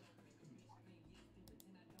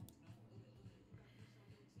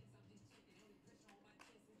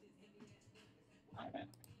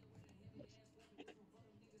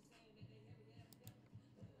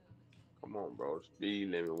 Come on, bro. The speed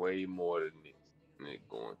limit way more than this. Nigga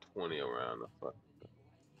going 20 around the fuck.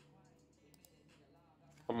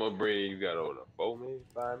 How much bread you got on the 4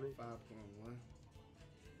 minutes, 5 minutes? 5.1.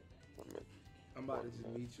 I mean, I'm about to just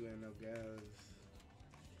meet you in Nogales.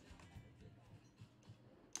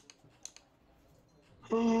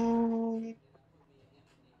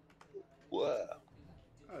 wow.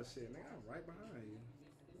 Oh shit, nigga, I'm right behind you.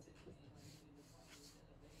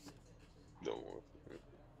 Don't worry.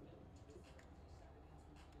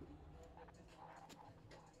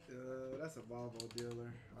 That's a Volvo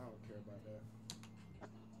dealer. I don't care about that.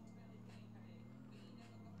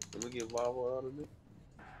 Let me get Volvo out of this.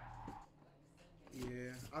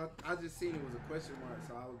 Yeah, I just seen it was a question mark,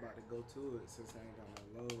 so I was about to go to it since I ain't got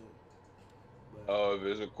no load. But Oh, if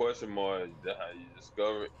it's a question mark, is that how you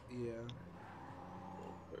discover it? yeah,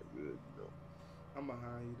 Okay, good. No. I'm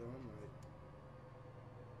behind you though. I'm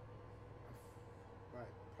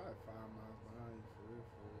like probably 5 miles behind you for real,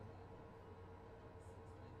 for real.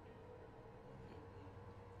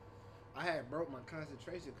 I had broke my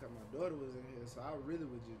concentration because my daughter was in here, so I really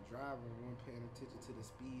was just driving and wasn't paying attention to the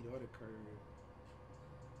speed or the curve.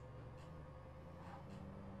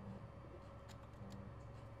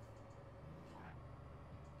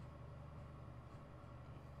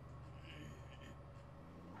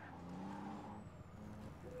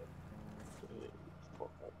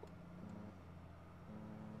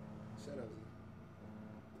 Shut up, Z.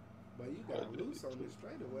 But you I got did loose it on too. this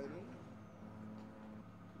straightaway, didn't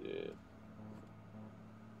you? Yeah.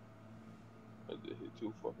 I just hit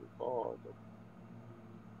 2 fucking cars though.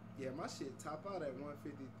 Yeah, my shit top out at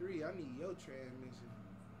 153. I need your transmission.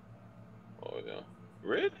 Oh yeah.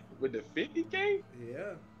 Really? With the 50K?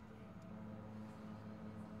 Yeah.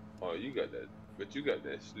 Oh, you got that, but you got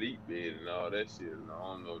that sleep bed and all that shit. And I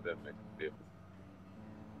don't know if that makes a difference.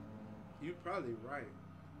 You probably right.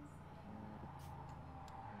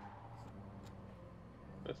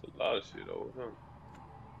 That's a lot of shit over him.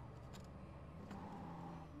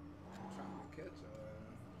 I'm trying to catch her.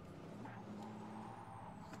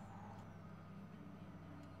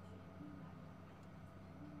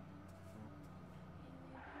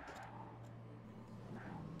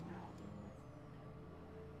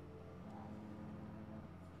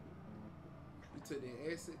 took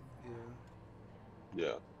the exit? Yeah.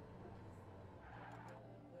 Yeah.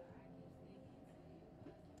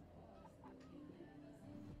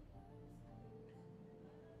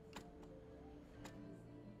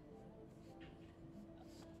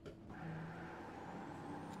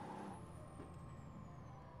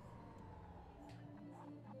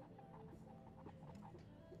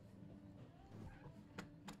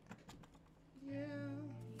 Yeah.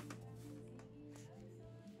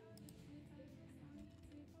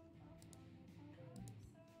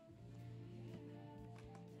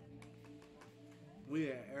 We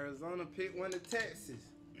at Arizona, pick one of Texas.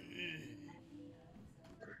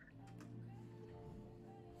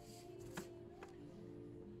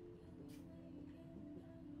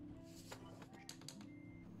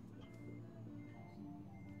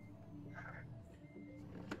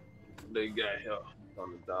 They got help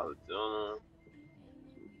from the Dollar General,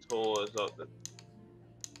 tours up to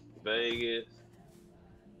Vegas.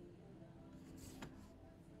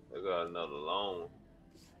 They got another loan.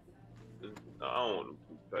 I don't want them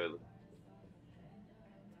too Taylor.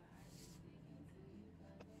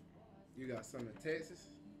 You got some in Texas?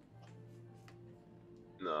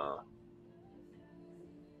 Nah.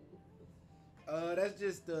 That's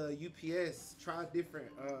just the UPS. Try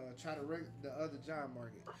different. Try to rank the other job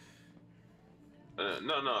market.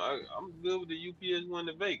 No. I'm good with the UPS one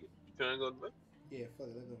to Vegas. You trying to go to Vegas? Yeah, fuck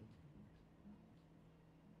it. Let's go.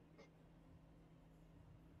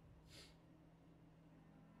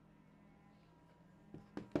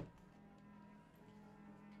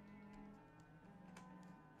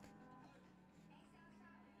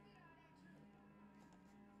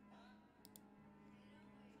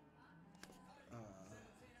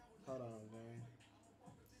 Hold on, man.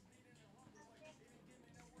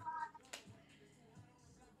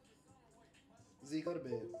 Z, go to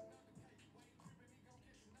bed.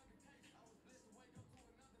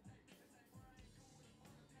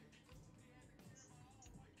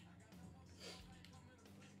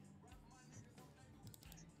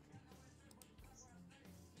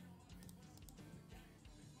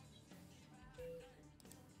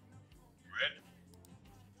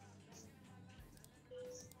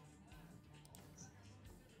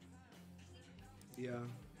 Yeah,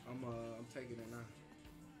 I'm taking it now.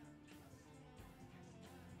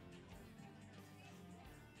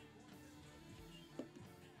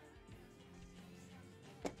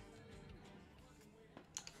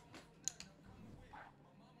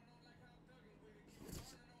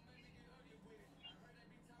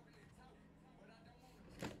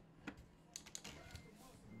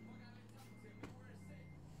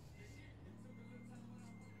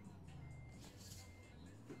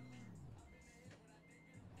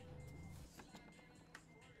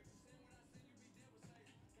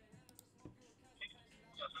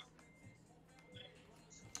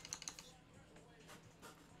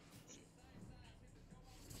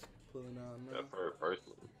 Pulling out now. That first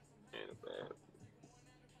one ain't bad.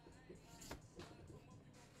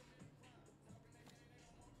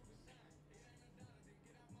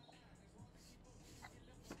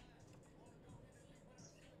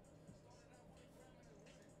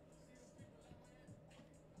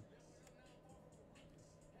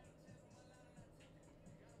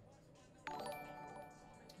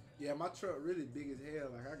 Yeah, my truck really big as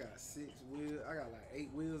hell. Like I got 6 wheels. I got like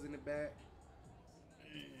 8 wheels in the back.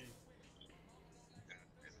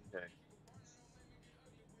 Okay.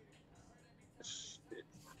 Shit.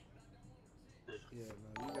 Yeah,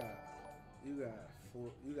 no,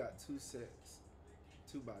 you got 2 sets,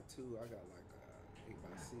 2x2. I got like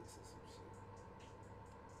 8x6 or some shit.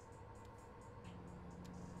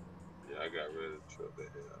 Yeah, I got rid of the truck that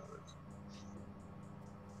had all that.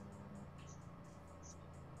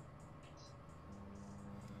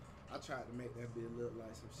 I tried to make that bitch look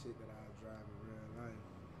like some shit that I was driving in real life.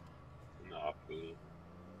 Nah, I feel you.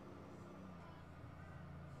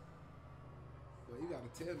 Well, you gotta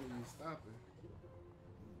tell me you stopping.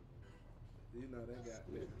 You know that that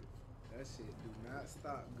shit do not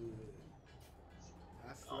stop good.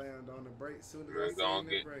 I slammed on the brake soon as I seen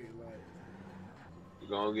the brake light. You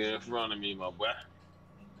gonna get in front of me, my boy.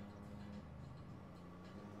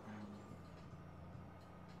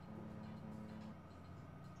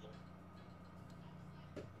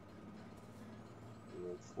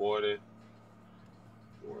 $40,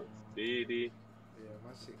 $150. Yeah,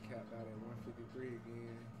 my shit capped out at 153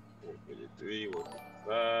 again. 153,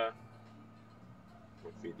 155,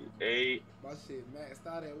 158. My shit maxed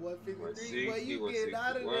out at 153. 160, Boy, you getting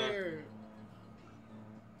out of there.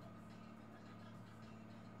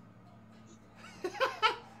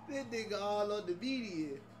 This nigga all on the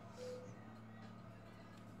media.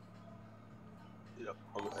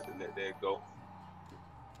 I'm gonna have to let that go.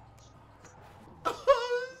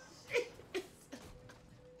 Oh, shit.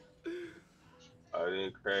 I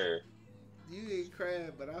didn't crash. You didn't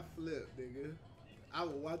crash, but I flipped, nigga. I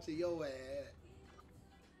was watching your ass.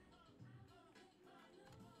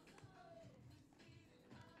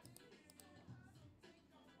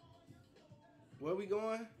 Where we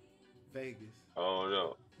going? Vegas. Oh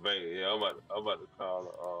no, Vegas. Yeah, I'm about to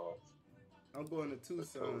call I'm going to a tow.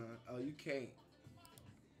 Tucson. Oh, you can't.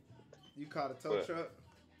 You caught a tow But truck?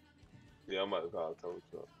 yeah, I'm about to call a tow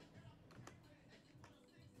truck.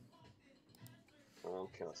 I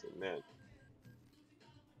don't cancel nothing.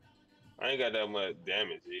 I ain't got that much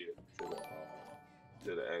damage either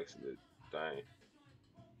to the actual thing.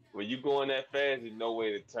 When you going that fast, there's no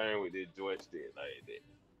way to turn with this joystick like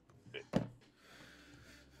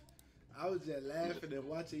I was just laughing and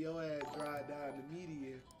watching your ass drive down the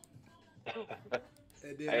median. that.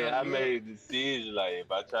 And then Hey, I I look. made a decision like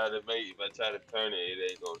if I try to turn it,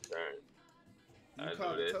 it ain't gonna turn. You I know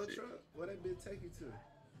caught a that tow shit. truck? What that bitch take you to?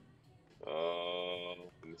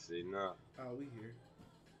 Let me see now. Oh, we here.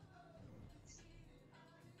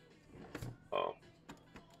 Oh,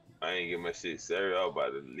 I ain't get my shit served. I was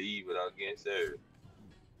about to leave without getting served.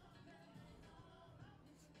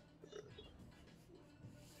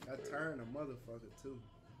 I turned a motherfucker too.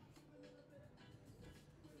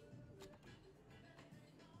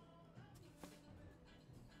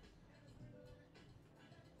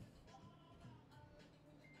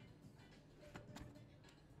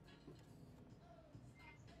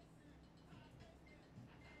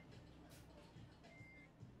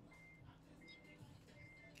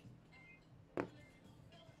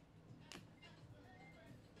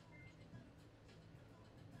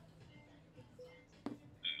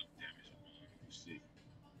 Shit.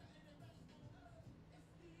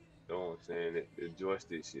 You know what I'm saying? The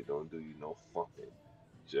joystick shit don't do you no fucking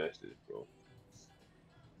justice, bro.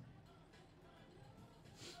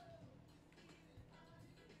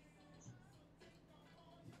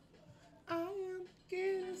 I am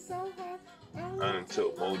getting so hot. I done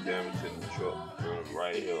took more damage in the truck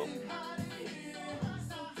right here.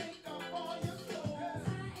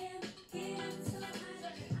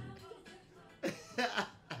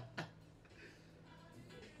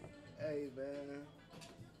 Hey, man.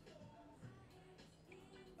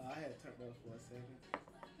 Oh, I had turned off for a second.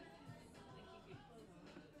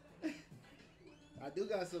 I do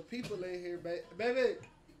got some people in here, baby.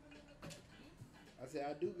 I said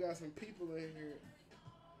I do got some people in here.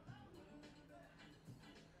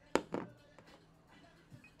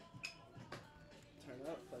 Turn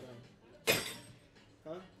up for them.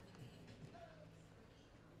 Huh?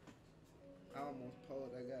 I almost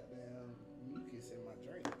pulled that goddamn mucus in my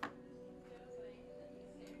drink.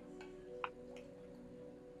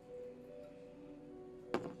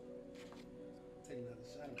 Take another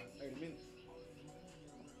shot in about 30 minutes.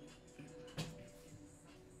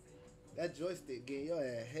 That joystick getting your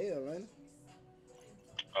ass hell, man.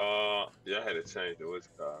 Yeah, I had to change the what's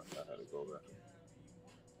it called. I had to go back.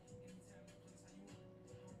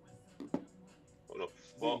 What the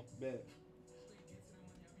fuck? Bet.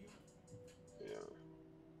 Yeah.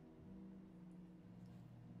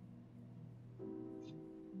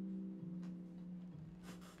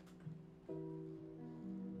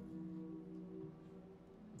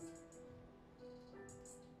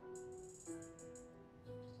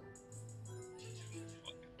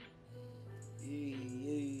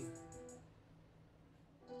 Yeah.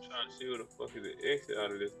 Trying to see where the fuck is the exit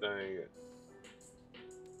out of this thing at.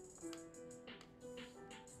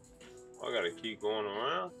 I gotta keep going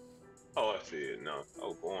around. Oh, I see it now. I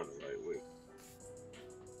was going the right way.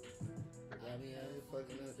 Robbie out here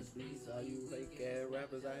fucking up the beats. All you fake ass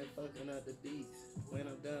rappers out here fucking up the beats. When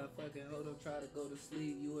I'm done fucking, hold up, try to go to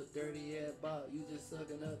sleep. You a dirty ass bop, you just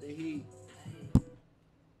sucking up the heat.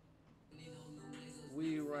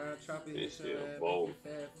 We rhyme, chopping This each shit other, bold.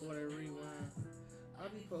 make it fast for the rewind. I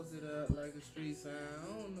be posted up like a street sign.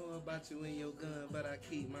 I don't know about you and your gun, but I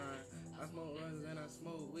keep mine. I smoke runs and I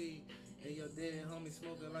smoke weed. And your dead homie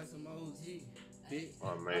smoking like some OG. Bitch,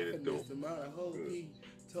 I made it through. finessed him out a whole Good. P.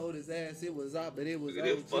 Told his ass it was out, but it was Look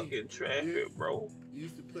at this OG. fucking traffic, bro.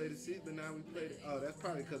 Used to play the shit, but now we play the... Oh, that's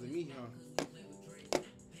probably because of me, huh?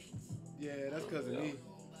 Yeah, that's because of me.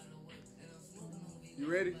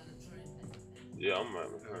 You ready? Yeah, I'm right.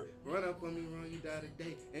 Run up on me, run, you die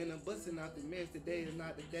today. And I'm busting out the mess, today is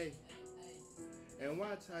not the day. And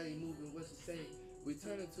watch how you moving, what you say. We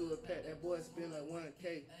turn into a pack, that boy spend like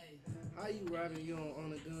 1K. How you riding, you don't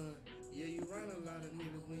own a gun. Yeah, you run a lot of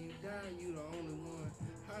niggas, when you die, you the only one.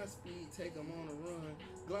 High speed, take them on a run.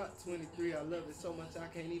 Glock 23, I love it so much I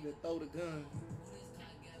can't even throw the gun.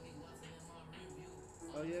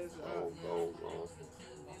 Oh yeah, it's Go, out. go, go.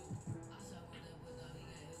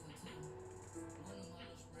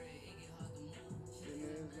 Them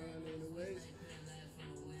niggas running away.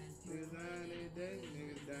 Niggas dying every day.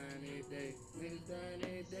 Niggas dying every day. Niggas dying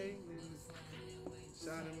every day. Niggas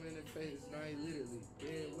shot him in the face. Now he literally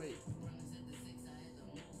dead weight.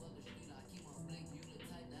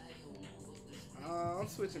 I'm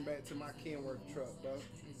switching back to my Kenworth truck, bro.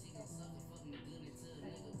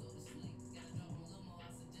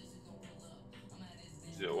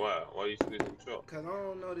 Shit, why? Why you switching truck? Cause I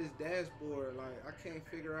don't know this dashboard. Like I can't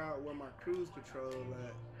figure out where my cruise control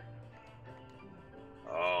at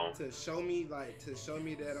Oh, to show me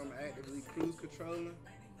that I'm actively cruise controlling.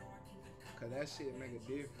 Cause that shit make a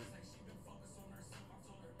difference.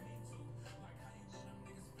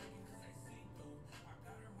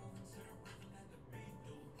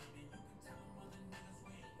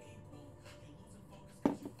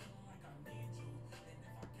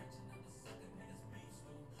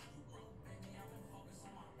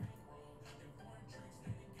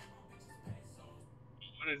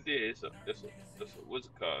 what it is? It's a what's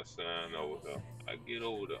it called sign over there. I get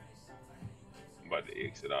over there. I'm about to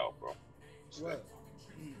exit out, bro. It's like, What?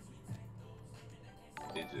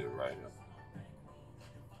 Mm. it's just right now.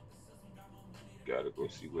 Gotta go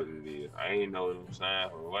see what it is. I ain't know them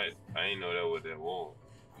signs from white. I ain't know that what that was.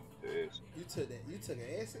 It's, You took that? You took an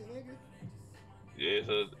exit, nigga? yeah,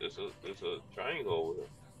 it's a triangle over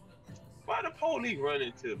there. Why the police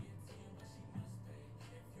running to me?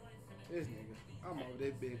 This nigga. I'm over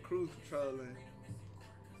there being cruise controlling.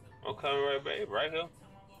 I'm coming right back, right here.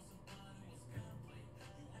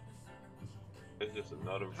 It's just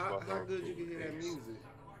another How fucking good you can hear that recruitment. music?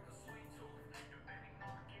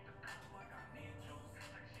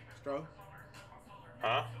 Stro?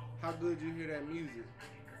 Huh? How good you hear that music?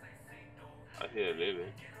 I hear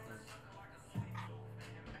living.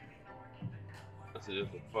 That's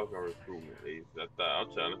just a fucking recruitment agency. I thought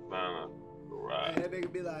I'm trying to find a Hey, ride. that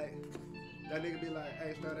nigga be like,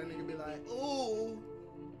 hey, Stro, that nigga be like, ooh,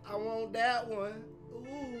 I want that one.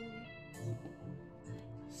 Ooh,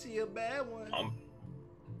 she a bad one.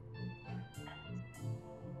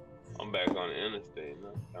 I'm back on the interstate now.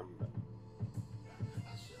 Coming back.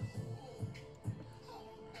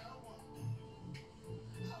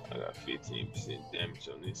 I got 15% damage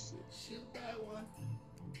on this shit. She a bad one.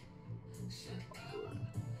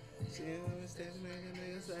 She understands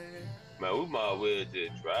nigga say. Man, we might as well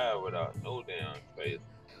just drive without no damn trailer.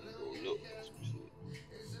 Go look at some shit.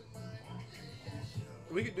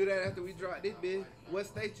 We could do that after we drop this bitch. What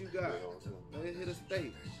state you got? You know what I'm saying? Let it hit a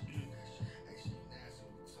state.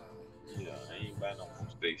 Yeah, I ain't buy no more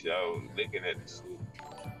steaks. Y'all was looking at this shit.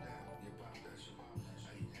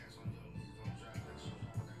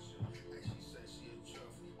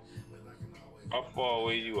 How far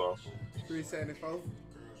away you are from? 374.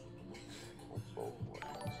 Oh,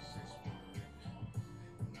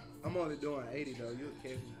 I'm only doing 80 though. You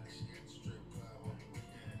okay?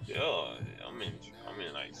 yeah, I'm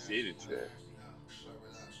in like city traffic.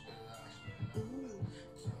 Ooh,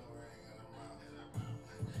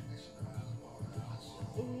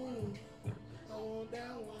 ooh, I want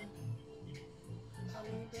that one. I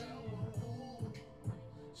want that one. Ooh,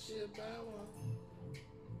 she a bad one.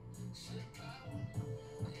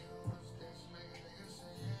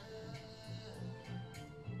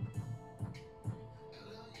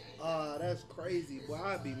 That's crazy. Boy,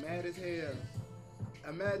 I'd be mad as hell.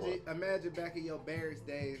 Imagine back in your barracks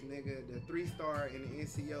days, nigga, the 3-star and the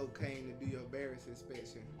NCO came to do your barracks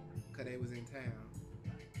inspection because they was in town.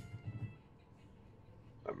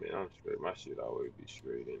 I mean, I'm straight. My shit always be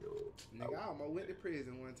straight anyway. Nigga, I almost went to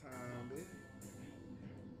prison one time, bitch.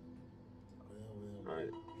 Right.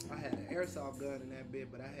 I had an airsoft gun in that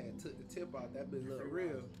bit, but I had took the tip out. That bitch looked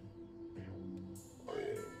real. Oh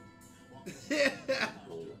yeah.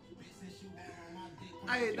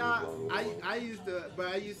 I used to,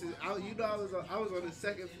 I was on the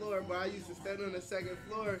second floor, but I used to stand on the second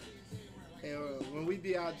floor, and when we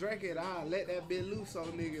be out drinking, I let that bitch loose on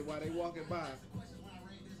niggas while they walking by.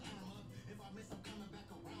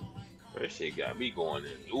 That shit got me going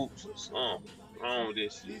in loops or something. What's wrong with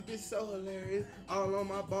this This shit? bitch so hilarious. All on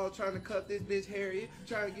my ball trying to cut this bitch Harriet.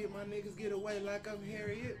 Trying to get my niggas get away like I'm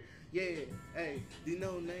Harriet. Yeah, hey, these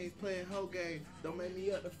no names playing whole game. Don't make me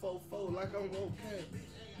up to 4-4 like I'm okay.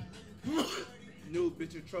 New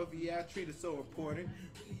bitch a trophy, yeah, I treat it so important.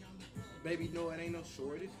 Baby, no, it ain't no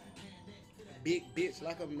shortage. Big bitch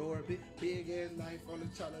like I'm Norbit. Big ass knife on the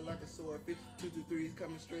chocolate like a swordfish. 2 to 3's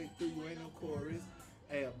coming straight through, you ain't no chorus.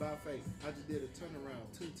 Hey, about face, I just did a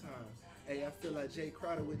turnaround 2 times. Hey, I feel like Jay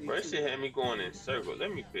Crowder with these Bro, that two. shit had me going in circles.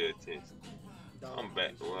 Let me pay attention. Dog I'm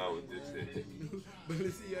back to where I was just at.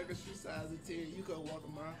 Balenciaga shoe size of 10. You go walk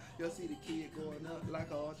a mile. You'll see the kid going up like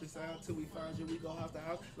an ultrasound. Till we find you, we go house to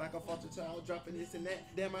house like a foster child. Dropping this and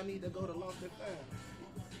that. Damn, I need to go to Lost and Found.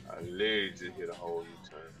 I literally just hit a whole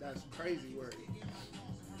U-turn. That's crazy work.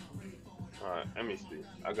 Alright, let me see.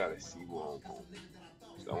 I gotta see where I'm going.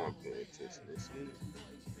 So I want to pay attention to this.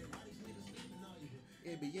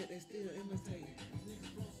 Yeah, but yet they still imitating.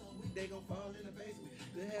 They gon' fall in the basement.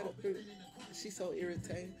 They had a she so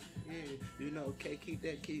irritating. Yeah, you know, can't keep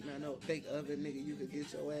that keep. Now, no fake other nigga, you could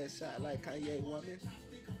get your ass shot like Kanye woman.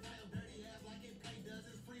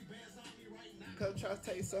 Come try to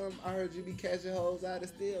take some. I heard you be catching hoes out of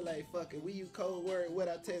still like fuck it. We use cold word what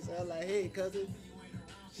I text her. I'm like, hey cousin,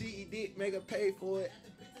 she eat dick, make her pay for it.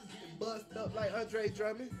 Bust up like Andre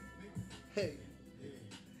Drummond. Hey,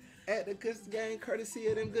 at the Kuss game, courtesy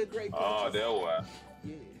of them good great punches. Oh, that why.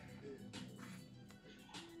 Yeah.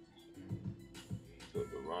 Took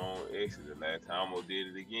the wrong exit the last time. I almost did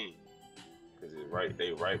it again. Cause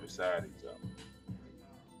they right beside each other.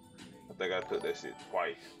 I think I took that shit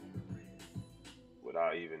twice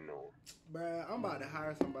without even knowing. Bruh, I'm about to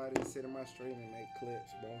hire somebody to sit in my stream and make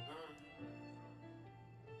clips, bro.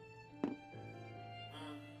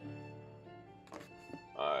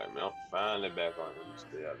 Alright, man, I'm finally back on him.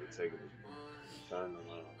 Stay out there taking it. Turning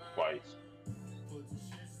around twice.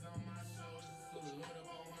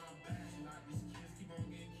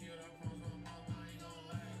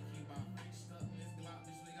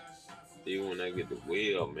 Even when I get the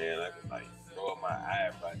wheel, man, I can like throw up my eye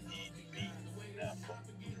if I need to be. Now,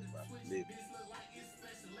 living.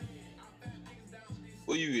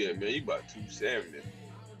 Where you at, man? You about 270.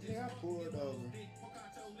 Yeah, I pulled over.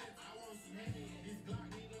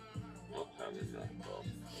 I'm coming up,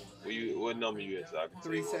 bro. What number you at? So I can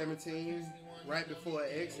 317, right before an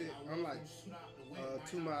exit. I'm like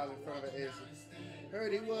 2 miles in front of the exit.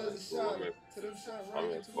 Heard he was a shot to them shot right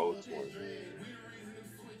I'm at into 420.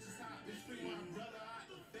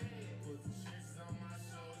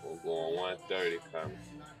 We're going 130 coming.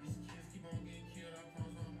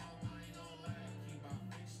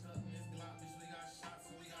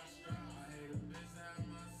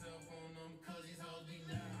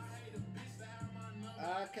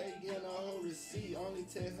 I can't get no whole receipt. Only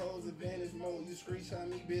text hoes advantage mode. You screenshot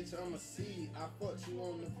me, bitch. I'ma see. I fucked you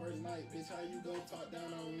on the first night, bitch. How you gon' talk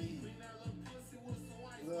down on me?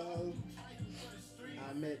 Little hoe.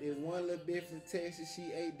 I met it one little bit from Texas.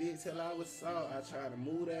 She ate dick till I was salt. I tried to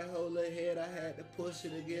move that whole little head. I had to push her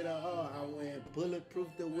to get her off. I went bulletproof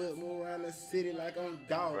the whip, move around the city like I'm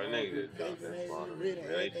dog. Right, nigga, just jumped in front of me.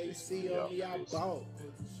 They see on me, I bought.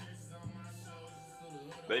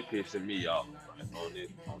 They pissing me off on this.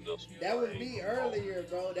 That would be earlier,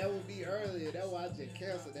 bro. That would be earlier. That's why I just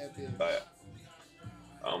canceled that bitch. But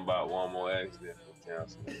I'm about one more accident for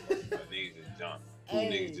canceling. Niggas just jumped. Two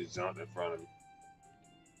niggas just jumped in front of me.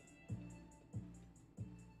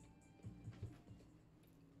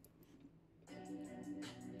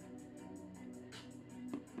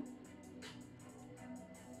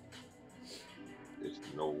 There's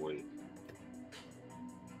no way.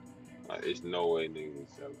 There's no way niggas is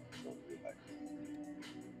selling something like that.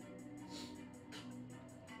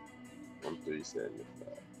 I'm 375.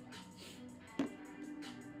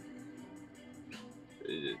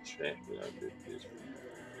 They just tracking out this.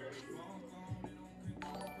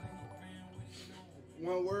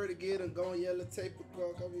 One word to get them going yellow tape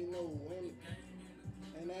across, cause we know one.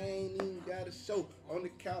 And I ain't even got a show. On the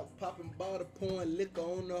couch, popping bottle, pouring liquor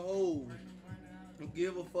on the hole. Don't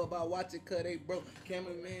give a fuck about watching cut they broke.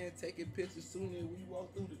 Cameraman taking pictures soon as we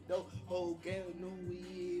walk through the door. Whole gang know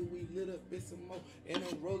we lit up bit some more. And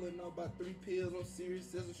I'm rolling on about 3 pills. I'm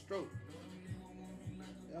serious as a stroke.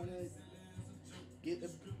 Get the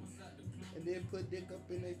and then put dick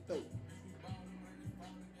up in their throat.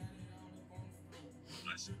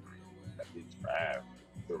 That bitch drive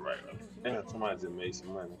the right way. Damn, somebody just made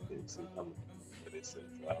some money. I think some coming. But it's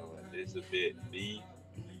a bit B.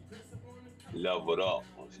 Leveled up.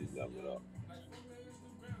 Once she leveled up.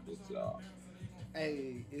 Good job.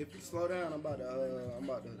 Hey, if you slow down, I'm about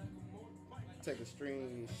to take a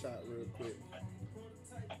screenshot real quick.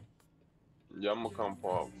 Yeah, I'm gonna come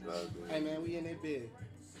park. Hey man, we in that bed.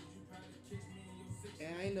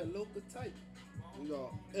 And I ain't a local type. We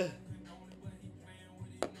go,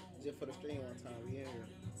 just for the stream one time, we in here.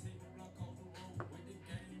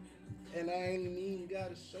 And I ain't even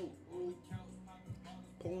got a show.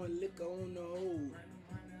 Pouring liquor on the hole.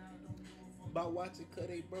 About watching cut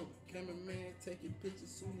they broke. Cameraman taking pictures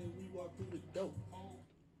soon as we walk through the door.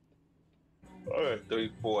 Alright,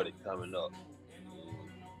 340 coming up.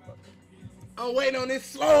 I'm waiting on this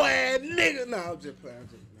slow ass nigga. No, I'm just playing.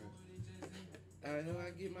 I know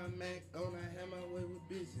I get my Mac on, I have my way with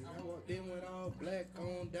bitches. I walked in with all black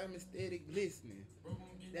on, diamond steady glistening.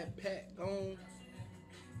 That pack on.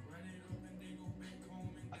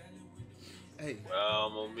 Hey. Well,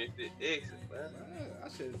 I'm gonna miss the exit, man. I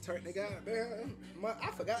should have turned the guy down.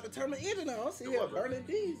 I forgot to turn the engine on. I see here burning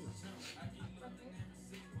diesel.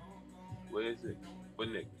 What is it? What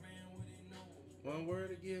nigga? One word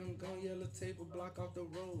again, I'm gonna yellow tape or block off the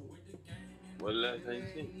road. What last thing you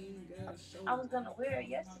seen? I was gonna wear it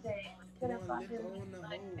yesterday. Couldn't find it.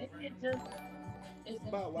 Like, maybe it just isn't.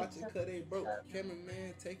 About watching cut they broke.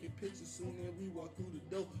 Cameraman taking pictures soon as we walk through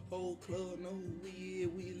the door. Whole club know who we is.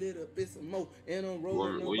 We lit up in some more. And I'm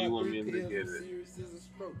rolling Where you want me to pills. get it? Serious as a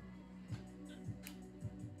stroke.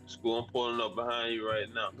 School, I'm pulling up behind you right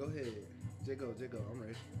now. Go ahead. J-Go. I'm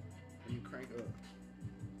ready. Let me crank up.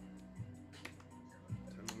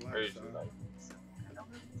 Turn the lights on.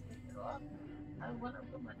 I want to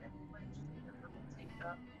put my neck on my take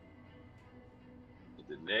up.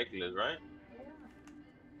 The necklace, right? Yeah.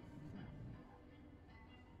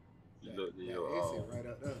 You look in That your exit right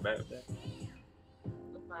up there. backpack.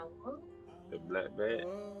 With my what? The black bag.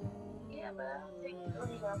 Yeah, but I'll take it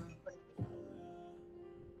off.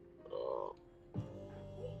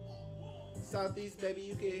 Southeast, baby,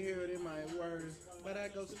 you can hear it in my words. But I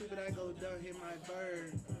go stupid, I go down, hit my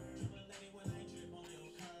bird.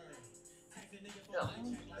 The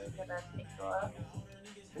only thing that I take off.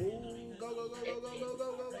 Ooh, go.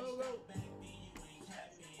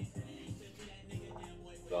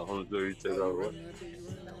 The 130 take off, right?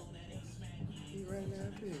 He ran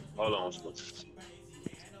that bitch. Hold on, slow.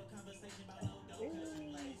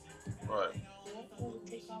 Right.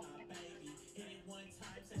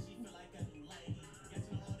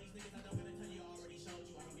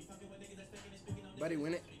 Buddy,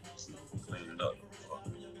 win it. Clean it up.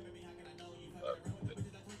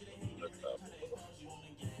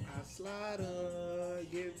 I slide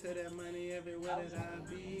up, give to that money everywhere that I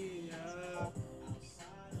be.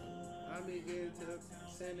 I be getting to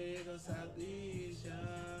San Diego, Southeast.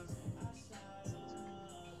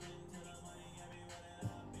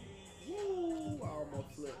 Woo! I almost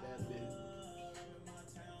flipped that bitch.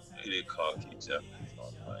 That car keeps happening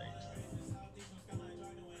on things.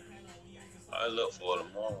 I look for it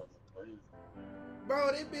tomorrow.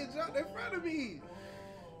 Bro, that bitch jumped in front of me.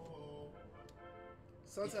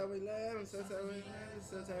 Sometimes we laugh, and sometimes we laugh,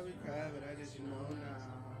 sometimes we cry, but I just know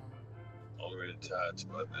now. I'm really tired,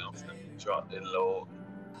 but then I'm finna drop that load.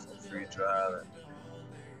 I'm free driving.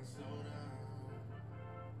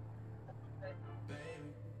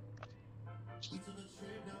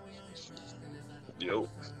 Yo,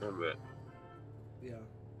 remember. Yeah.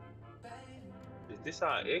 Is this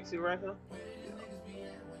our exit right here?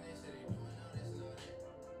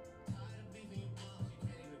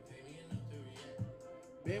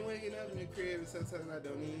 Been waking up in the crib and sometimes I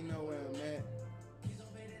don't even know where I'm at.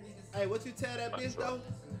 Hey, what you tell that bitch though?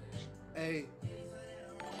 Hey.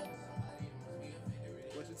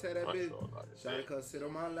 What you tell that bitch? Shawty come sit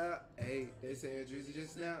on my lap. Hey, they said Drizzy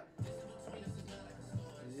just snap.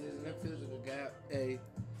 Just left field of the gap. Hey.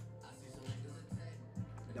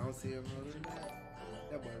 Don't see him running back.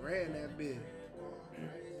 That boy ran that bitch.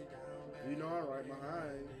 You know I'm right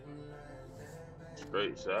behind.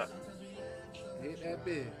 Straight shot. Hit that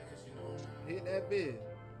bitch. Hit that bitch.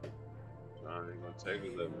 John ain't gonna take a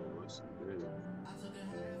little more. What's the deal?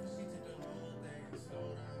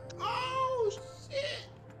 Oh shit!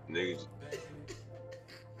 Niggas.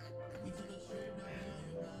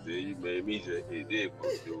 Then you made me just hit that,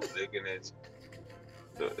 but you was looking at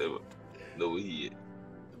you. So, know where he at.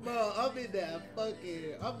 Bro, I'm in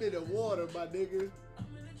the water, my nigga.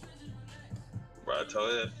 Bro, I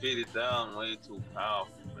told you that 50 down way too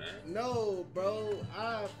powerful, man. No, bro,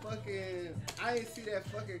 I ain't see that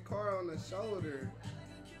fucking car on the shoulder.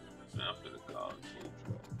 Man, I'm finna call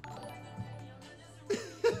the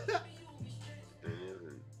food truck.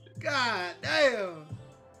 God damn.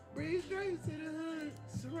 Breeze drinks in the hood.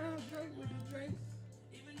 Surround Drake with the drinks.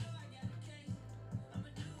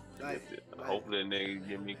 Like, hopefully that nigga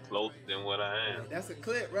get me closer than what I am. That's a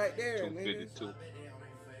clip right there, 252. nigga.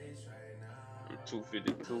 I'm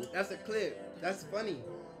 252. That's a clip. That's funny.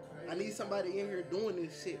 I need somebody in here doing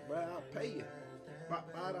this shit, bro. I'll pay you. $5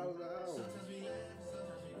 an hour.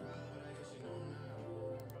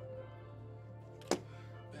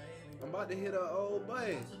 I'm about to hit an old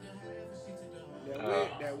boy.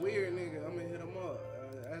 That weird nigga. I'm gonna hit him up.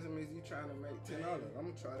 As it means you trying to make $10. I'm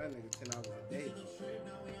gonna try that nigga $10 a day.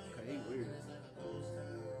 Cause he weird.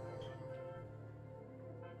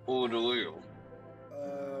 Who the wheel?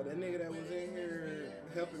 That nigga that was in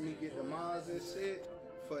helping me get the mods and shit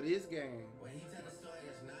for this game.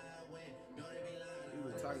 We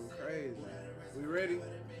were talking crazy. We ready?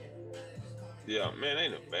 Yeah, man,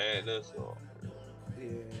 ain't a bad that's all. Yeah,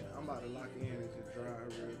 I'm about to lock in and just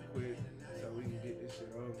drive real quick so we can get this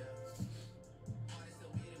shit over.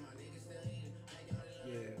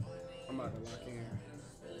 Yeah, I'm about to lock in.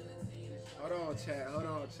 Hold on, chat. I'm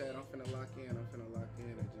finna lock in and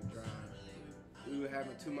just drive. We were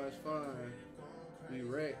having too much fun.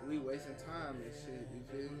 We wasting time and shit, you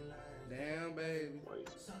feel me? Damn, baby.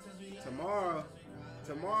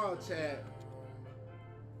 Tomorrow, chat.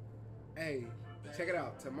 Hey, check it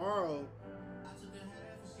out. Tomorrow,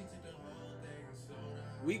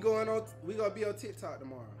 we gonna be on TikTok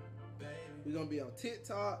tomorrow. We gonna be on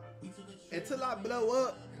TikTok until I blow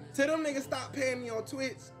up. Till them niggas stop paying me on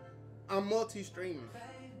Twitch. I'm multi-streaming,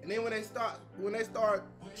 and then when they start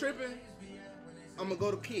tripping, I'm gonna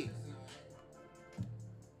go to Kick.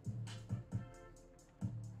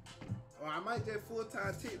 Or I might just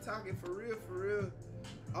full-time TikToking for real.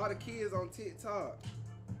 All the kids on TikTok.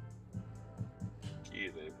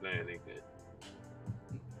 Kids ain't playing anything.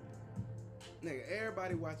 Nigga,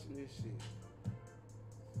 everybody watching this shit.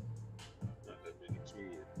 Not that many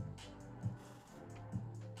kids.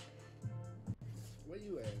 Where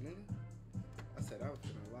you at, nigga? I said I was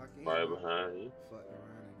finna lock in. Right behind you. Fucked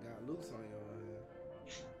around and got loose on your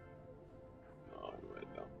ass. No, right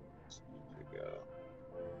now. Check out.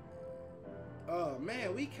 Oh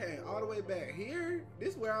man, we came all the way back here.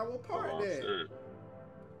 This where I will park at.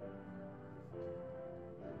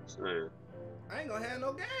 I ain't gonna have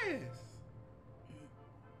no gas.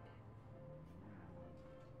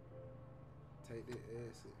 Take this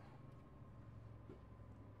exit.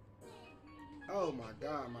 Oh my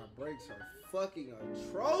god, my brakes are fucking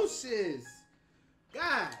atrocious.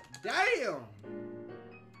 God damn.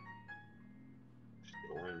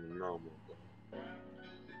 Going normal.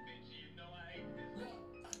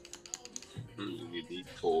 You get these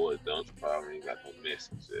toys, don't you probably ain't got no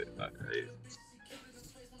message shit like that.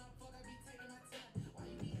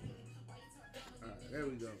 Alright, there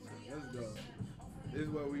we go, man. Let's go. This is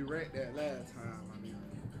where we wrecked that last time, I mean.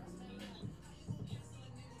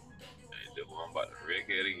 I'm about to wreck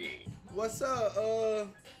it again. What's up,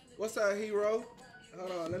 hero?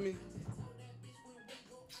 Hold on, let me.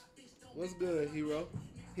 What's good, hero?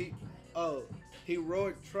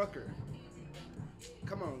 Heroic trucker.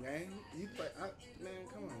 Come on, gang. You play, man.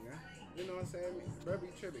 Come on, gang. You know what I'm saying? Bro, be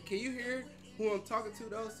tripping. Can you hear who I'm talking to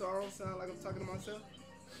though, so I don't sound like I'm talking to myself?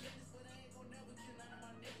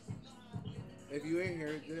 If you ain't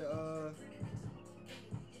here,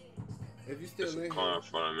 if you still in here. There's a car in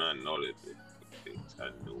front of me. I know that I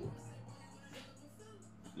knew it.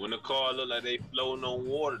 When the car look like they floating on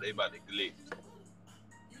water, they about to glitch.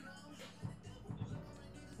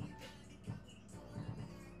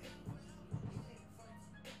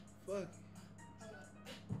 Fuck. I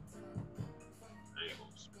ain't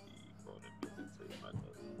gonna speed, bro. That bitch take my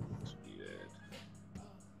speed ass.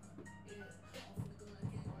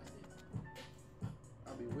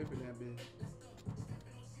 I'll be whipping that bitch.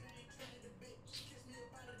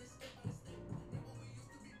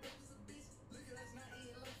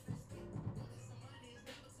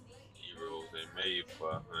 Heroes ain't made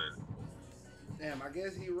for 100. Damn, I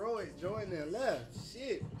guess Heroic joined and left.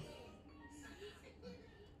 Shit.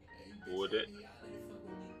 Who was that?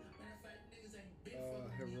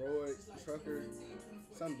 Heroic trucker.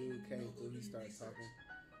 Some dude came through. He started talking.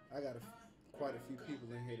 I got quite a few people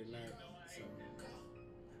in here tonight. So.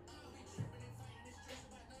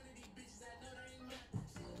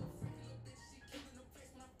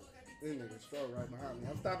 This nigga Straw right behind me.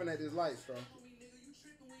 I'm stopping at this light, Straw.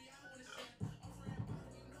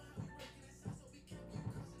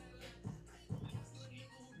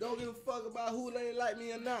 Don't give a fuck about who ain't like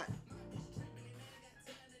me or not.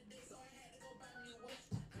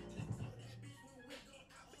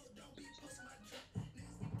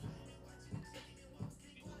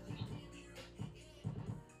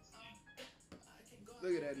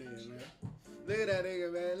 Look at that nigga, man. Look at that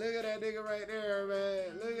nigga, man. Look at that nigga right there,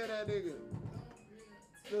 man. Look at that nigga.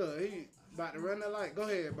 Look, he about to run the light. Go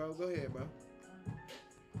ahead, bro. Go ahead, bro.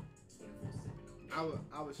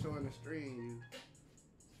 I was showing the stream you.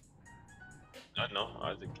 I know.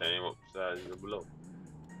 I just came up beside you below.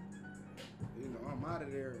 You know, I'm out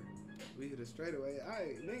of there. We hit a straightaway.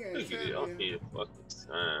 Nigga ain't Look at it. I'm here fucking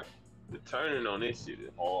time. The turning on this shit is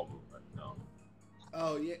horrible right now.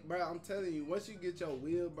 Oh, yeah, bro. I'm telling you, once you get your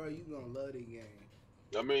wheel, bro, you gonna love the game.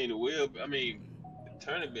 I mean, the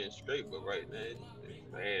turning been straight, but right now, it's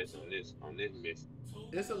fast on this mission.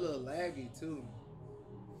 It's a little laggy, too.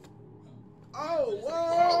 Oh,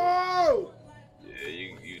 Power. whoa! Yeah,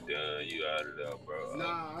 you done. You out of there, bro.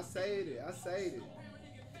 Nah, I saved it. I saved it.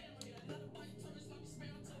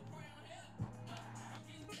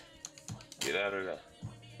 Get out of there.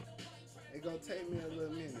 It gonna take me a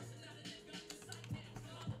little minute.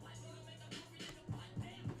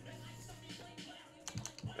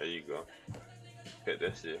 There you go. Hit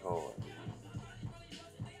that shit hard.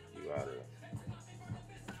 You out of there.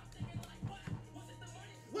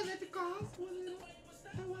 Was it the cost?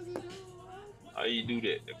 Was it How you do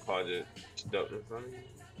that? The car just stuck in front of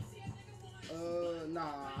you?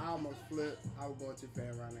 Nah, I almost flipped. I was going too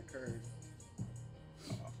fast around that curve.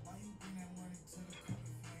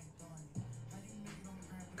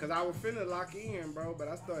 Cause I was finna lock in, bro, but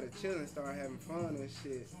I started chilling, started having fun and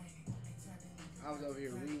shit. I was over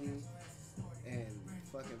here reading and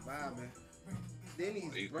fucking vibing. Then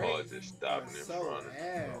these cars brakes just stopping are in so front of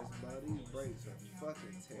ass, you. bro. These brakes are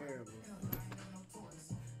fucking terrible.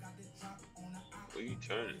 Where you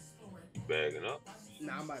turning? You bagging up?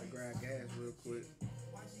 Nah, I'm about to grab gas real quick.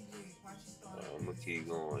 I'm gonna keep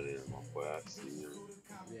going in, my boy. I see you.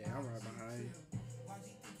 Yeah, I'm right behind you.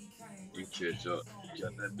 You catch up. You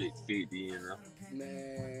got that big 50 in there.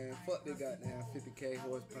 Man, fuck they goddamn 50K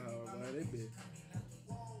horsepower, bro. They be.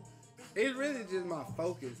 It's really just my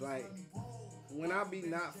focus. Like, when I be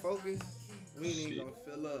not focused, we ain't even gonna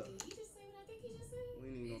fill up. We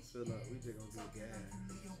ain't even gonna fill up. We just gonna get gas.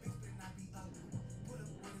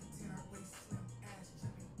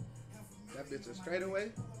 That bitch a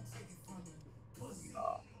straightaway?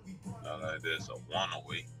 Nah, not like this. A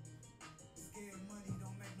one-away.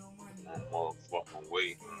 One motherfucking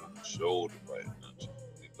way on the shoulder right now.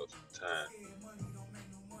 It goes some time.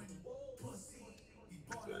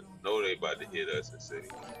 So I know they about to hit us and say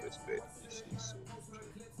they respect this shit soon.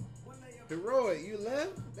 Heroic, you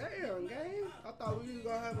left? Damn, gang. I thought we was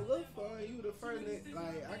gonna have a little fun. You the first,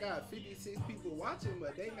 like, I got 56 people watching,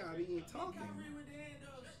 but they not even talking.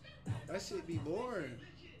 That shit be boring.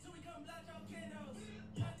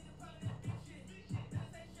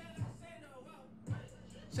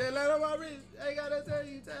 Shit, let on my wrist. Ain't gotta tell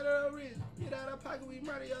you, turn it on wrist. Get out of pocket, we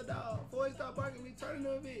murder your dog. Before he start barking, we turn it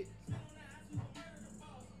on bitch.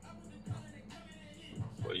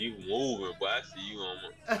 Well, you moving, but I see you on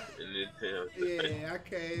my, in this damn thing. Yeah, I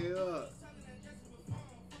came up.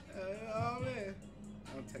 Oh man,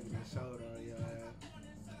 I'm taking the shoulder on your ass.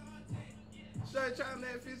 Straight trying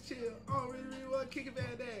that fish chill. I don't really want to kick it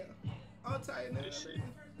back down. I'm tight now. This shit.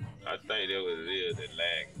 I think that was it, the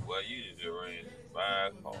lag. Well, you just ran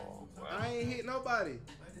 5 cars. Wow. I ain't hit nobody.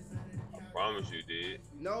 I promise you did.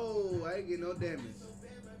 No, I ain't get no damage.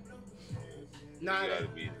 Nah,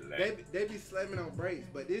 they be slamming on brakes,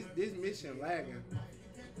 but this mission lagging.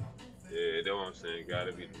 Yeah, that's what I'm saying.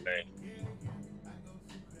 Gotta be the lag.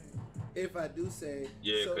 If I do say.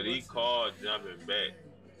 Yeah, so cause these cars jumping back.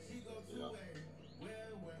 You know.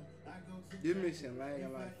 This mission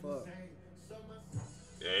lagging like fuck.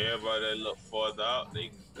 Yeah, everybody that look farther out, they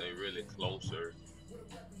really closer.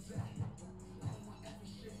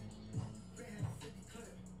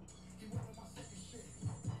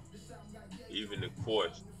 Even the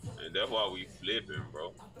course, and that's why we flipping,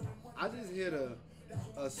 bro. I just hit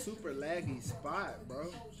a super laggy spot,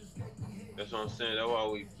 bro. That's what I'm saying. That's why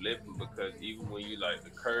we flipping, because even when you like the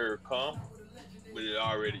curve come, but you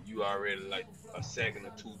already like a second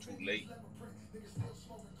or two too late.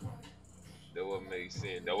 That what makes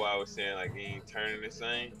sense. That's why I was saying like he ain't turning the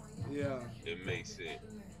same. Yeah. It makes sense.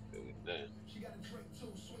 It was done.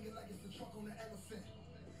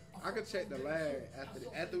 I could check the lag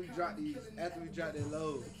after we drop that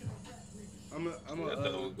load. I thought we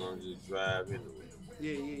was gonna just drive into it.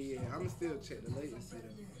 Yeah. I'ma still check the latency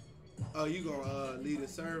though. Oh, you gonna leave the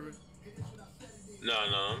server? No,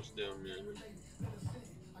 I'm still man.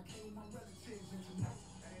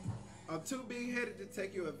 I'm too big headed to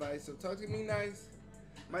take your advice, so talk to me nice.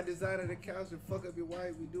 My designer the couch and fuck up your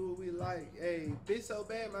wife. We do what we like. Hey, bitch so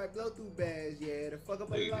bad might blow through bags. Yeah, to fuck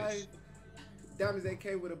up a life. Diamonds they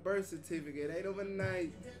came with a birth certificate. Ain't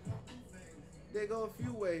overnight. They go a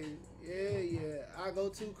few ways. Yeah. I go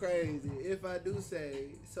too crazy. If I do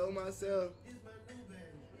say so myself.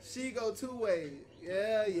 She go 2 ways.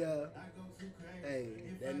 Yeah. Hey,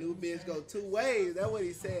 that new bitch go 2 ways. That's what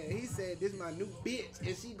he said. He said, this my new bitch,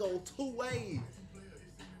 and she go 2 ways.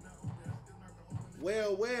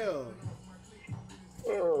 Well.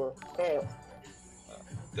 Oh, damn.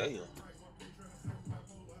 Damn.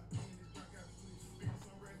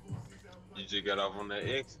 You just got off on that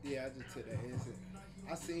exit? Yeah, I just took that exit.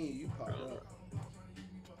 I seen you pop up.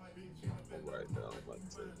 Right now, I'm about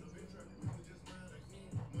to take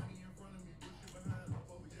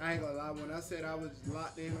I ain't gonna lie, when I said I was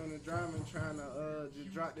locked in on the drama and trying to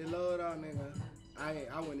just drop the load on, nigga, I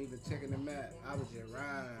wasn't even checking the map. I was just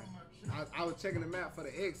riding. I was checking the map for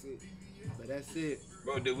the exit, but that's it.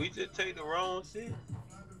 Bro, did we just take the wrong shit?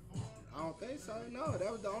 I don't think so. No,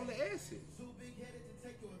 that was the only exit.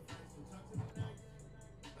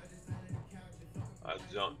 I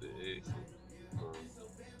jumped the exit.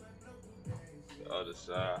 The other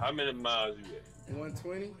side. How many miles you at?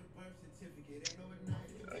 120.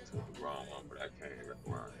 I took the wrong one, but I can't wrap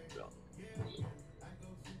around and jump.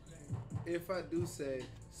 If I do say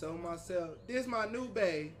so myself, this my new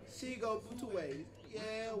bae. She go 2 ways.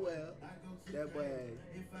 Yeah, well, that boy.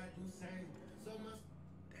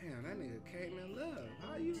 Damn, that nigga came in love.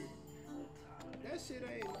 How you? That shit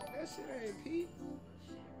ain't Pete.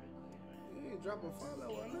 You ain't drop a follow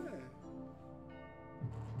or nothing.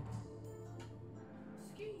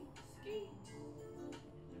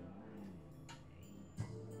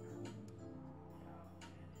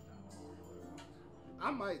 I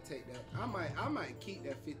might take that. I might keep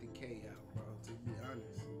that 50K out, bro. To be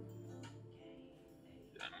honest.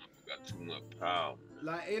 That motherfucker got too much power.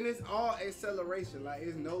 Like, and it's all acceleration. Like,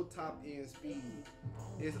 it's no top end speed.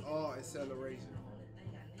 It's all acceleration.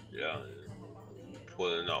 Yeah.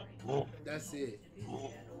 Pulling up. That's it.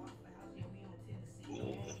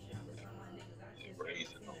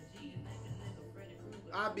 Raising them.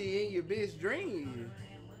 I be in your bitch dream.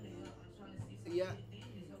 Yeah.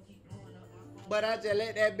 But I just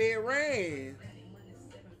let that bitch rain.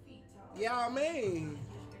 Y'all mean?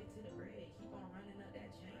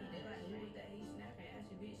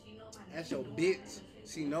 That's your bitch.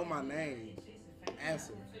 She know my name.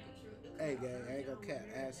 Ask her. Hey, gang, I ain't gonna cap.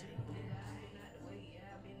 Ask her.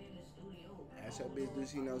 Ask your bitch, do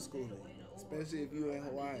she know schooling? Especially if you in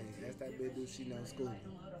Hawaii. Ask that bitch, do she know schooling?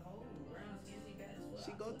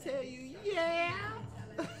 She gonna tell you, yeah.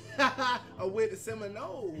 Or with the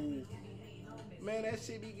Seminole. Man, that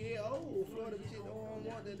shit be getting old. Florida shit don't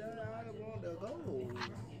want to die. I don't want to go.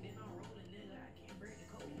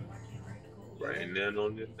 Right then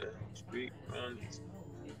on this street, man.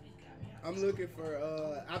 I'm looking for,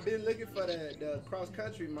 I've been looking for the cross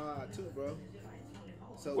country mod too, bro.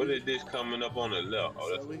 So what is this coming up on the left? Oh,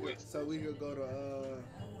 that's the west. So we could go to,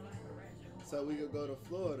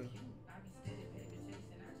 Florida.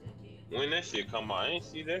 When that shit come out, I ain't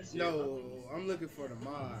see that shit. No, I'm looking for the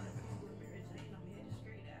mod.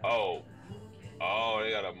 Oh, they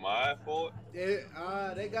got a mod for it?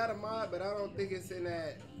 They got a mod, but I don't think it's in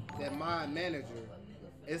that mod manager.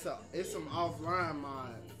 It's some offline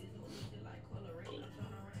mods.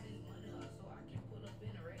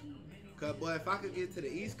 Cause boy, if I could get to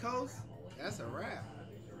the East Coast, that's a wrap.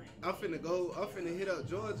 I'm finna hit up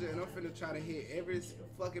Georgia, and I'm finna try to hit every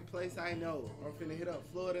fucking place I know. I'm finna hit up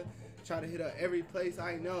Florida, try to hit up every place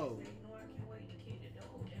I know.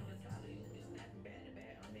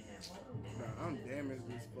 Bro, I'm damaged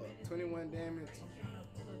as fuck. 21 damage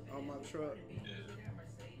on my truck.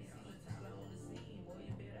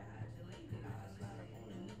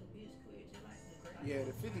 Yeah,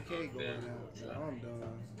 the 50K going out. So I'm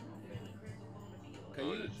done.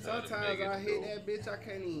 Sometimes I hit that bitch, I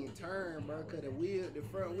can't even turn, bro, cause the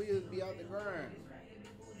front wheels be out the ground.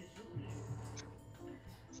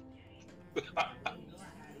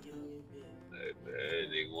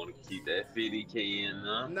 They want to keep that 50K in,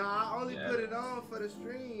 huh? Nah, I only put it on for the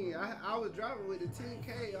stream. I was driving with the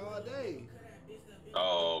 10K all day.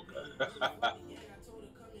 Oh, okay.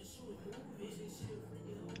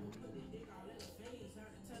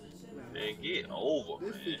 Man, get over,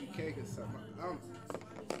 this man. 50K is something.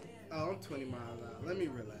 I'm 20 miles out. Let me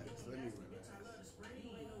relax.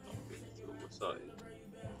 What's up?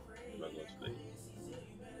 I'm not gonna sleep.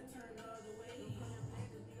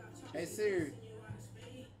 Hey Siri,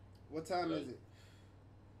 what time is it?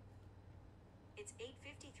 It's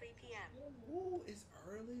 8:53 p.m. Ooh, it's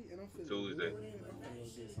early and I'm feeling Tuesday. good. I'm finna go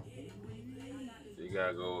get something. You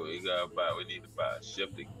gotta buy, we need to buy a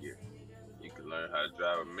shifting gear. You can learn how to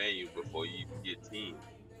drive a manual before you even get 10.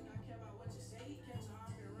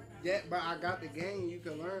 Yeah, but I got the game you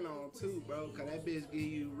can learn on too, bro. Cause that bitch give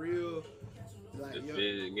you real, like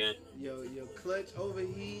your clutch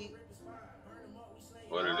overheat.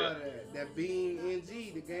 What is that? That Beam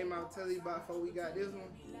NG, the game I was telling you about before we got this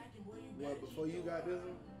one. Well, before you got this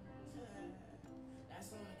one.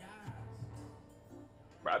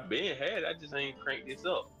 Bro, I been had. I just ain't cranked this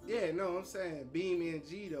up. Yeah, no, I'm saying Beam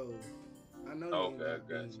NG though. I know. Okay, I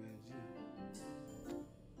got you.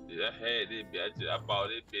 Yeah, I had this bit. I bought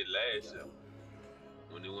this bit last year.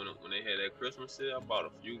 When they had that Christmas sale, I bought a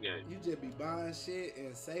few games. You just be buying shit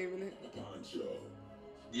and saving it.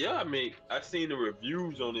 Yeah, I mean, I seen the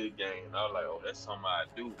reviews on this game, and I was like, oh, that's something I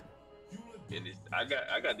do. And I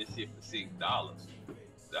got this shit for $6.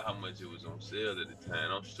 That's how much it was on sale at the time.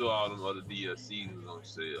 I'm sure all them other DLCs was on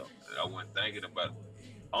sale, and I wasn't thinking about it.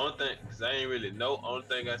 Only thing, cause I ain't really know. Only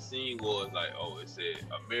thing I seen was like, oh, it said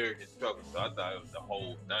American Trucker, so I thought it was the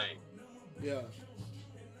whole thing. Yeah.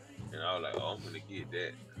 And I was like, oh, I'm gonna get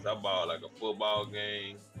that, cause I bought like a football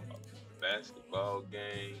game, a basketball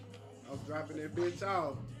game. I'm dropping that bitch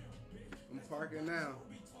off. I'm parking now.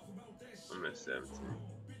 I'm at 17.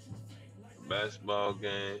 Basketball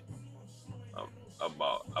game. Um, I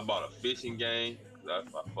bought a fishing game, cause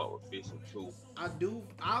I fuck with fishing too. I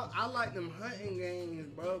like them hunting games,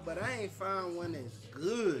 bro, but I ain't found one that's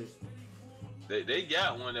good. They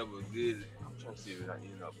got one that was good. I'm trying to see if I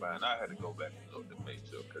ended up buying. I had to go back and look to make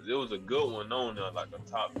sure, cause it was a good one on there, like a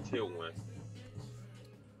top tier one.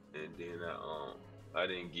 And then I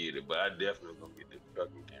didn't get it, but I definitely gonna get the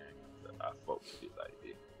trucking game. I fuck with it like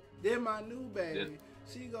that. Then my new baby, Then-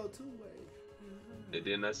 she go 2 ways. And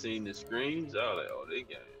then I seen the screens. I was like, oh, they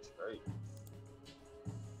got it straight.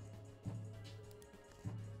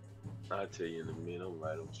 I'll tell you in a minute. I'm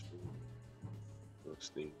right on screen. On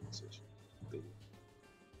Steam session.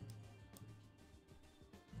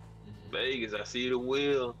 Vegas, I see the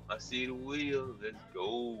wheel. Let's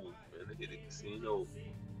go. Man, let's hit the casino.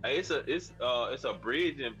 Hey, it's a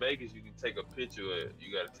bridge in Vegas. You can take a picture at.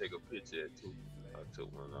 You gotta take a picture at too. I took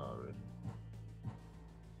one already.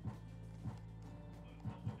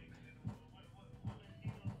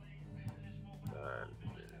 Alright,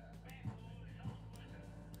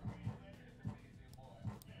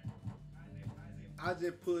 I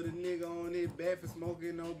just put a nigga on his back for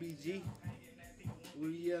smoking OBG. We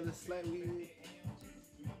yelling slack.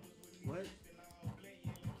 What?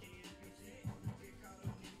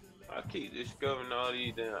 I keep discovering all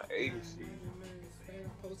these damn agencies, Fan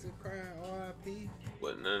posted crying RIP.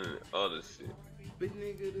 but none of the other shit. Big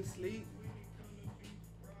nigga to sleep.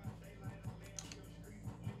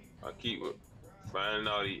 I keep finding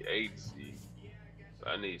all these agencies. So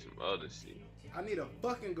I need some other shit. I need a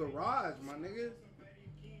fucking garage, my nigga.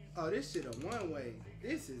 Oh, this shit a one way.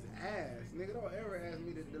 This is ass. Nigga, don't ever ask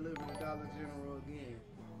me to deliver to Dollar General again.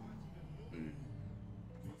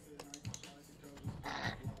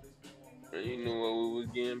 And you know what we was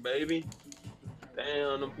getting, baby?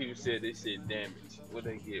 Damn, them people said this shit damaged. What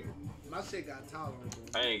they give me? My shit got tolerance.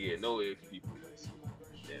 I ain't get no XP for that shit.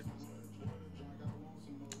 Damaged.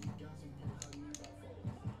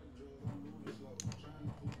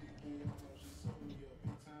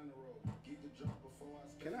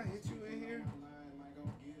 Can I hit you in here?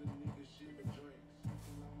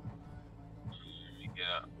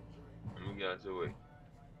 Let me get out your way.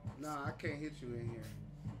 Nah, I can't hit you in here.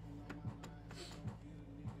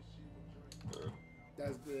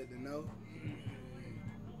 That's good to know.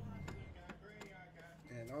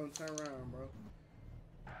 And don't turn around, bro.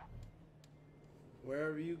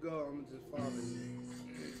 Wherever you go, I'm just following you.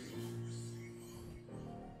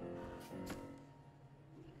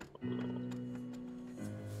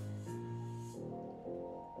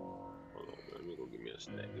 Hold on, let me go get me a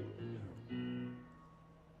snack.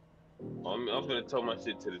 I'm finna tow my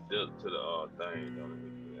shit to the thing. Don't let me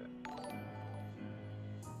do that.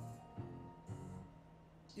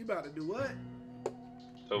 You about to do what?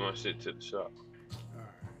 Tow my shit to the shop.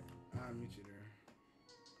 Alright, I'll meet you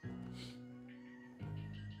there.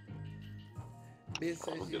 Bitch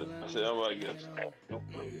said she I said I'm about to get a snack.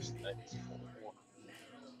 Don't play this snack.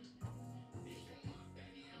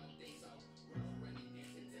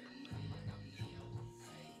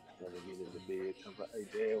 Get in the bed. I'm like, hey,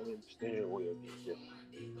 Dad, we understand where you're getting.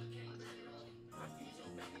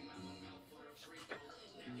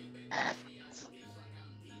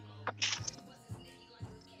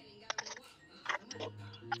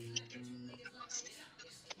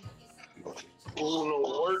 Oh, no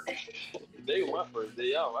work. Today was my first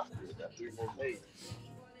day out. I still got 3 more days.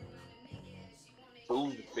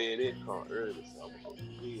 Tuesday, fed it come early, so I'm going to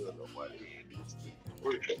feel nobody.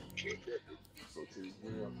 Work. Go to the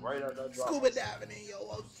gym right out that drop. Scuba diving in your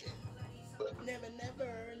ocean. Never,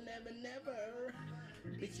 never, never, never.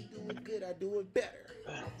 Bitch, you do it good, I do it better.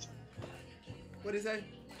 What is that?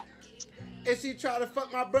 And she tried to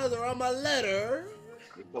fuck my brother on my letter.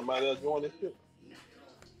 Somebody else doing this shit?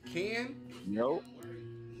 Ken? Nope.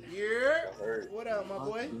 Yeah. I heard. What up, my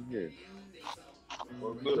boy? Yeah.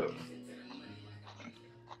 What's good?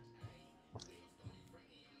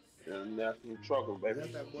 National Trucker, baby.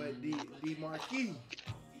 That's that boy D Marquis.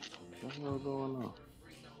 What's the hell going on?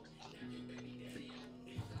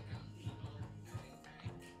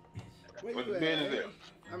 Where What's you the at? business there?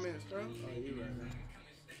 I'm in Stro. Oh, you right now.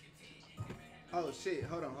 Oh shit!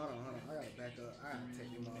 Hold on. I gotta back up. I gotta take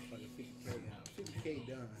them motherfucking 50K out. 50K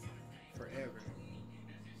done forever.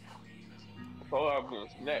 Oh, I'm gonna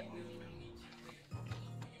snap.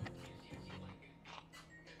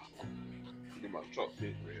 Get my truck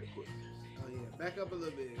fixed real quick. Oh yeah, back up a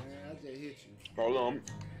little bit, man. I just hit you. Hold on.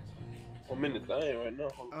 I'm in the thing right now.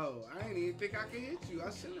 Hold on. Oh, I ain't even think I could hit you. I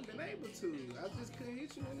shouldn't have been able to. I just couldn't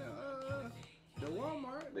hit you in the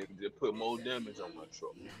Walmart. They just put more damage on my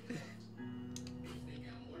truck.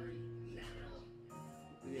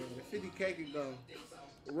 Yeah, the 50K could go.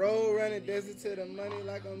 Road running desert to the money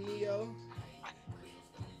like I'm Neo.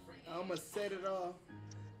 I'ma set it off.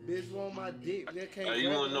 Bitch want my dick. That can't Hey, you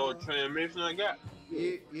grab wanna it know off. what transmission I got?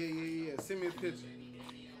 Yeah. Send me a picture.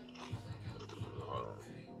 Hold on.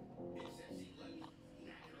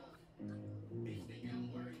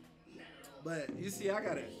 But you see, I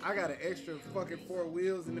got an extra fucking 4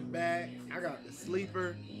 wheels in the back. I got the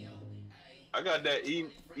sleeper. I got that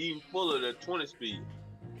even fuller, that 20 speed.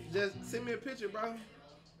 Just send me a picture, bro.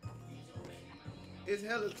 It's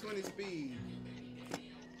hella 20 speed.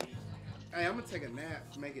 Hey, I'm gonna take a nap,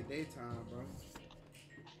 make it daytime, bro.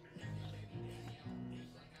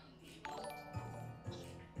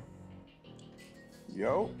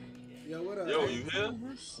 Yo. Yo, what up? Yo, hey? you here?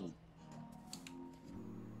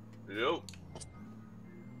 Yo.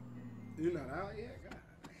 You not out yet? God.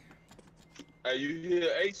 Hey, you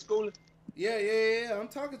here? H schooling? Yeah. I'm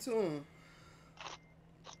talking to him.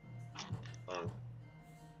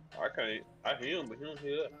 I can't. I hear him, but he don't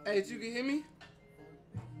hear. Hey, you can hear me?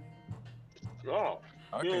 No.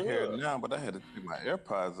 I he can don't hear it now, but I had to take my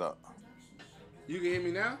AirPods up. You can hear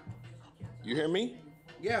me now? You hear me?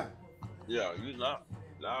 Yeah. Yeah, you not.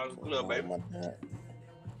 Loud and clear, baby. My bad.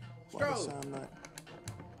 Why Bro. it sound like?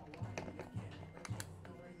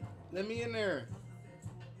 Let me in there.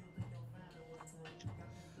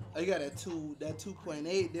 Oh, you got that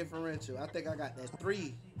 2.8 differential. I think I got that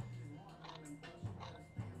 3.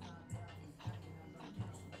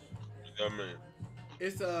 I mean,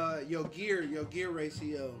 It's your gear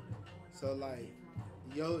ratio. So like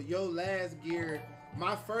your last gear,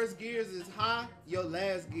 my first gears is high, your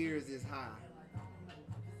last gears is high.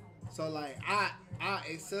 So like I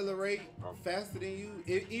accelerate faster than you.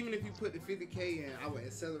 Even if you put the 50K in, I would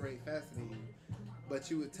accelerate faster than you.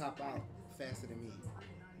 But you would top out faster than me.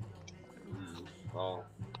 oh,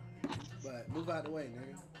 But move out the way,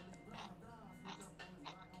 nigga.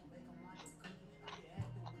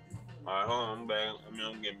 alright, hold on, I'm back.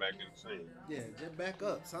 I'm getting back in the scene. Yeah, just back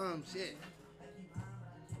up. Some shit.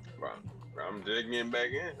 Right. I'm just getting back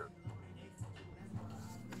in here.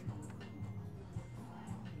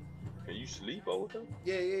 Can you sleep over there?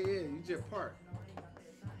 Yeah. You just park.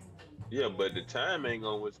 Yeah, but the time ain't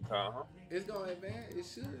gonna with the car, huh? It's gonna advance. It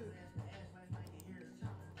should.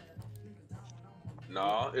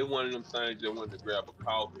 Nah, it one of them things that went to grab a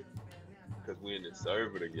coffee. Cause we in the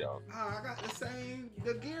server together. I got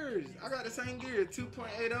the gears. I got the same gear,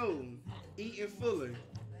 2.80. Eating fuller.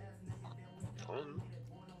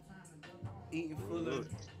 Eating fuller.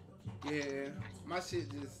 Yeah. My shit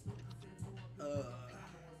just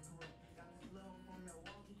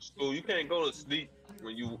School, you can't go to sleep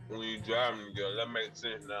when you driving together. That makes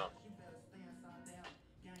sense now.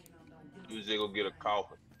 You just go get a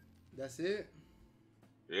coffee. that's it.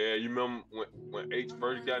 Yeah, you remember when H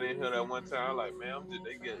first got in here that one time? Like, man,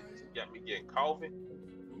 they got me getting coffee.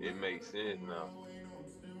 It makes sense now.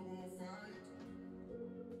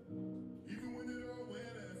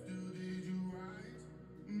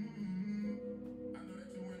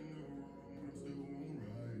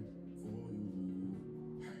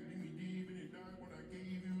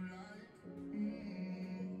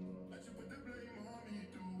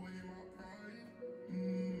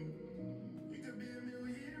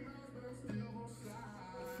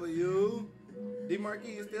 For you.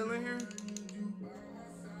 D-Marquis, you still in here?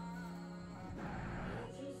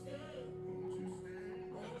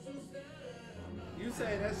 You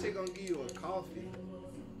say that shit gonna give you a coffee.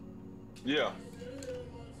 Yeah.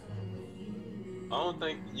 I don't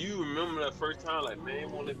think you remember that first time. Like,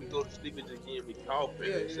 man, won't let me go to sleep and just give me coffee.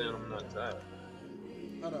 Yeah, and yeah. saying I'm not tired.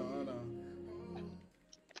 Hold on.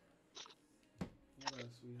 What up,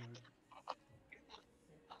 sweetheart?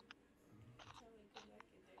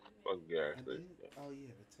 Fuck gas I station. did? Oh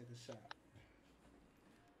yeah, to take a shot.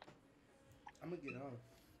 I'm gonna get off.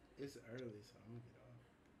 It's early, so I'm gonna get off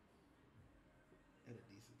at a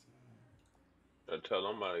decent time. I tell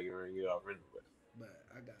them I'm about to get off anyway. But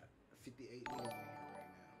I got 58 niggas in here right now.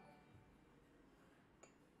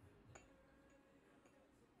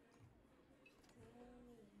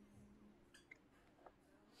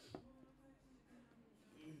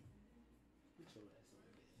 What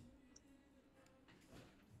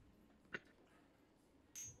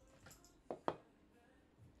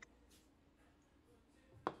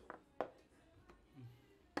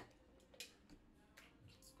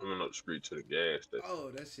I went up the street to the gas station. Oh,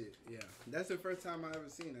 that shit. Yeah, that's the first time I ever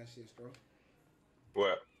seen that shit, bro.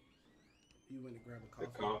 What? You went to grab a The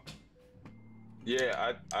coffee. car?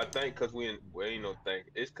 Yeah, I think cause we ain't no think.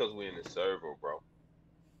 It's cause we in the server, bro.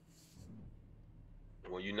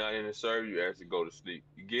 When you're not in the server, you actually go to sleep.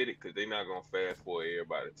 You get it? Cause they not gonna fast forward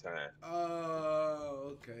everybody's time.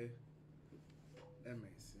 Oh, okay. That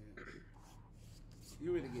makes sense.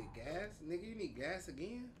 You ready to get gas? Nigga, you need gas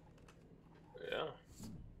again? Yeah.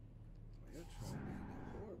 Your truck need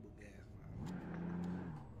horrible gas mileage.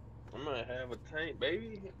 I'm gonna have a tank,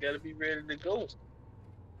 baby. Gotta be ready to go.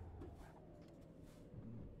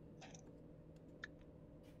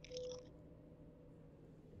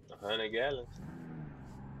 A 100 gallons.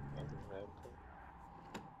 I can have a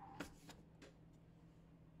tank.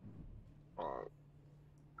 Alright.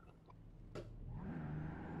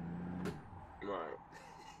 Right.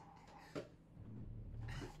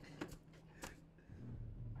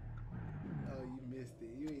 Oh, you missed it.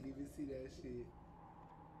 You ain't even see that shit.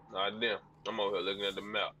 Nah, damn. I'm over here looking at the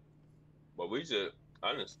map. But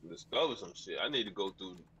I just discovered some shit. I need to go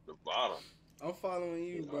through the bottom. I'm following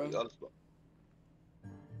you, bro. The other spot.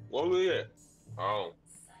 Where we at? Oh.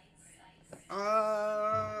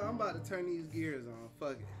 I'm about to turn these gears on.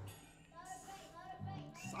 Fuck it.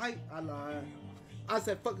 Sight. I lied. I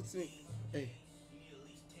said fuck it. Hey.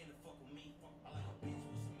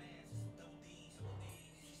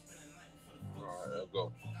 Alright, let's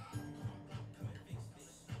go.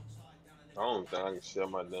 I don't think I can share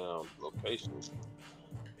my damn location.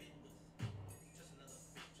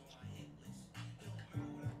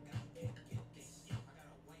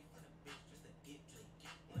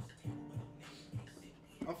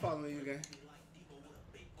 I'm following you, gang.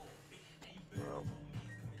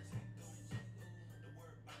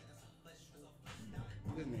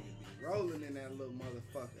 This nigga be rolling in that little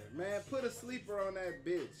motherfucker. Man, put a sleeper on that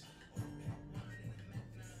bitch.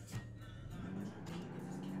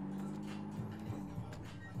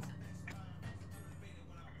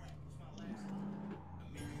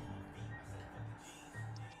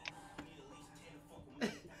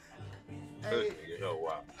 Hey, Yo,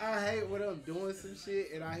 wow. I hate when I'm doing some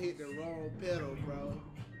shit and I hit the wrong pedal, bro.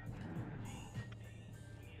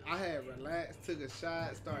 I had relaxed, took a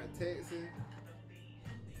shot, started texting.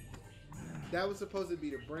 That was supposed to be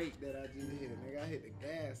the brake that I just hit. Nigga, I hit the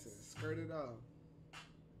gas and skirted off.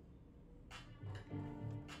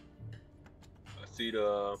 I see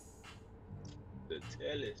the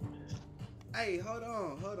talisman. Hey, hold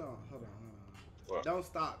on. What? Don't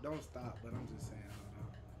stop, but I'm just saying,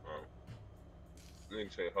 hold on.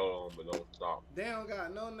 Nigga say hold on, but don't stop. They don't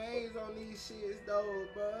got no names on these shits though,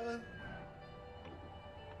 bruh.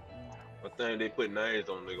 I think they put names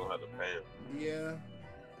on, they gonna have to pay them. Yeah.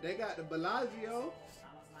 They got the Bellagio.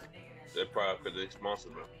 They probably because they sponsor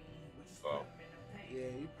them. So, Yeah,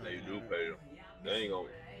 you probably they do right. pay them. They ain't gonna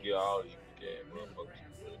get all these gas motherfuckers.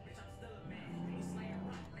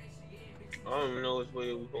 I don't even know which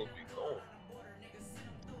way we supposed to be going.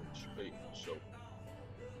 Straight for sure.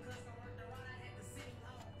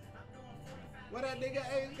 Where that nigga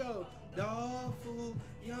Ace go? Dog food,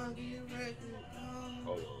 young get record.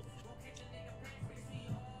 Hold on.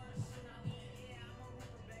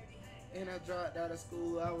 And I dropped out of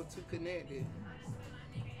school. I was too connected.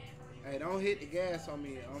 Hey, don't hit the gas on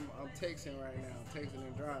me. I'm texting right now. I'm texting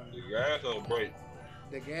and driving. The gas on break.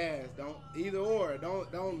 The gas. Don't either or.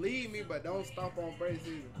 Don't leave me, but don't stop on brakes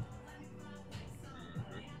either.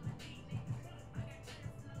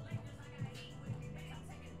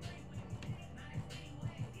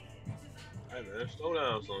 Hey man, slow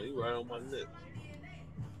down, son. You right on my neck.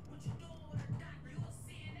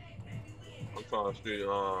 I'm trying to see,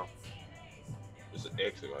 it's an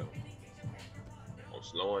exit right now. I'm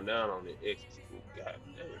slowing down on the exit. God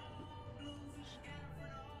damn.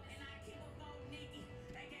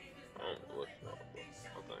 I don't know what's wrong, bro.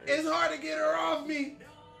 I think It's hard to get her off me.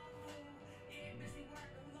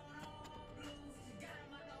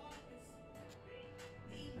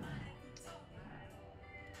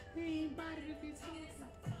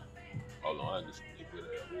 hold on, I just need to get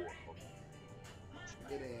that water.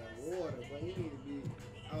 Get that water, but you need to be.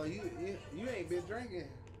 Oh, you ain't been drinking.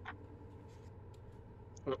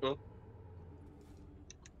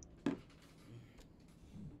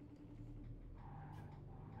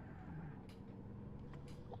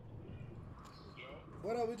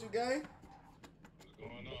 What up with you, gang? What's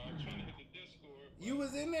going on? I'm trying to hit the Discord. You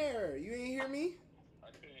was in there. You ain't hear me? I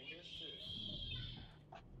couldn't hear shit.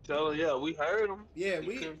 Tell her, yeah, we heard him. Yeah,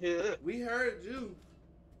 We couldn't hear it. we heard you.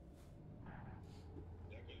 I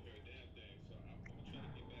couldn't hear a damn thing, so I'm gonna try to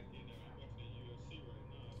get back in there. I'm watching the UFC right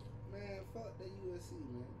now. Man, fuck that USC,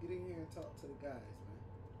 man. Get in here and talk to the guys,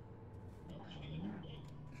 I'm trying to do both.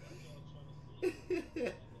 That's what I'm trying to see.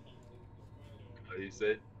 man. How you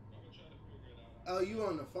say? I'm gonna try to figure it out. Oh, you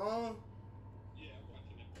on the phone? Yeah, I'm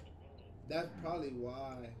watching it from the phone. That's probably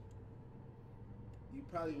why. You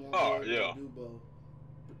probably won't Oh, be able yeah. to do both.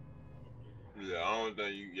 Yeah, I don't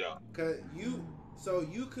think you. Yeah. Cause so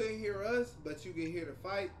you couldn't hear us, but you can hear the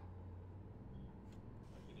fight. I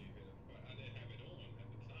couldn't even hear the fight. I didn't have it on at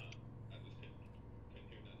the time. I just couldn't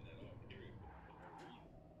hear nothing at all, period, for no reason.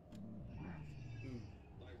 Mm.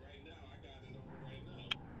 Like right now, I got it on right now.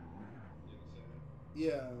 You know what I'm saying?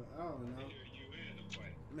 Yeah, I don't I know. hear you in the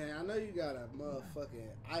fight. Man, I know you got a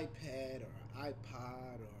motherfucking iPad or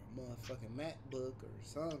iPod or a motherfucking MacBook or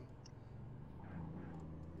something.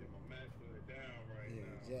 Yeah, my Mac put it down right Yeah,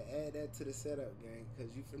 now. just add that to the setup, gang, cause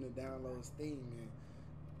you finna download Steam, man.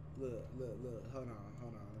 Look, hold on,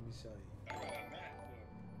 let me show you. I got a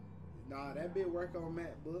MacBook. Nah, that bit work on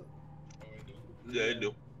MacBook. Oh, it do? Yeah, it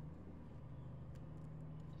do.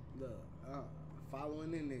 Look,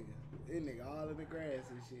 following this nigga all in the grass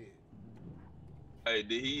and shit. Hey,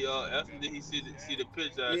 did he? After did he see the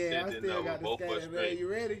picture I Yeah, I sent in still got with the both of us scat, man. screen? You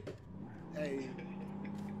ready? Hey,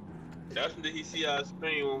 That's when did he see our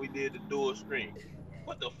screen when we did the dual screen?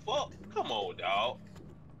 What the fuck? Come on, dog.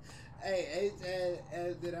 hey,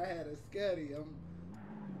 as that I had a scatty.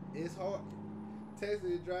 It's hard.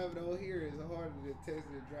 Testing and driving on here is harder than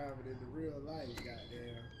testing and driving in the real life.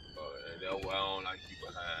 Goddamn. And that's why I don't like you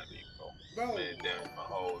behind me, bro. Bro, Man, damn my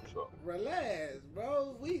whole truck. relax,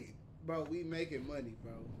 bro. We making money,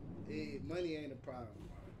 bro. Money ain't a problem,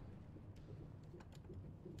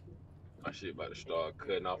 My shit about to start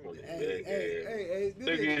cutting off on the bro. big ass. This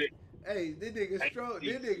Look nigga, at it. hey, this nigga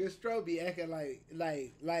Stro be acting like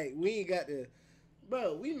we ain't got the,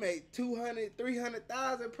 bro. We make 200,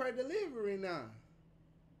 300,000 per delivery now.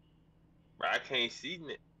 Bro, I can't see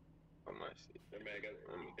it on my shit. That man got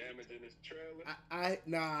any damage in his trailer? I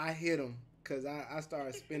hit him because I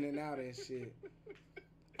started spinning out and shit.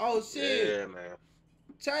 Oh shit, Yeah, man.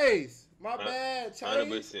 Chase, my bad, Chase.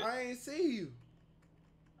 100%. I ain't see you.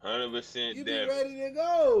 100% You be damage. ready to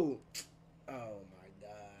go. Oh my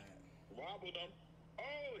god. Wobbled him. Oh,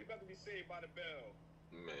 he about to be saved by the bell.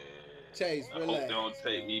 Man. Chase, I hope relax. they don't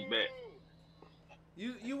take me back.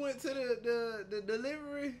 You went to the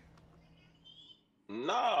delivery?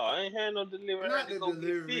 No, I ain't had no delivery. I Not had to the go get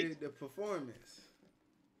delivery, fixed. the performance.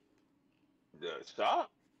 The shop?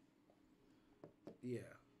 Yeah,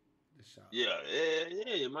 the shop. Yeah.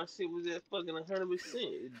 My shit was at fucking 100%.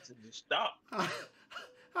 It just stopped.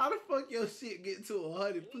 How the fuck your shit get to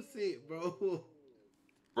 100%, bro?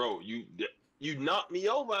 Bro, you knocked me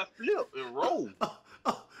over. I flipped and rolled.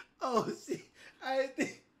 Oh shit! I didn't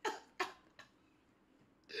think.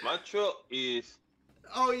 My truck is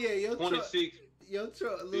Oh yeah, your 26. truck. Your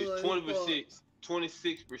truck, It's little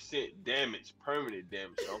 26% damage, permanent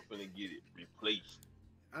damage. So I'm finna get it replaced.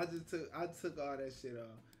 I took all that shit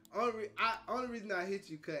off. Only reason I hit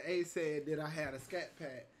you cause A said that I had a scat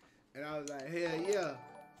pack, and I was like, hell yeah,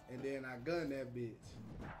 and then I gunned that bitch.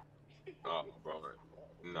 Oh, bro.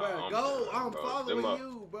 No, Bro, go! done, I'm bro. following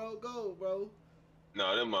you, bro. Go, bro.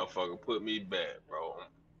 No, that motherfucker put me back, bro.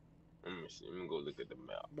 Let me see. Let me go look at the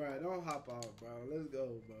map. Bro, don't hop off, bro. Let's go,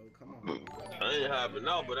 bro. Come on. Bro. I ain't hopping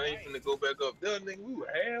out, but I ain't finna go back up there, nigga. We were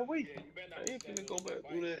halfway. Yeah, you better I not ain't be finna go standing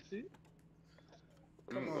back on through that that shit.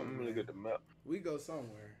 Come on, I'm gonna look man. at the map. We go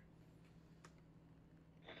somewhere.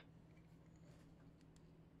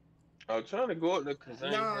 I'm trying to go up there because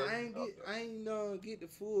I ain't get the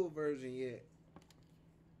full version yet.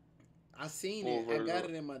 I seen Full it. I got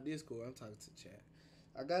version. it in my Discord. I'm talking to chat.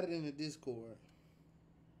 I got it in the Discord.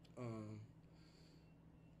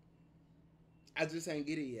 I just ain't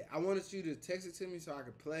get it yet. I wanted you to text it to me so I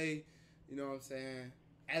could play. You know what I'm saying?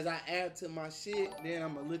 As I add to my shit, then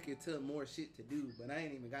I'm gonna look into more shit to do. But I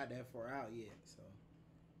ain't even got that far out yet. So,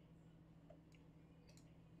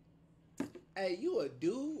 hey, you a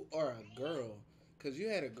dude or a girl? Cause you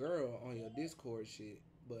had a girl on your Discord shit,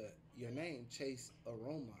 but your name Chase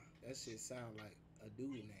Aroma. That shit sound like a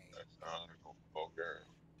dude name. That's not a girl.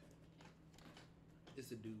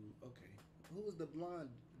 It's a dude. Okay. Who was the blonde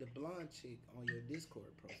chick on your Discord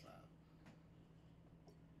profile?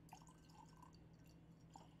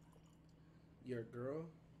 Your girl?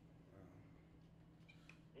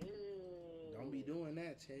 Don't be doing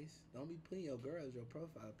that, Chase. Don't be putting your girl as your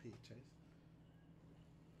profile pic, Chase.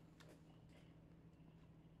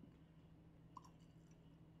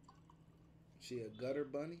 She a gutter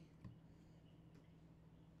bunny?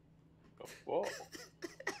 The fuck?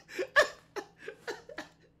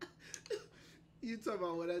 You talking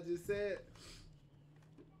about what I just said?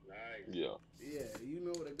 Nah, Yeah. Yeah, you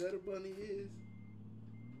know what a gutter bunny is?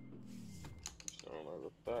 Sound like a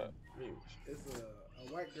thought. It's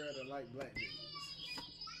a white girl that like black niggas.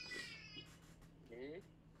 Hmm?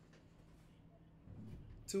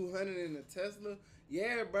 200 in a Tesla?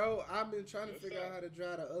 Yeah, bro. I've been trying to Yes, figure sir. out how to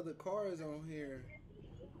drive the other cars on here.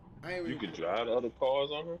 I ain't You really, could drive the other cars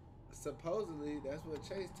on her? supposedly that's what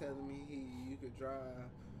Chase telling me. You could drive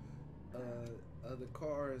other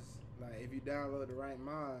cars, like if you download the right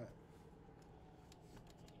mod.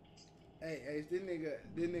 Hey, this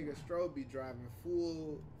nigga Stroh be driving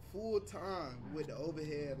full time with the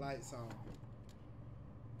overhead lights on.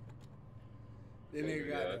 The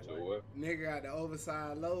nigga got the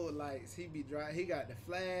oversized load lights. He be driving. He got the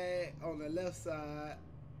flag on the left side.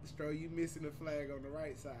 Stroh, you missing the flag on the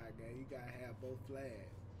right side, gang. You gotta have both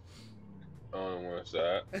flags. On one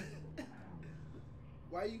side.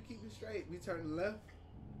 Why you keep it straight? We turn left?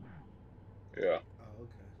 Yeah. Oh,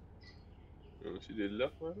 okay. She did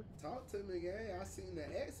left with her? Talk to me, gang. I seen the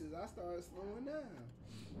X's. I started slowing down.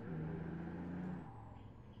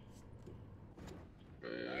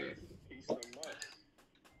 Man. Peace so much.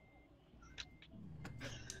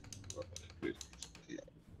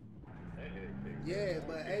 Yeah,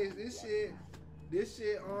 but hey, this shit, this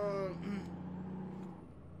shit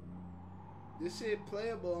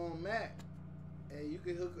playable on Mac. And you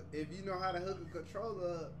can hook, if you know how to hook a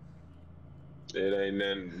controller up. It ain't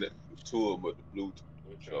nothing to it but the Bluetooth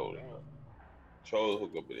controller. Controller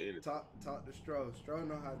hook up with anything. Talk to Stroh. Stroh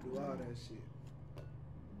know how to do all that shit.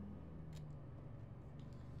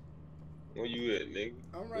 Where you at, nigga?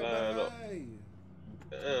 I'm right Line up. behind you.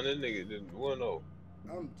 Damn, that nigga didn't 1-0.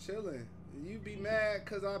 I'm chilling. You be mad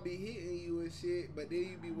cause I be hitting you and shit, but then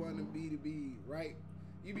you be wanting me to be right.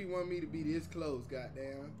 You be wanting me to be this close,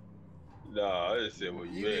 goddamn. Nah, I just said where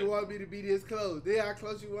You you be at. want me to be this close. Then how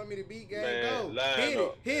close you want me to be, gang? Man, Go. line Hit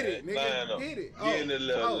up, it, man. nigga. Line up. Hit it. Get in the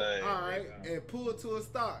little lane. All right. And pull to a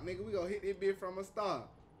stop, nigga. We gonna hit that bitch from a stop.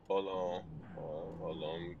 Hold on. Hold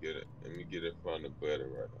on. Let me get it. Let me get it from the butter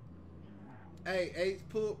right now. Hey,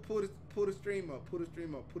 pull the stream up. Pull the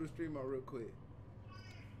stream up real quick.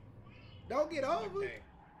 Don't get over.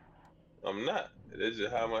 I'm not. That's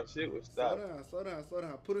just how my shit was stopped. Slow down.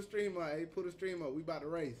 Put the stream up. Hey, put the stream up. We about to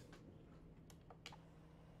race.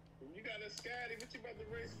 You got a scatty. What you about to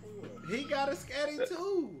race for? He got a scatty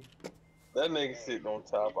too. That nigga sitting on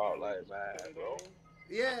top out like mad, bro.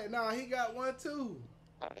 Yeah, nah, he got one too.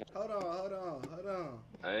 Hold on.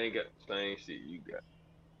 I ain't got the same shit you got.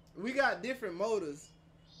 We got different motors,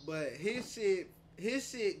 but his shit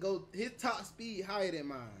go, his top speed higher than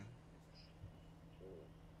mine.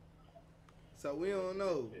 So we don't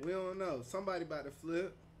know. Somebody about to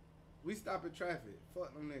flip. We stopping traffic.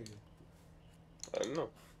 Fuck them niggas. I know.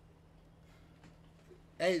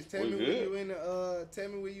 Hey, tell me We where good.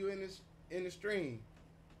 you in the stream.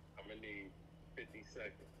 I'm gonna need 50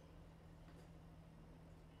 seconds.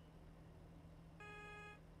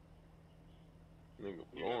 Nigga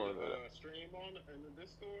You blowing got that. the stream on in the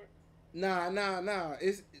Discord? Nah.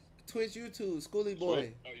 It's Twitch, YouTube, Schoolie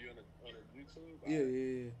Boy. Oh, you on the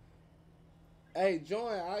YouTube? Yeah. Hey,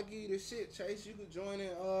 join. I'll give you the shit, Chase. You could join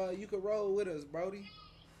in. You could roll with us, Brody.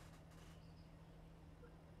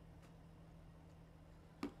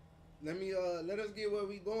 Let us get where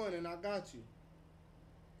we going, and I got you.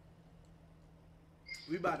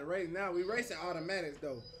 We about to race now. We racing automatics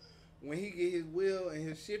though. When he get his wheel and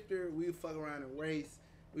his shifter, we fuck around and race.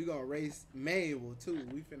 We gonna race manual too.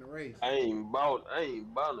 We finna race. I ain't bought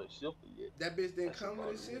no shifter yet. That bitch didn't That's come with a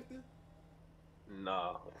about it. shifter.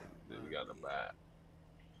 Nah, then we gotta buy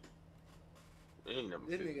it. Ain't never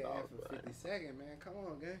This nigga $50 asked for 50 seconds, man. Come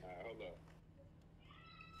on, gang. Alright, hold up.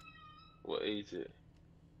 What age it?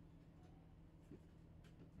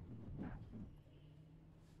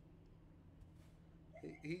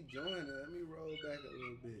 He joined it. Let me roll back a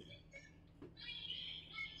little bit.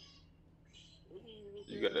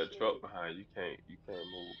 You got that truck behind you. Can't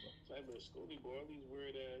move. Type of Schoolie Boy, all these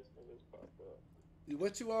weird ass niggas pop up.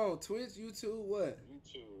 What you on? Twitch, YouTube, what?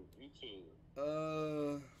 YouTube.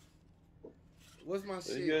 What's my You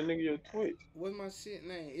shit? got a nigga your Twitch. What's my shit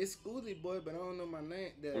name? It's Schoolie Boy, but I don't know my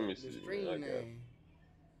name. Let me The see, stream man, I got it. name.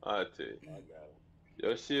 I'll tell you. I got it.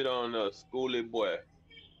 Your shit on Schoolie Boy.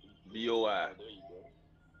 B-O-I. There you go.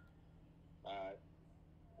 Alright.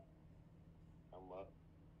 I'm up.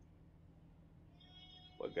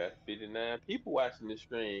 But got 59 people watching the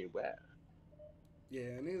stream. Wow. Yeah,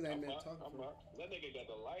 niggas ain't I'm been up. talking I'm for. up. That nigga got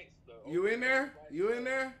the lights though. You in there? You in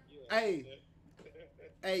there? Yeah. Hey.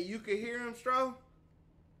 Hey, you can hear him, Stro?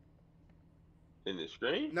 In the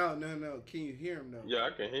stream? No. Can you hear him though? Yeah,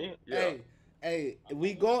 I can hear. Yeah. Hey,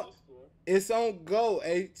 we go. It's on go.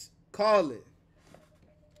 H. Call it.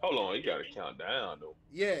 Hold on, you gotta count down though.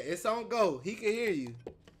 Yeah, it's on go. He can hear you.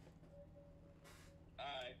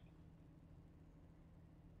 Alright.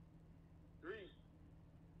 3,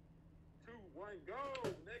 2, 1, go.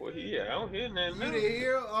 Well, yeah, I don't hear nothing. You now. didn't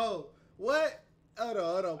hear? Oh, what? Hold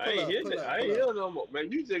on. I ain't hear Pull that. up, I ain't pull hear up. no more,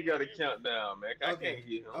 man. You just gotta count down, man. I Okay. can't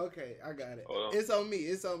hear him. Okay, I got it. Hold on. It's on me.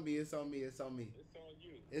 It's on me. It's on me. It's on me. It's on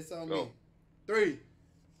you. It's on Go. me. 3,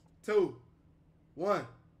 2, 1,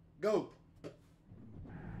 go.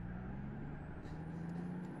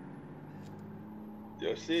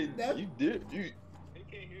 Yo, shit, That- you did. You He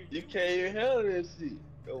can't hear you. you can't even handle that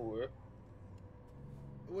shit. Don't worry.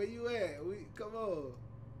 Where you at? Come on.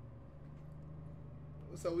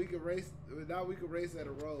 So we can race. Now we can race at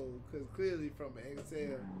a roll. Cause clearly from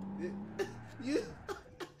Excel, you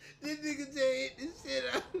this nigga just hit this shit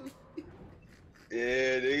out of me.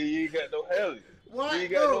 Yeah, nigga, you ain't got no handle. What? You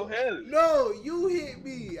ain't got no handle. No, you hit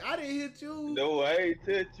me. I didn't hit you. No, I ain't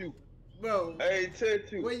touch you. Bro. I ain't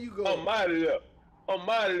touch you. Where you go? I'm out of there. I'm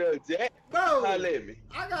out of there, Jack. Bro. Holla at me.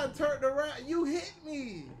 I got turned around. You hit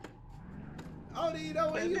me. I don't even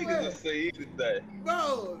know where Man, you niggas at. just say anything.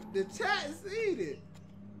 Bro, the chat seen it.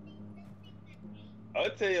 I'll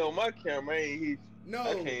tell you on my camera, I ain't hit you. No.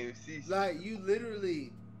 I can't even see shit. Like, you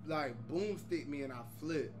literally, like, boomstick me and I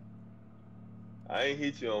flipped. I ain't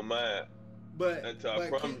hit you on mine. But That's all I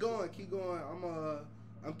keep promise. going.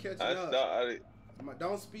 I'm catching I up. started.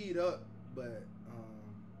 Don't speed up, but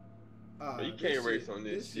You this can't race on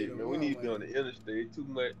this shit, a man. We need to be runway. on the interstate. Too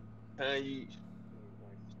much time you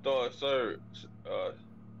start surge.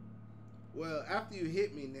 Well, after you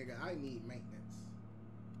hit me, nigga, I need maintenance.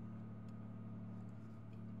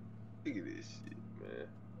 Look at this shit, man.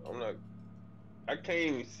 I'm not. I can't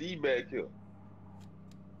even see back here.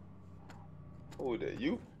 Who that?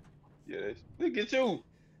 You? Yeah, look at you.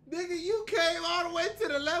 Nigga, you came all the way to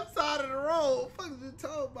the left side of the road. What the fuck is you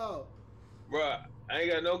talking about? Bruh, I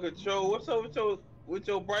ain't got no control. What's up with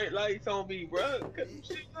your bright lights on me, bruh? Cut them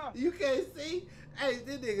shit off. You can't see? Hey,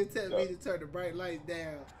 this nigga tell me to turn the bright lights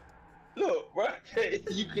down. Look, bruh, I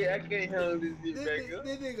can't handle this shit This, back nigga, here.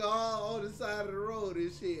 this nigga all on the side of the road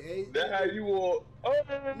and shit, eh? That's how you walk. Oh,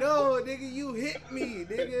 No, nigga, you hit me,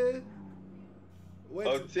 nigga.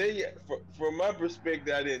 I'll tell you, from my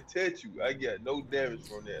perspective, I didn't touch you. I got no damage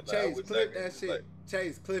from that. Like, I Chase, wish clip I could that just, shit. like-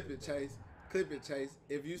 Chase, clip it, Chase. Clip it, Chase.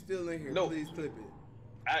 If you still in here, No. please clip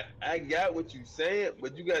it. I got what you saying,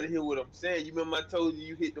 but you gotta hear what I'm saying. You remember I told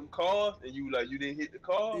you hit them cars, and you like you didn't hit the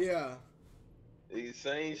car? Yeah. It's the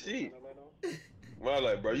same shit. Well, I'm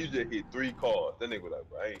like, bro, you just hit 3 cars. That nigga was like,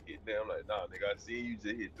 bro, I ain't hit that. I'm like, nah, nigga, I seen you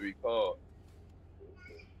just hit 3 cars.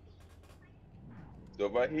 So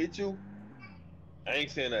if I hit you, I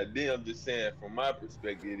ain't saying I did. I'm just saying from my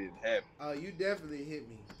perspective, it didn't happen. Oh, you definitely hit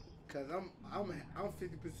me. Cause I'm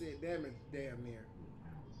 50% damage damn near.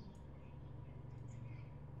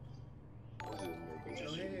 Go ahead, man.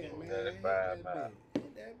 Hit 95 that miles. bit.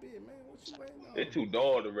 Hit that bit, man. What you waiting on? It's too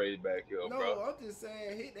dull to race back here, No, bro. I'm just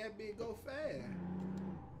saying, hit that bit, go fast.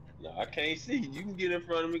 No, I can't see. You can get in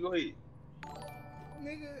front of me. Go ahead.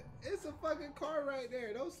 Nigga, it's a fucking car right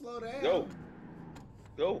there. Don't slow down. Go.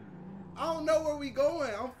 Go. I don't know where we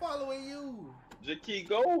going. I'm following you. Just keep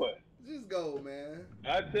going. Just go, man.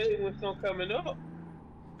 I tell you when something coming up.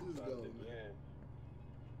 Just go, man.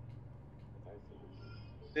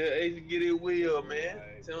 Tell Ace to get his wheel, man.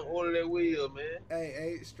 Tell him order that wheel, man.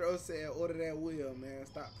 Hey, Stro said order that wheel, man.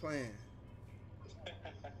 Stop playing.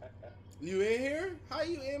 You in here? How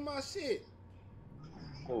you in my shit?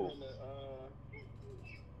 Cool.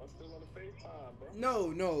 I'm still on the FaceTime,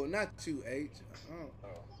 bro. No, not you, H.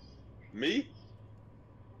 Me?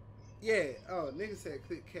 Yeah. Oh, nigga said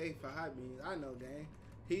click K for high beams. I know, gang.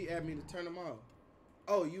 He asked me to turn them off.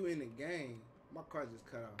 Oh, you in the game? My car just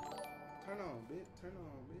cut off. Turn on, bitch. Turn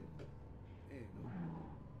on, bitch. There you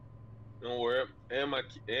go. Don't worry.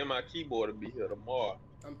 And my keyboard will be here tomorrow.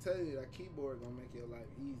 I'm telling you, that keyboard gonna make your life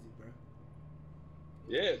easy, bro.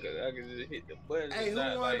 Yeah, cause I can just hit the button. Hey, It's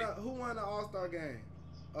not like who won the All-Star game?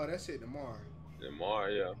 Oh, that shit tomorrow. tomorrow,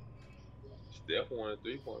 yeah. Steph won a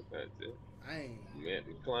 3-point contest. I ain't. Man,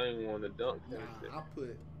 McClain won the dunk Nah,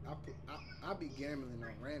 contest. I be gambling on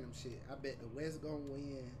random shit. I bet the West gonna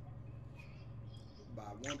win by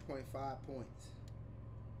 1.5 points.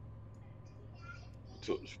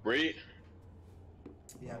 Took the spread.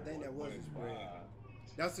 Yeah, I think that was a spread.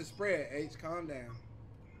 That's the spread, H. Calm down.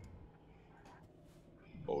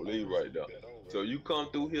 Oh, leave right there. So you come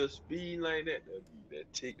through here speeding like that,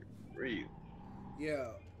 that ticket real. Yeah.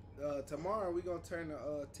 Tomorrow we gonna turn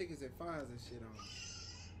the tickets and fines and shit on.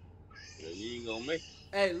 Yeah, you ain't gonna make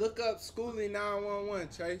it. Hey, look up Schooling 911,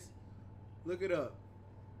 Chase. Look it up.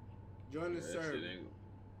 Join the That server. shit ain't.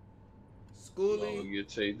 Schoolie. You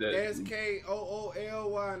take that.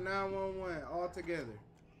 SKOOLY911 all together.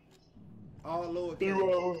 All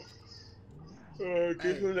lowercase.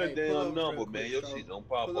 Give him that pull damn over real number, quick, man. Your Stro. shit don't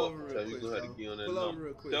pop Pull up. over real Tell me quick, go ahead Stro. and get on that Pull over number.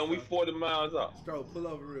 real quick, Tell me we Stro. 40 miles out. Stro, pull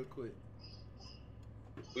over real quick.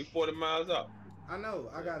 We 40 miles out. I know.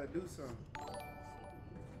 I gotta do something.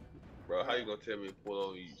 Bro, how you gonna tell me to pull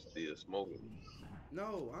over you still smoking?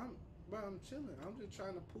 No, I'm chilling. I'm just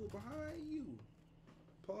trying to pull behind you.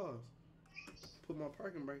 Pause. Put my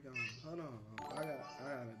parking brake on. Hold on. I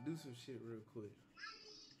gotta do some shit real quick.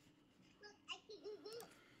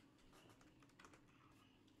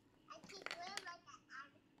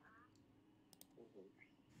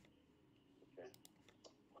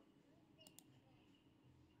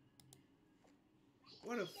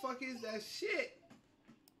 What the fuck is that shit?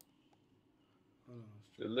 Hold on.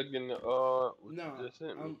 You're looking at what you just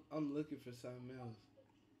sent me. I'm looking for something else.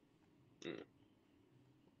 I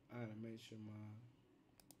gotta make sure my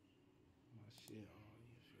shit on.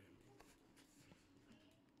 You feel me?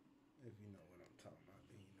 If you know what I'm talking about,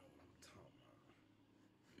 then you know what I'm talking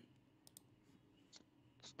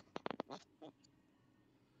about.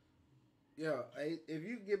 Yeah, if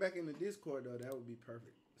you get back in the Discord though, that would be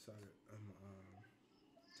perfect. So turn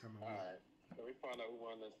my mic. Alright. So we find out who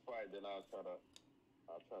won this fight, then I'll try to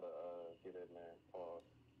get in there and pause.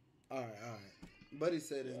 Alright. Buddy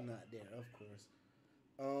said it's not there, of course.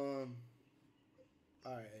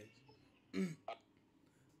 Alright.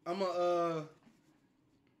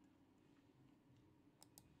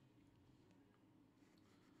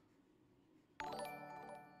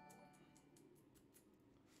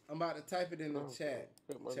 I'm about to type it in the chat,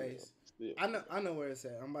 Chase. I know where it's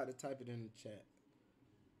at. I'm about to type it in the chat.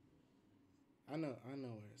 I know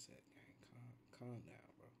where it's at, gang. Calm down,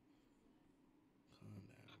 bro. Calm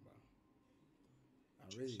down, bro. I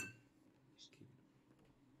really keep it.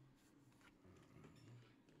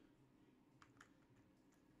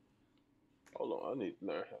 Hold on, I need to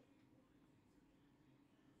learn how.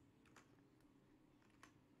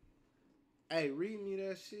 Hey, read me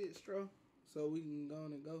that shit, Stro, so we can go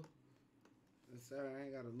on and go. And so I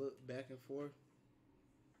ain't gotta look back and forth.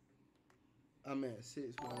 I'm at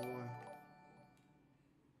 611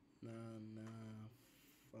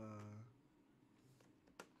 995.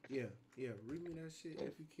 Yeah. Read me that shit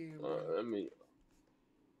if you can, bro. Let me.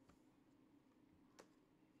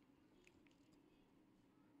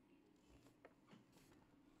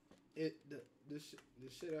 The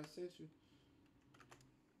shit I sent you.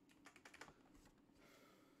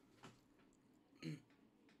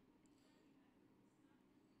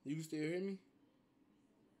 You can still hear me?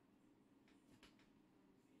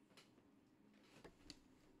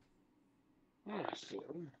 Oh, shit.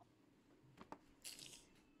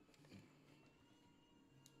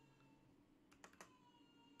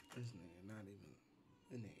 This nigga not even.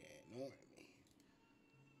 This nigga ignoring me.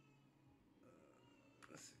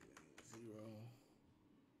 Let's see. 0 2 1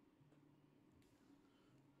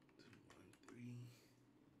 3 1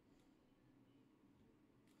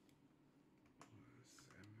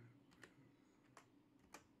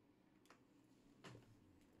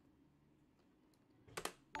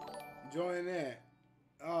 7. Join that.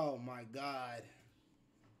 Oh my God.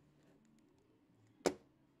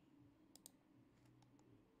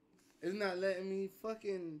 It's not letting me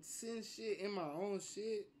fucking send shit in my own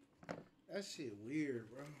shit. That shit weird,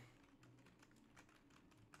 bro.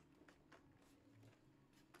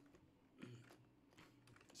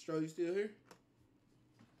 Stro, you still here?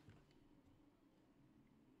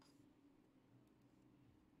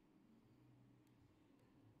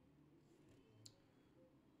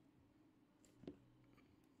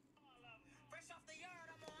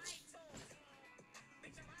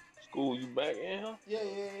 School, you back in, huh? Yeah.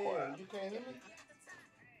 You can't hear me?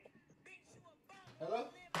 Hello?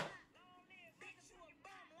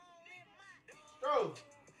 Stro,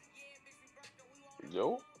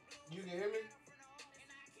 Yo, you can hear me?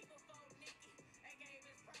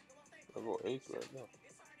 I go Ace right now.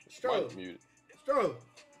 Stro. Mic muted. Stro.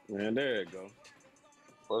 Man, there you go.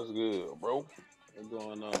 What's good, bro? What's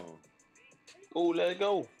going on? Ooh, let's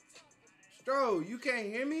go. Stro, you can't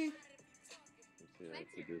hear me? Let's see, I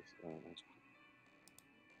see this.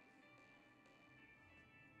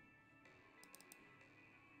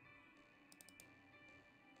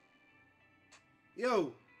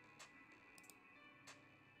 Yo.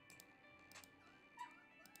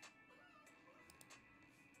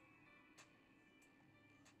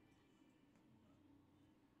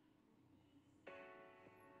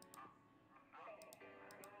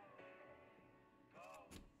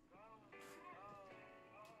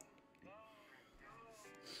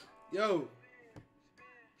 Yo.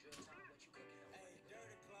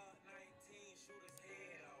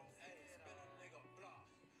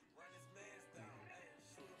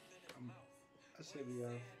 I should be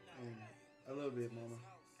off in a little bit, mama.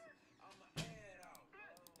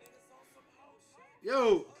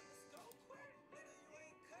 Yo.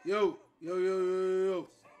 Yo. Yo, yo, yo, yo, yo.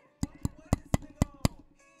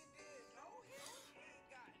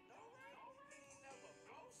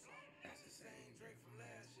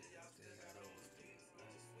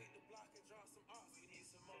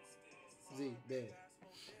 Z, bad.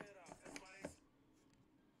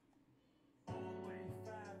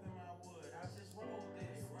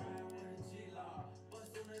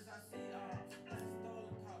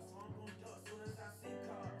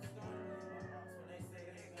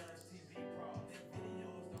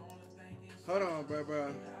 Hold on,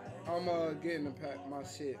 bro. I'm getting to pack my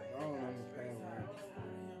shit. I don't know the password.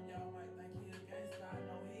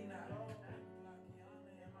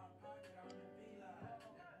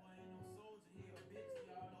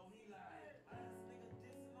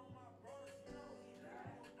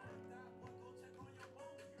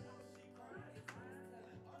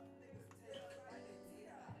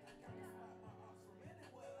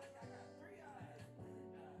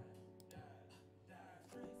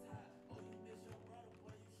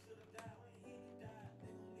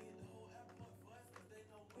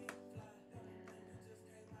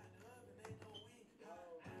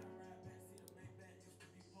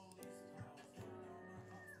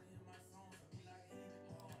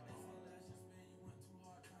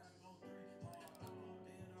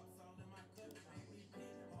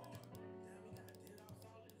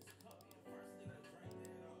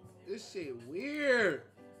 This shit weird.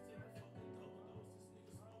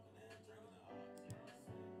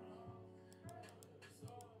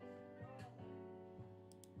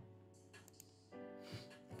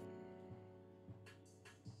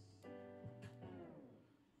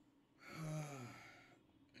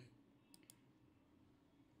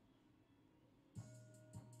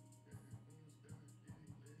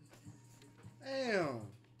 Damn.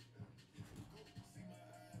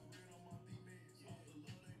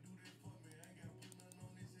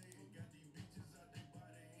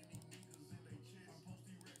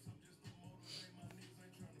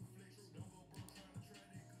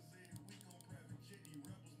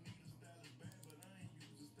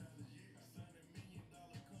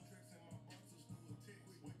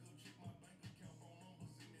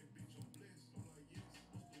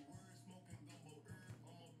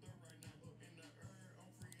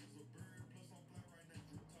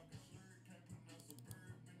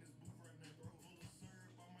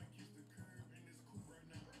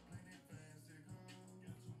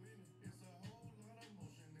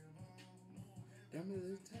 Damn it,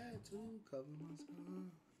 this tattoo cover my scar.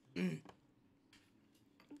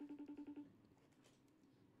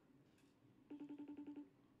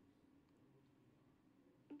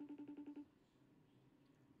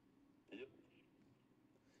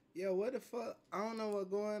 Yo, what the fuck? I don't know what's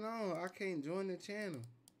going on. I can't join the channel.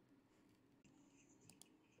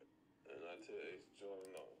 And I tell you, it's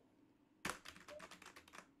joining on.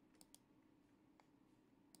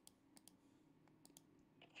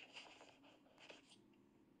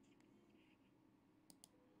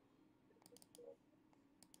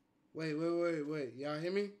 Wait. Y'all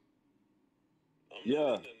hear me? I'm Yeah.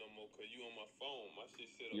 not hearing that no more because you on my phone. My shit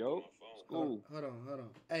set up Yo. on my phone. School. Hold on.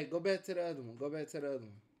 Hey, go back to the other one.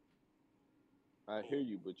 I hear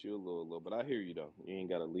you, but you're a little low. But I hear you, though. You ain't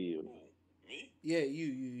got to leave. Who? Me? Yeah,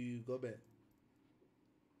 you go back.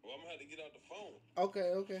 Well, I'm going to have to get out the phone.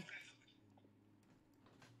 Okay.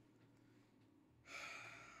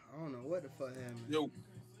 I don't know what the fuck happened. Yo.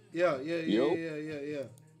 Yeah.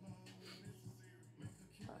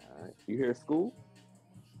 All right. You hear school?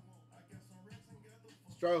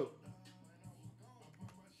 Stroke.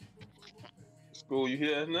 School, you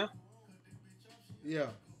hear us now?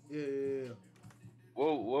 Yeah.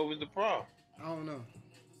 What was the problem? I don't know.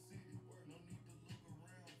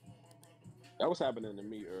 That was happening to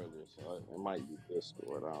me earlier, so it might be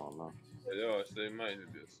Discord. I don't know. Yeah, I say it might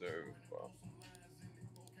be a service problem.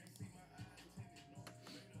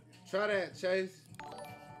 Try that, Chase.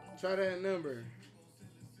 Try that number.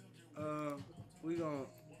 We gonna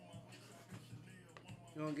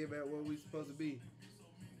get back where we supposed to be.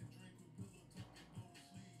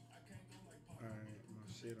 All right, my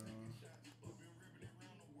shit on.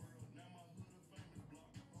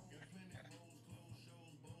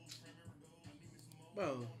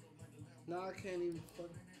 Bro, no, I can't even fuck.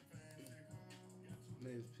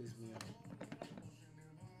 Niggas piss me off.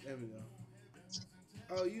 There we go.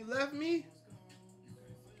 Oh, you left me?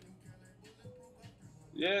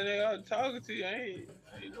 Yeah, they are talking to you. I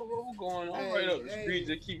ain't know what was going on Hey, right up the hey, street.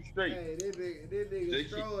 Just keep straight. Hey, this nigga Just keep,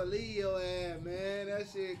 Stroll leave your ass, man. That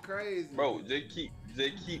shit crazy. bro. Just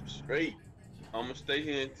keep straight. I'ma stay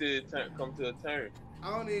here until it come to a turn,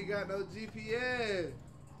 I don't even got no GPS.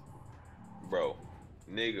 bro.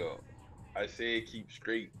 Nigga, I said keep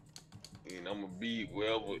straight, and I'ma be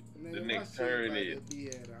wherever the Nigga, my next shit turn about is. to be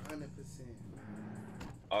at 100%.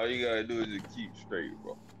 All you gotta do is just keep straight,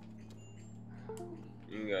 bro.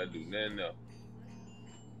 You ain't gotta do nothing else.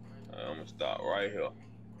 I'ma stop right here.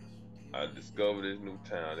 I discovered this new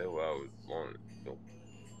town. That's what I was wanting to do.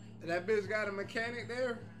 That bitch got a mechanic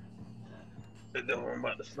there? That's what I'm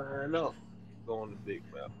about to sign up. Go on the big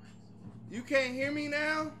map. You can't hear me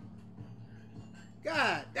now?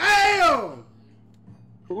 God damn!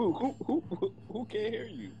 Who can't hear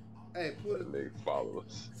you? Hey, put it. They follow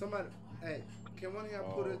us. Somebody. Hey, can one of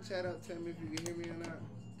y'all put a chat up? Tell me if you can hear me or not.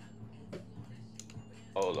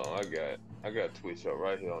 Hold on, I got Twitch up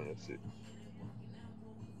right here on your shit.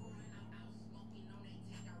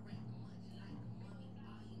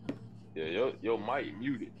 Yeah, your mic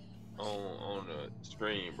muted on the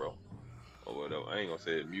screen, bro. Or whatever. I ain't gonna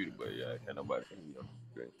say it muted, but yeah, can't nobody hear you on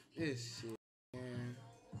the screen. This shit, man.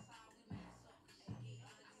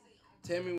 Tell me